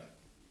 Right.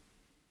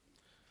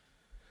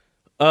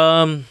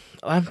 I'm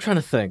trying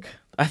to think.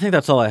 I think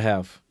that's all I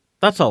have.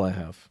 That's all I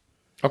have.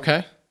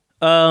 Okay.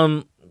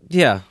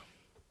 Yeah.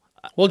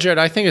 Well, Jared,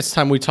 I think it's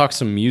time we talk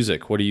some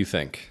music. What do you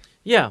think?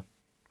 Yeah.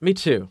 Me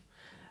too.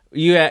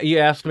 You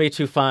asked me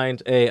to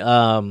find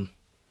a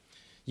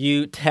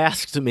you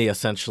tasked me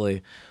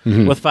essentially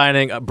with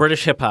finding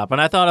British hip hop, and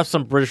I thought of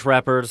some British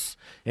rappers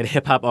and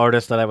hip hop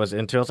artists that I was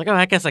into. I was like, oh,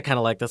 I guess I kind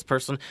of like this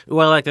person. Ooh,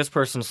 I like this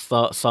person's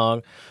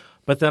song.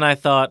 But then I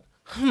thought,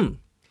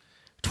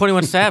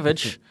 21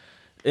 Savage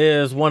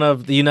is one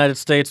of the United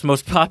States'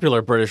 most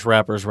popular British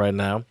rappers right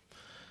now.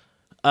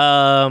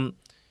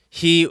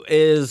 He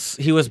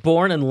was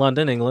born in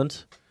London,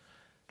 England,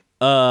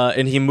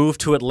 and he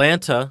moved to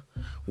Atlanta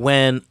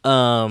when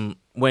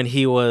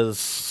he was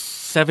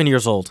 7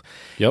 years old.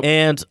 Yep.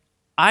 And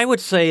I would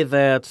say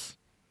that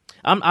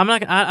I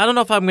don't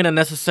know if I'm going to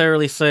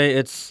necessarily say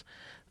it's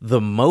the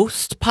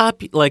most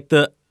popular. I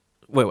forgot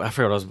what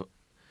I was.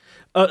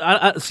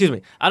 Excuse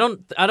me. I don't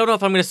know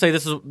if I'm going to say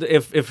this is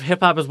if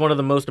hip hop is one of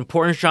the most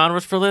important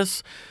genres for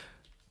this,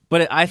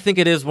 but I think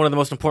it is one of the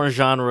most important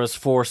genres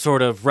for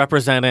sort of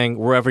representing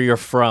wherever you're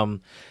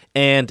from,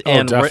 and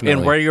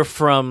where you're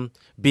from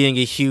being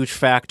a huge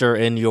factor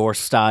in your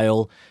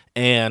style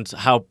and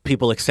how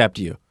people accept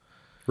you.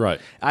 Right.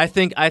 I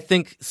think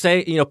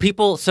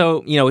people.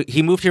 So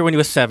he moved here when he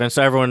was 7,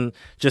 so everyone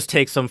just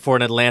takes him for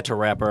an Atlanta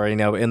rapper. And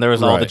there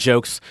was all the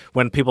jokes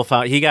when people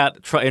found he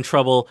got in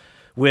trouble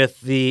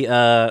with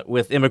the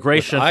with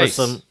immigration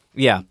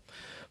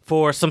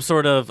for some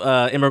sort of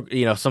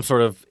some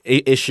sort of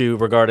issue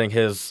regarding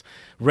his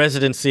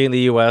residency in the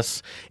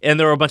U.S. And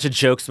there were a bunch of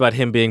jokes about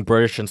him being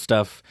British and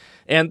stuff,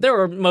 and they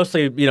were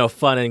mostly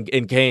fun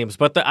in games.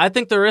 But I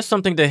think there is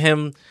something to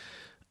him,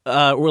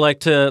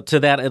 to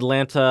that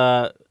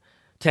Atlanta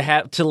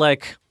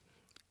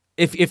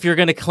if you're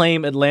going to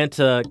claim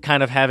Atlanta,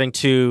 kind of having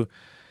to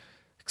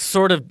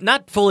sort of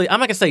not fully, I'm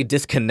not gonna say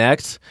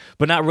disconnect,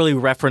 but not really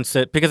reference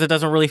it because it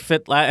doesn't really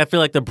fit. I feel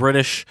like the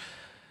British,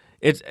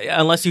 it's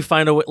unless you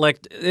find a way, I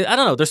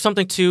don't know. There's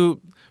something to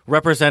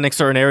representing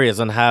certain areas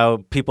and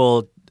how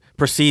people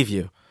perceive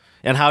you,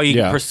 and how you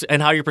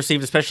and how you're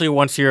perceived, especially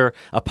once you're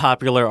a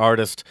popular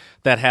artist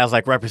that has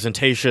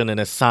representation and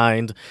is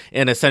signed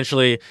and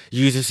essentially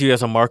uses you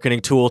as a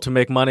marketing tool to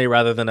make money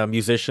rather than a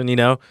musician.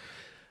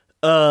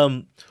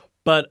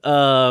 But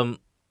the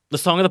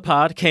Song of the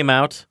Pod came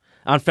out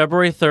on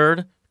February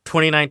 3rd,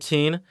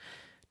 2019,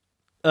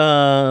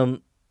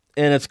 and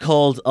it's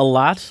called A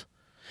Lot.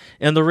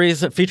 And the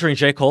reason, featuring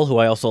J. Cole, who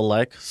I also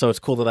like, so it's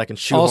cool that I can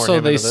shoehorn him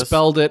into this.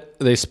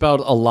 They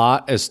spelled a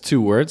lot as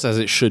 2 words, as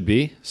it should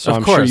be. So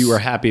I'm sure you were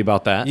happy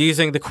about that.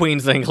 Using the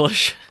Queen's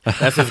English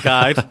as his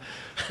guide.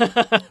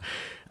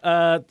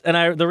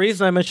 The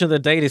reason I mentioned the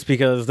date is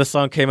because this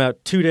song came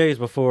out 2 days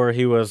before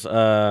he was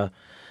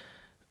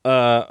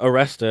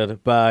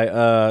arrested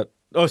by...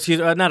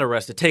 not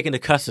arrested, taken to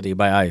custody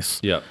by ICE.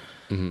 Yeah.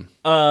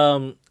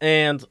 Mm-hmm.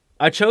 And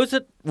I chose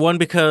it, one,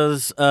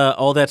 because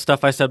all that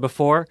stuff I said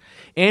before,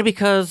 and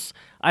because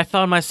I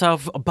found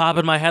myself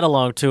bobbing my head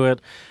along to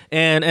it.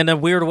 And in a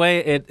weird way,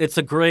 it's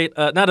a great,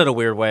 not in a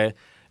weird way.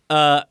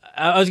 I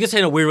was going to say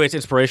in a weird way it's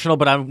inspirational,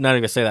 but I'm not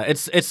even going to say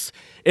that.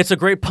 It's a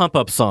great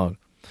pump-up song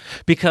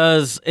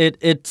because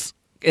it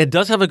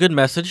does have a good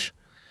message.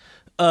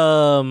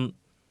 Because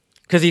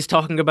he's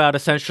talking about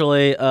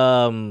essentially...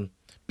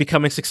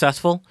 becoming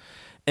successful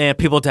and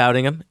people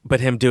doubting him,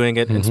 but him doing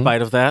it in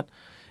spite of that.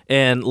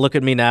 And look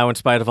at me now in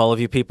spite of all of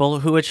you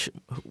people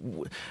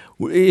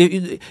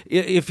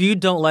if you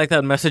don't like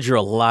that message, you're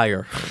a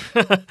liar.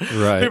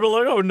 Right. People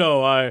are like, oh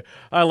no,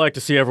 I like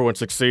to see everyone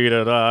succeed,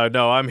 and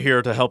no, I'm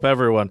here to help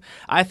everyone.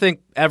 I think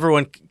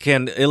everyone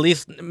can at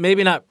least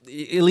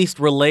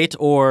relate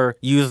or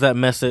use that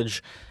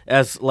message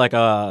as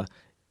a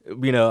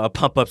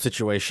pump up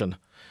situation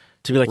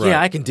to be like,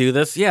 yeah, I can do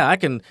this. Yeah, I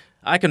can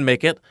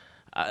make it.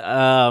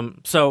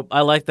 So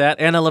I like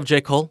that, and I love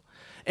J. Cole.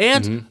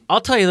 And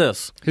I'll tell you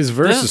this: his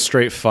verse is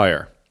straight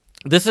fire.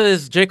 This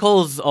is J.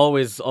 Cole is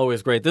always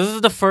great. This is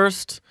the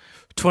first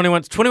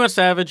 21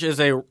 Savage is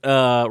a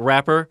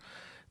rapper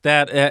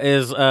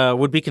that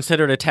would be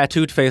considered a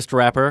tattooed faced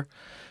rapper.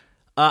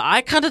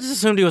 I kind of just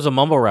assumed he was a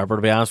mumble rapper,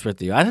 to be honest with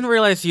you. I didn't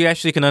realize you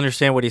actually can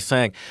understand what he's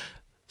saying.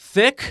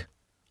 Thick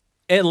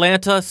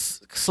Atlanta /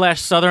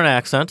 Southern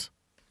accent.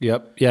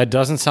 Yep. Yeah, it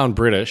doesn't sound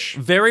British.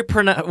 Very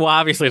well,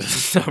 obviously it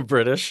doesn't sound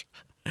British.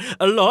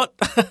 A lot.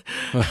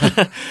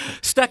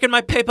 Stacking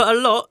my paper a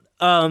lot.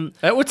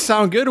 That would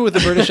sound good with a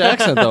British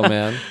accent, though,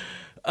 man.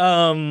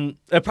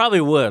 It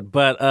probably would,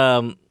 but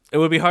it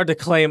would be hard to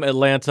claim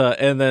Atlanta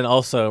and then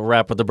also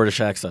rap with the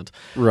British accent.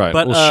 Right.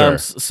 But sure.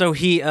 So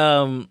he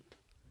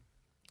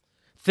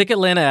thick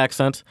Atlanta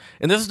accent,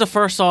 and this is the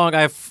first song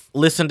I've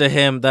listened to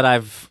him that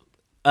I've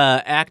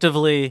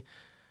actively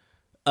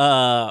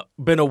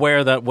been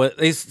aware that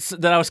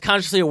I was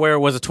consciously aware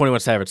was a 21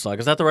 Savage song.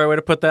 Is that the right way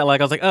to put that? I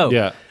was like,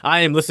 yeah.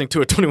 I am listening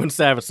to a 21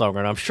 Savage song,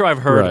 and I'm sure I've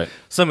heard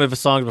some of his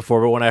songs before,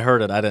 but when I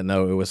heard it, I didn't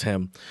know it was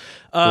him.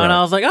 And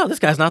I was like, oh, this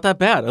guy's not that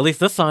bad. At least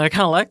this song, I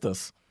kind of like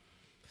this.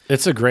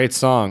 It's a great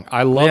song.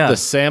 I love the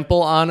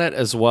sample on it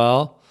as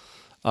well.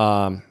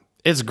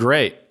 It's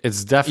great.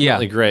 It's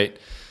definitely great.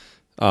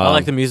 I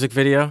like the music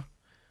video.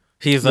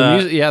 He's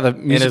the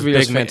music video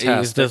is fantastic.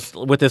 He's just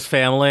with his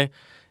family.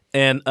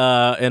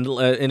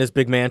 in his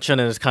big mansion,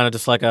 and it's kind of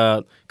just like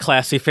a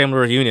classy family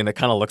reunion. It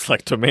kind of looks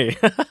like to me.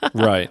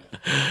 Right.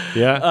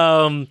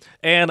 Yeah.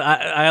 And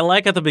I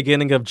like at the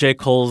beginning of J.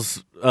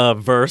 Cole's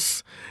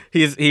verse.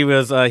 He did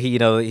his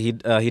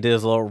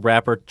little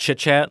rapper chit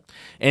chat,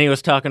 and he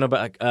was talking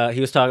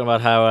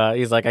about how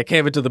he's like, I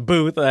came into the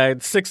booth, I had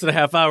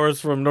 6.5 hours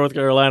from North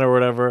Carolina or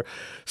whatever,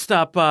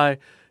 stopped by,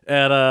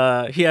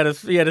 and he had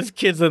his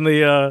kids in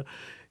the.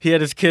 He had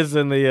his kids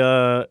in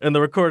the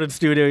recorded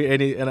studio,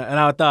 and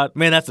I thought,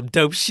 man, that's some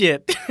dope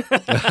shit.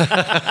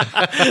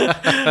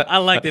 I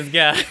like this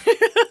guy.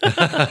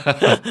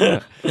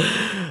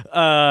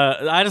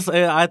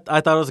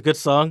 I thought it was a good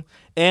song,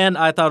 and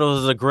I thought it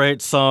was a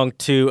great song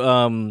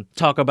to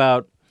talk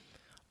about,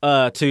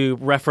 to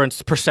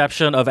reference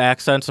perception of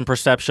accents and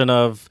perception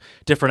of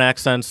different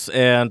accents,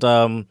 and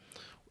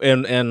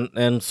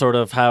sort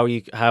of how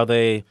you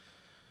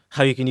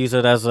can use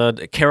it as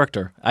a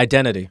character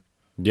identity.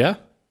 Yeah.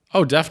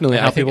 Oh, definitely.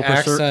 How I think people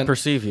accent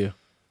perceive you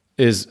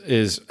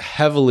is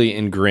heavily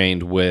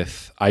ingrained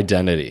with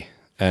identity,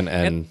 and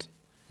and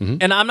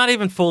I'm not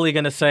even fully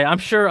gonna say. I'm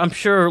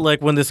sure.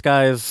 Like when this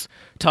guy is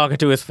talking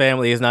to his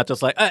family, he's not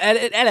just like,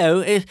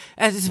 "Hello,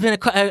 it's been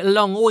a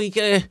long week,"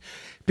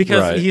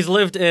 because Right. he's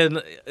lived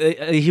in.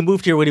 He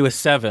moved here when he was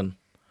 7.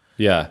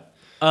 yeah.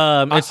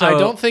 And I so,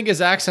 don't think his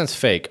accent's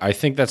fake. I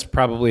think that's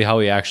probably how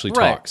he actually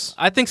right. talks.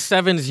 I think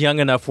 7's young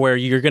enough where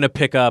you're gonna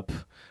pick up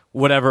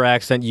whatever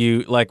accent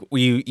you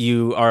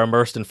are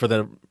immersed in for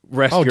the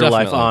rest of your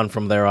life definitely. on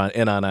from there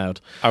on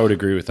out. I would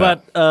agree with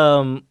that.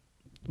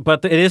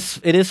 But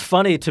it is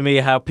funny to me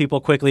how people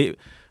quickly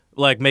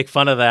like make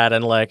fun of that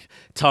and like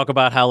talk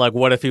about how like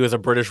what if he was a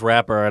British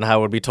rapper and how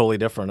it would be totally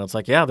different. It's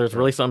like, yeah, there's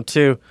really something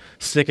to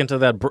sticking to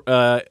that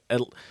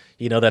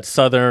that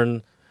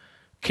southern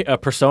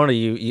persona.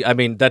 I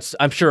mean,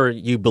 I'm sure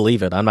you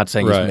believe it. I'm not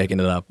saying Right. he's making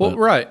it up. Well,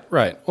 but-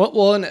 right.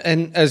 Well,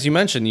 and as you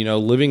mentioned,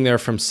 living there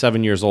from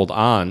 7 years old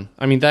on,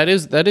 I mean, that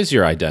is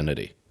your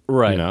identity,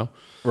 Right.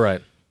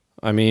 Right.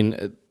 I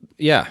mean,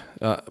 yeah,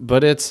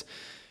 but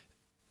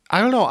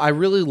I don't know. I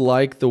really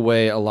like the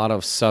way a lot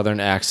of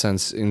Southern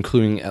accents,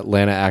 including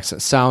Atlanta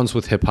accent, sounds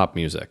with hip hop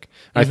music.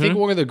 I think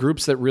one of the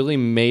groups that really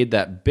made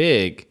that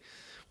big,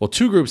 well,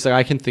 two groups that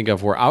I can think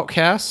of were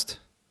Outkast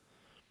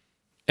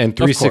and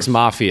 3 6 course.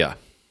 Mafia.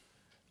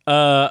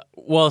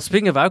 Well,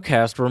 speaking of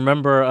Outkast,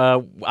 remember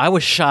I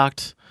was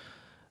shocked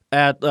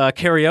at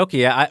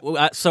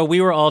karaoke. So we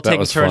were all taking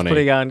was turns funny.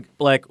 putting on,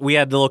 like, we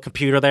had the little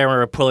computer there and we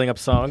were pulling up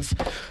songs.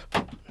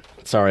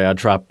 Sorry, I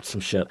dropped some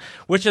shit.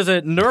 Which is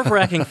a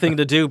nerve-wracking thing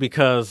to do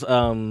because,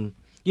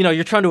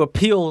 you're trying to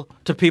appeal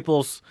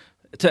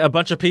to a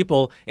bunch of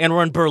people, and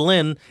we're in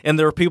Berlin, and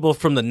there are people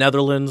from the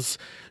Netherlands,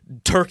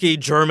 Turkey,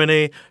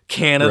 Germany,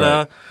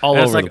 Canada. Right. All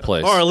And it's over like, the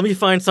place. All right, let me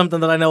find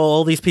something that I know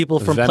all these people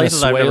from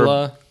places I've never...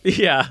 Venezuela.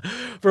 Yeah,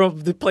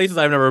 from the places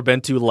I've never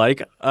been to,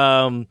 like.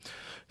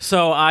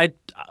 So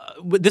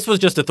this was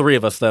just the three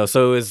of us, though,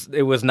 so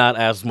it was not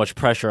as much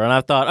pressure. And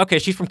I thought, okay,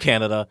 she's from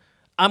Canada.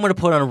 I'm going to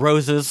put on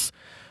Roses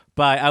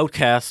by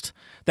Outkast.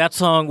 That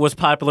song was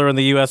popular in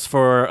the U.S.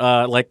 for,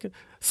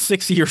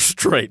 6 years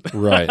straight.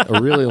 Right. A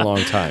really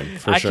long time,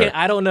 for sure.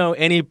 I don't know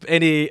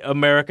any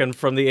American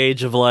from the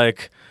age of,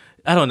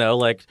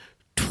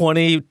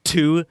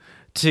 22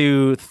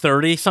 to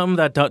 30 something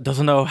that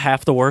doesn't know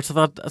half the words of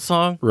that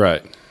song.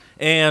 Right.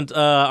 And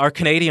our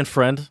Canadian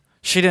friend,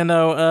 she didn't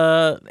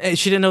know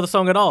the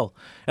song at all.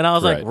 And I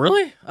was like, Right.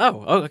 really?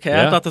 Oh, okay.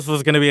 Yeah. I thought this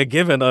was going to be a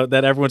given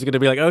that everyone's going to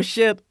be like, oh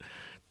shit,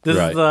 this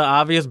Right. is an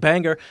obvious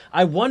banger.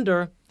 I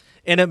wonder,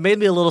 and it made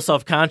me a little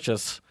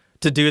self-conscious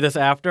to do this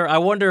after. I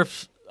wonder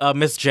if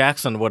Miss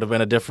Jackson would have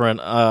been a different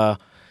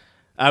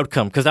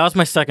outcome, because that was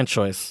my second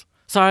choice.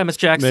 Sorry, Miss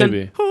Jackson.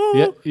 Maybe.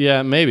 Ooh.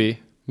 Yeah, maybe.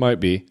 Might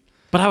be.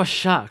 But I was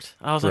shocked.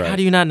 I was like, Right. how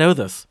do you not know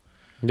this?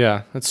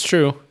 Yeah, that's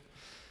true.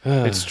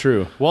 It's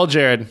true. Well,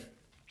 Jared,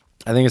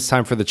 I think it's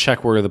time for the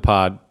check word of the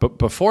pod. But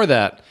before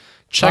that,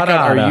 check out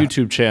our Parada.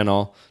 YouTube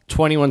channel,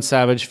 21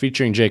 Savage,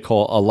 featuring J.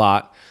 Cole a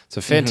lot. It's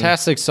a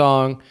fantastic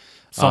song.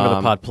 Song of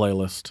the pod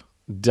playlist.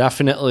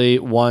 Definitely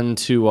one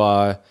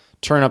to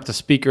turn up the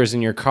speakers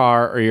in your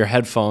car or your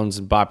headphones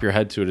and bop your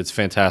head to it. It's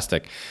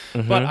fantastic.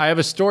 But I have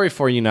a story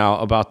for you now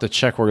about the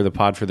check word of the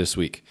pod for this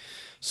week.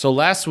 So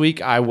last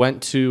week, I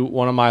went to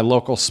one of my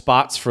local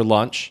spots for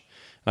lunch.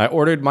 I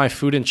ordered my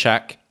food in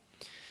check,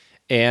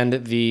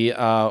 and the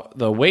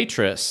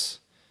waitress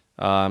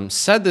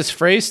said this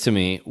phrase to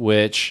me,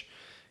 which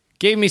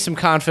gave me some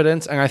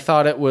confidence, and I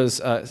thought it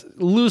was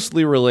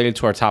loosely related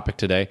to our topic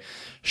today.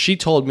 She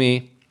told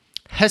me,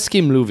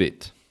 "Hezky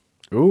mluvit."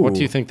 What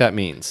do you think that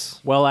means?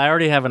 Well, I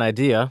already have an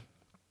idea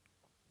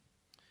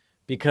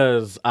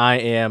because I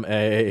am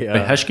a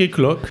Heshki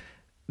Kluk.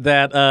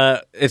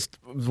 that it's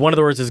one of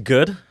the words is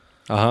good.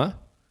 Uh-huh.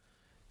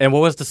 And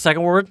what was the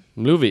second word?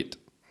 Mluvit.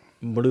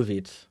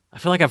 Mluvit. I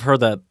feel like I've heard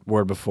that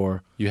word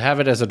before. You have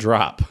it as a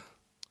drop.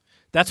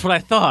 That's what I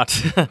thought.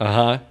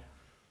 Uh-huh.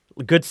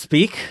 Good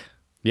speak.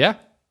 Yeah.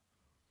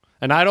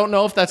 And I don't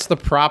know if that's the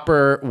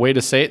proper way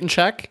to say it in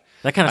Czech.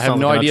 That kind of I have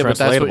sounds no like idea, but that's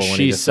what untranslatable when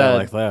she you just say it said.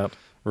 like that.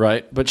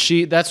 right? But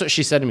that's what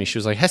she said to me. She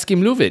was like, "Hesky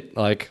mluvit,"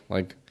 like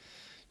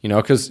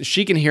because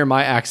she can hear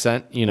my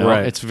accent.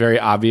 Right. It's very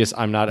obvious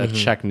I'm not a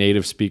Czech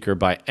native speaker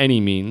by any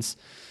means.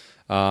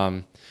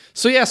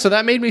 So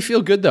that made me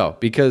feel good though,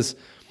 because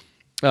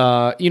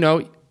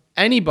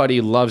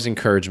anybody loves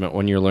encouragement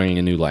when you're learning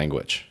a new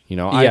language.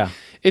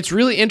 It's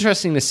really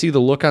interesting to see the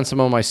look on some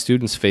of my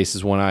students'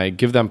 faces when I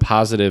give them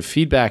positive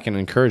feedback and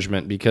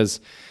encouragement, because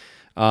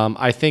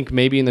I think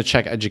maybe in the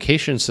Czech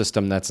education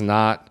system it's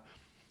not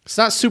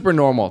super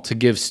normal to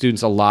give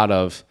students a lot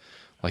of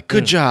like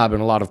good job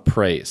and a lot of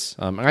praise.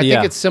 And I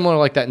think it's similar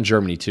like that in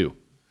Germany too.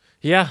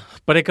 Yeah,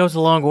 but it goes a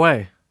long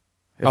way.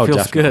 It feels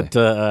definitely.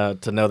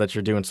 good to know that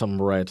you're doing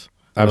something right. in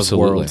those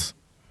Absolutely. worlds.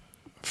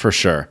 For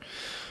sure.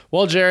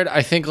 Well, Jared,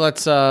 I think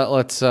let's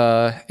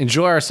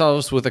enjoy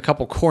ourselves with a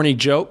couple corny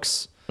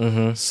jokes.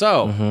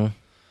 So,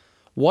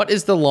 what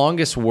is the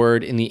longest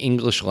word in the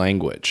English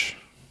language?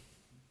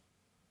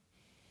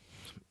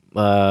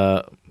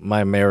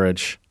 My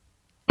marriage.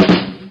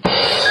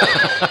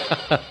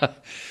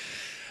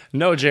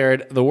 No,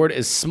 Jared. The word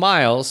is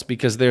smiles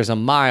because there's a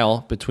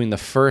mile between the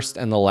first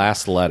and the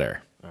last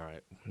letter. All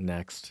right,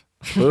 next.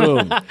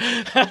 Boom.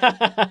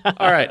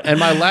 All right, and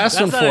my last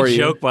That's one not for a you.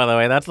 joke, by the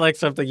way. That's like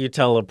something you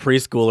tell a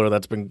preschooler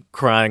that's been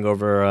crying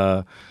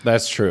over,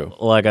 That's true,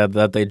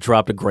 that they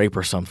dropped a grape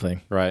or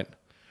something. right?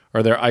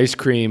 Or their ice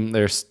cream.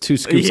 There's 2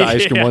 scoops of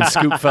ice cream. 1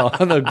 scoop fell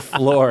on the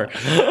floor.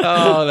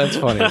 Oh, that's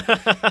funny.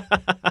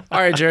 All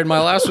right, Jared.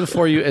 My last one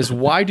for you is: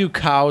 why do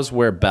cows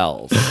wear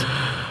bells?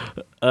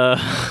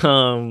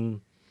 Why's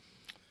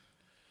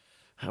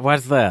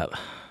that?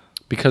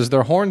 Because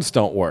their horns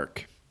don't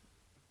work.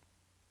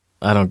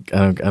 I don't.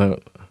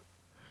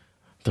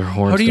 Their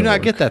horns. How do you don't not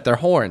work. get that? They're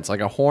horns, like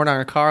a horn on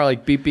a car,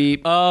 like beep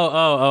beep.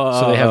 Oh.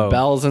 So they have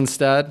bells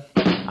instead.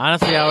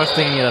 Honestly, I was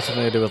thinking it has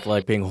something to do with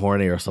like being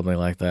horny or something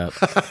like that.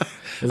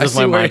 I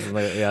see where- I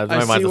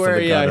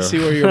I see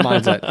where your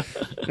mind's at.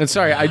 And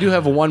sorry, I do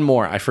have one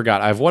more. I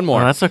forgot. I have one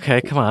more. Oh, that's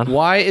okay. Come on.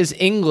 Why is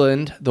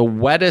England the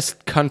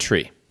wettest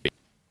country?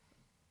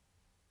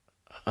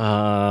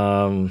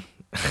 I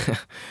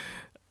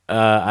don't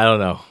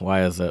know.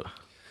 Why is it?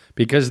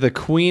 Because the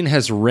Queen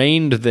has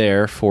reigned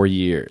there for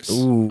years.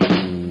 Ooh.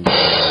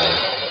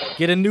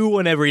 Get a new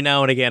one every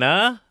now and again,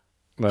 huh?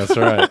 That's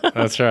right.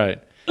 That's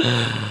right.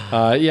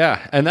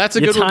 Yeah, and that's a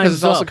Your good one because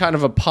it's time's also up. kind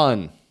of a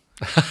pun.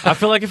 I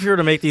feel like if you were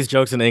to make these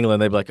jokes in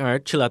England, they'd be like, all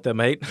right, chill out there,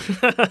 mate.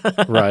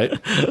 Right.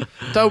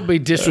 Don't be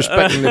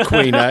disrespecting the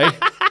Queen, eh?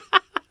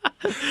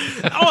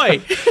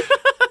 Oi!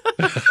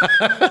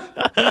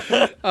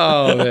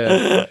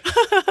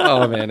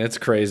 Oh man, it's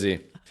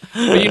crazy.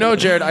 But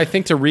Jared, I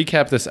think to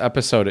recap this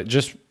episode, it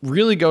just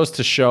really goes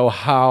to show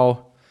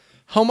how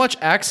much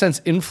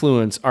accents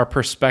influence our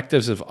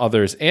perspectives of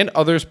others and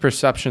others'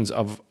 perceptions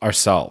of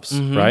ourselves,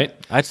 right?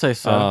 I'd say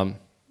so.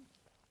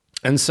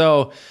 And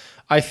so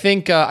I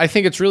think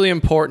it's really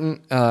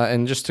important,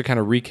 and just to kind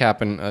of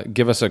recap and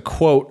give us a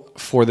quote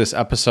for this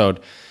episode,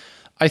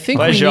 I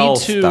think we need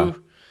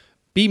to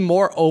be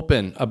more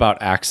open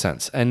about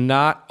accents and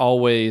not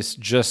always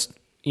just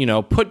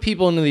put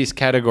people into these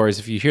categories.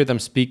 If you hear them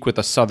speak with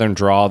a southern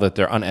drawl, that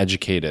they're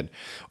uneducated,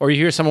 or you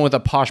hear someone with a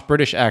posh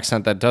British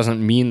accent, that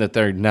doesn't mean that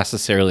they're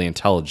necessarily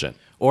intelligent.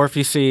 Or if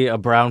you see a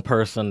brown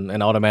person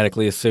and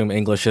automatically assume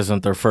English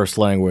isn't their first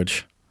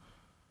language.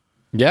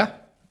 Yeah,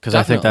 Because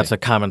I think that's a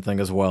common thing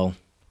as well.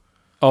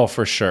 Oh,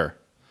 for sure.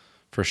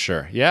 For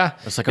sure. Yeah.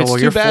 It's like, too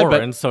you're bad,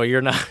 foreign, so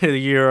you're not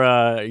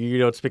you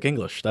don't speak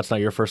English. That's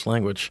not your first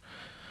language.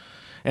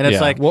 And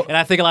it's and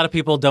I think a lot of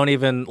people don't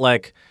even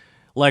don't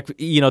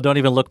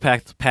even look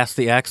past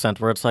the accent,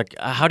 where it's like,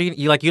 how do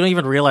you don't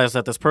even realize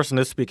that this person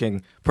is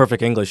speaking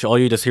perfect English. All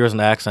you just hear is an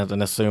accent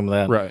and assume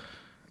that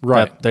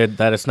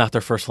that it's not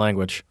their first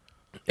language.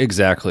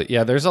 Exactly.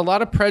 Yeah, there's a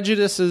lot of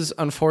prejudices,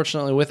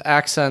 unfortunately, with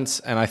accents,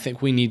 and I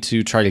think we need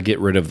to try to get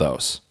rid of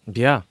those.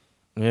 Yeah.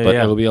 But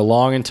it'll be a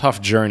long and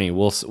tough journey.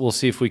 We'll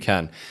see if we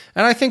can.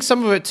 And I think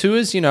some of it too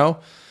is,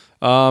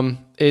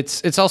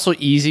 it's also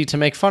easy to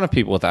make fun of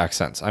people with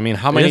accents. I mean,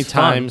 how many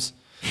times?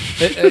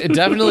 It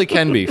definitely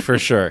can be, for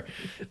sure.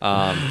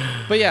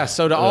 But yeah,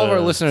 so to all of our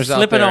listeners out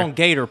there, slipping on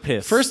gator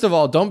piss. first of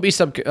all, don't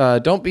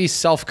be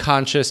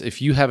self-conscious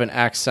if you have an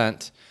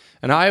accent.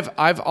 And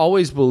I've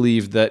always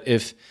believed that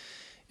if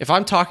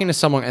I'm talking to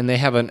someone and they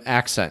have an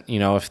accent,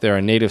 if they're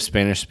a native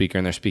Spanish speaker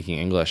and they're speaking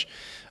English,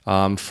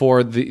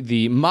 for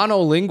the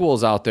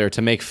monolinguals out there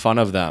to make fun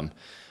of them,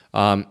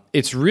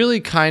 it's really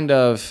kind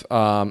of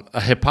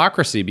a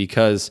hypocrisy,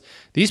 because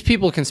these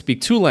people can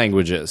speak 2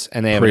 languages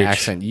and they have an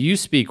accent. You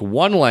speak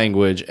 1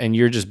 language and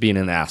you're just being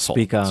an asshole.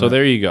 So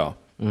there you go.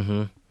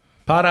 Mm-hmm.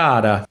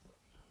 Parada.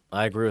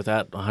 I agree with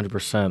that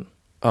 100%.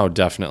 Oh,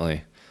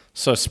 definitely.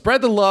 So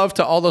spread the love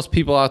to all those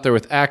people out there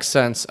with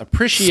accents.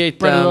 Appreciate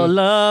them. Spread a little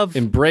love.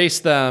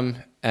 Embrace them.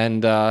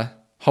 And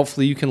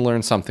hopefully you can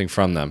learn something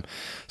from them.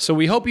 So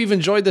we hope you've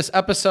enjoyed this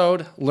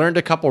episode, learned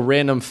a couple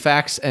random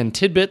facts and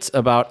tidbits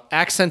about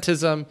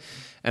accentism,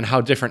 and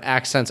how different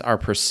accents are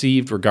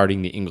perceived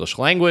regarding the English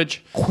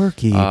language.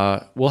 Quirky.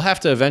 We'll have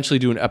to eventually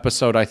do an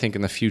episode, I think,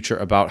 in the future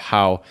about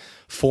how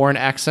foreign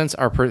accents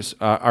are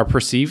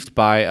perceived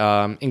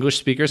by English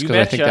speakers, because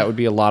I think that would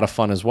be a lot of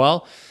fun as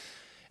well.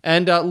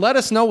 And let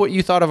us know what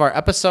you thought of our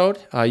episode.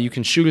 You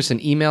can shoot us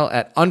an email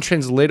at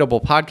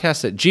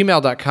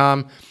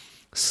untranslatablepodcast@gmail.com.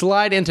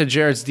 Slide into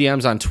Jared's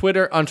DMs on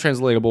Twitter,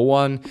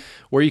 Untranslatable1,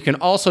 where you can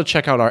also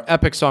check out our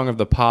epic song of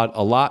the pod,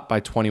 A Lot by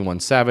 21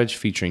 Savage,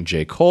 featuring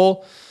J.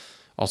 Cole.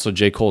 Also,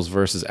 J. Cole's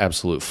verse is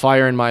absolute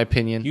fire, in my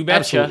opinion. You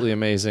betcha. Absolutely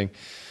amazing.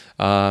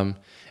 And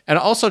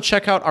also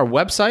check out our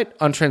website,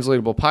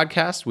 Untranslatable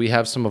Podcast. We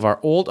have some of our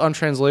old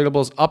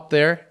Untranslatables up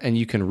there, and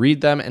you can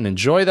read them and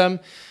enjoy them.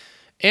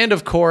 And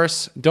of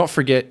course, don't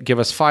forget, give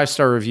us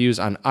 5-star reviews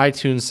on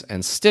iTunes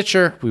and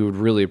Stitcher. We would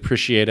really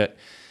appreciate it.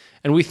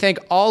 And we thank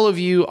all of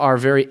you, our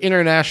very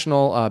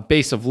international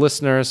base of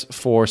listeners,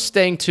 for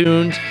staying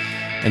tuned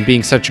and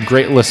being such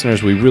great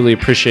listeners. We really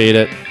appreciate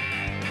it.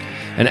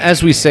 And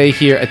as we say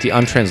here at the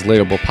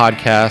Untranslatable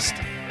Podcast,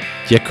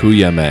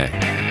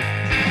 Yakuyame.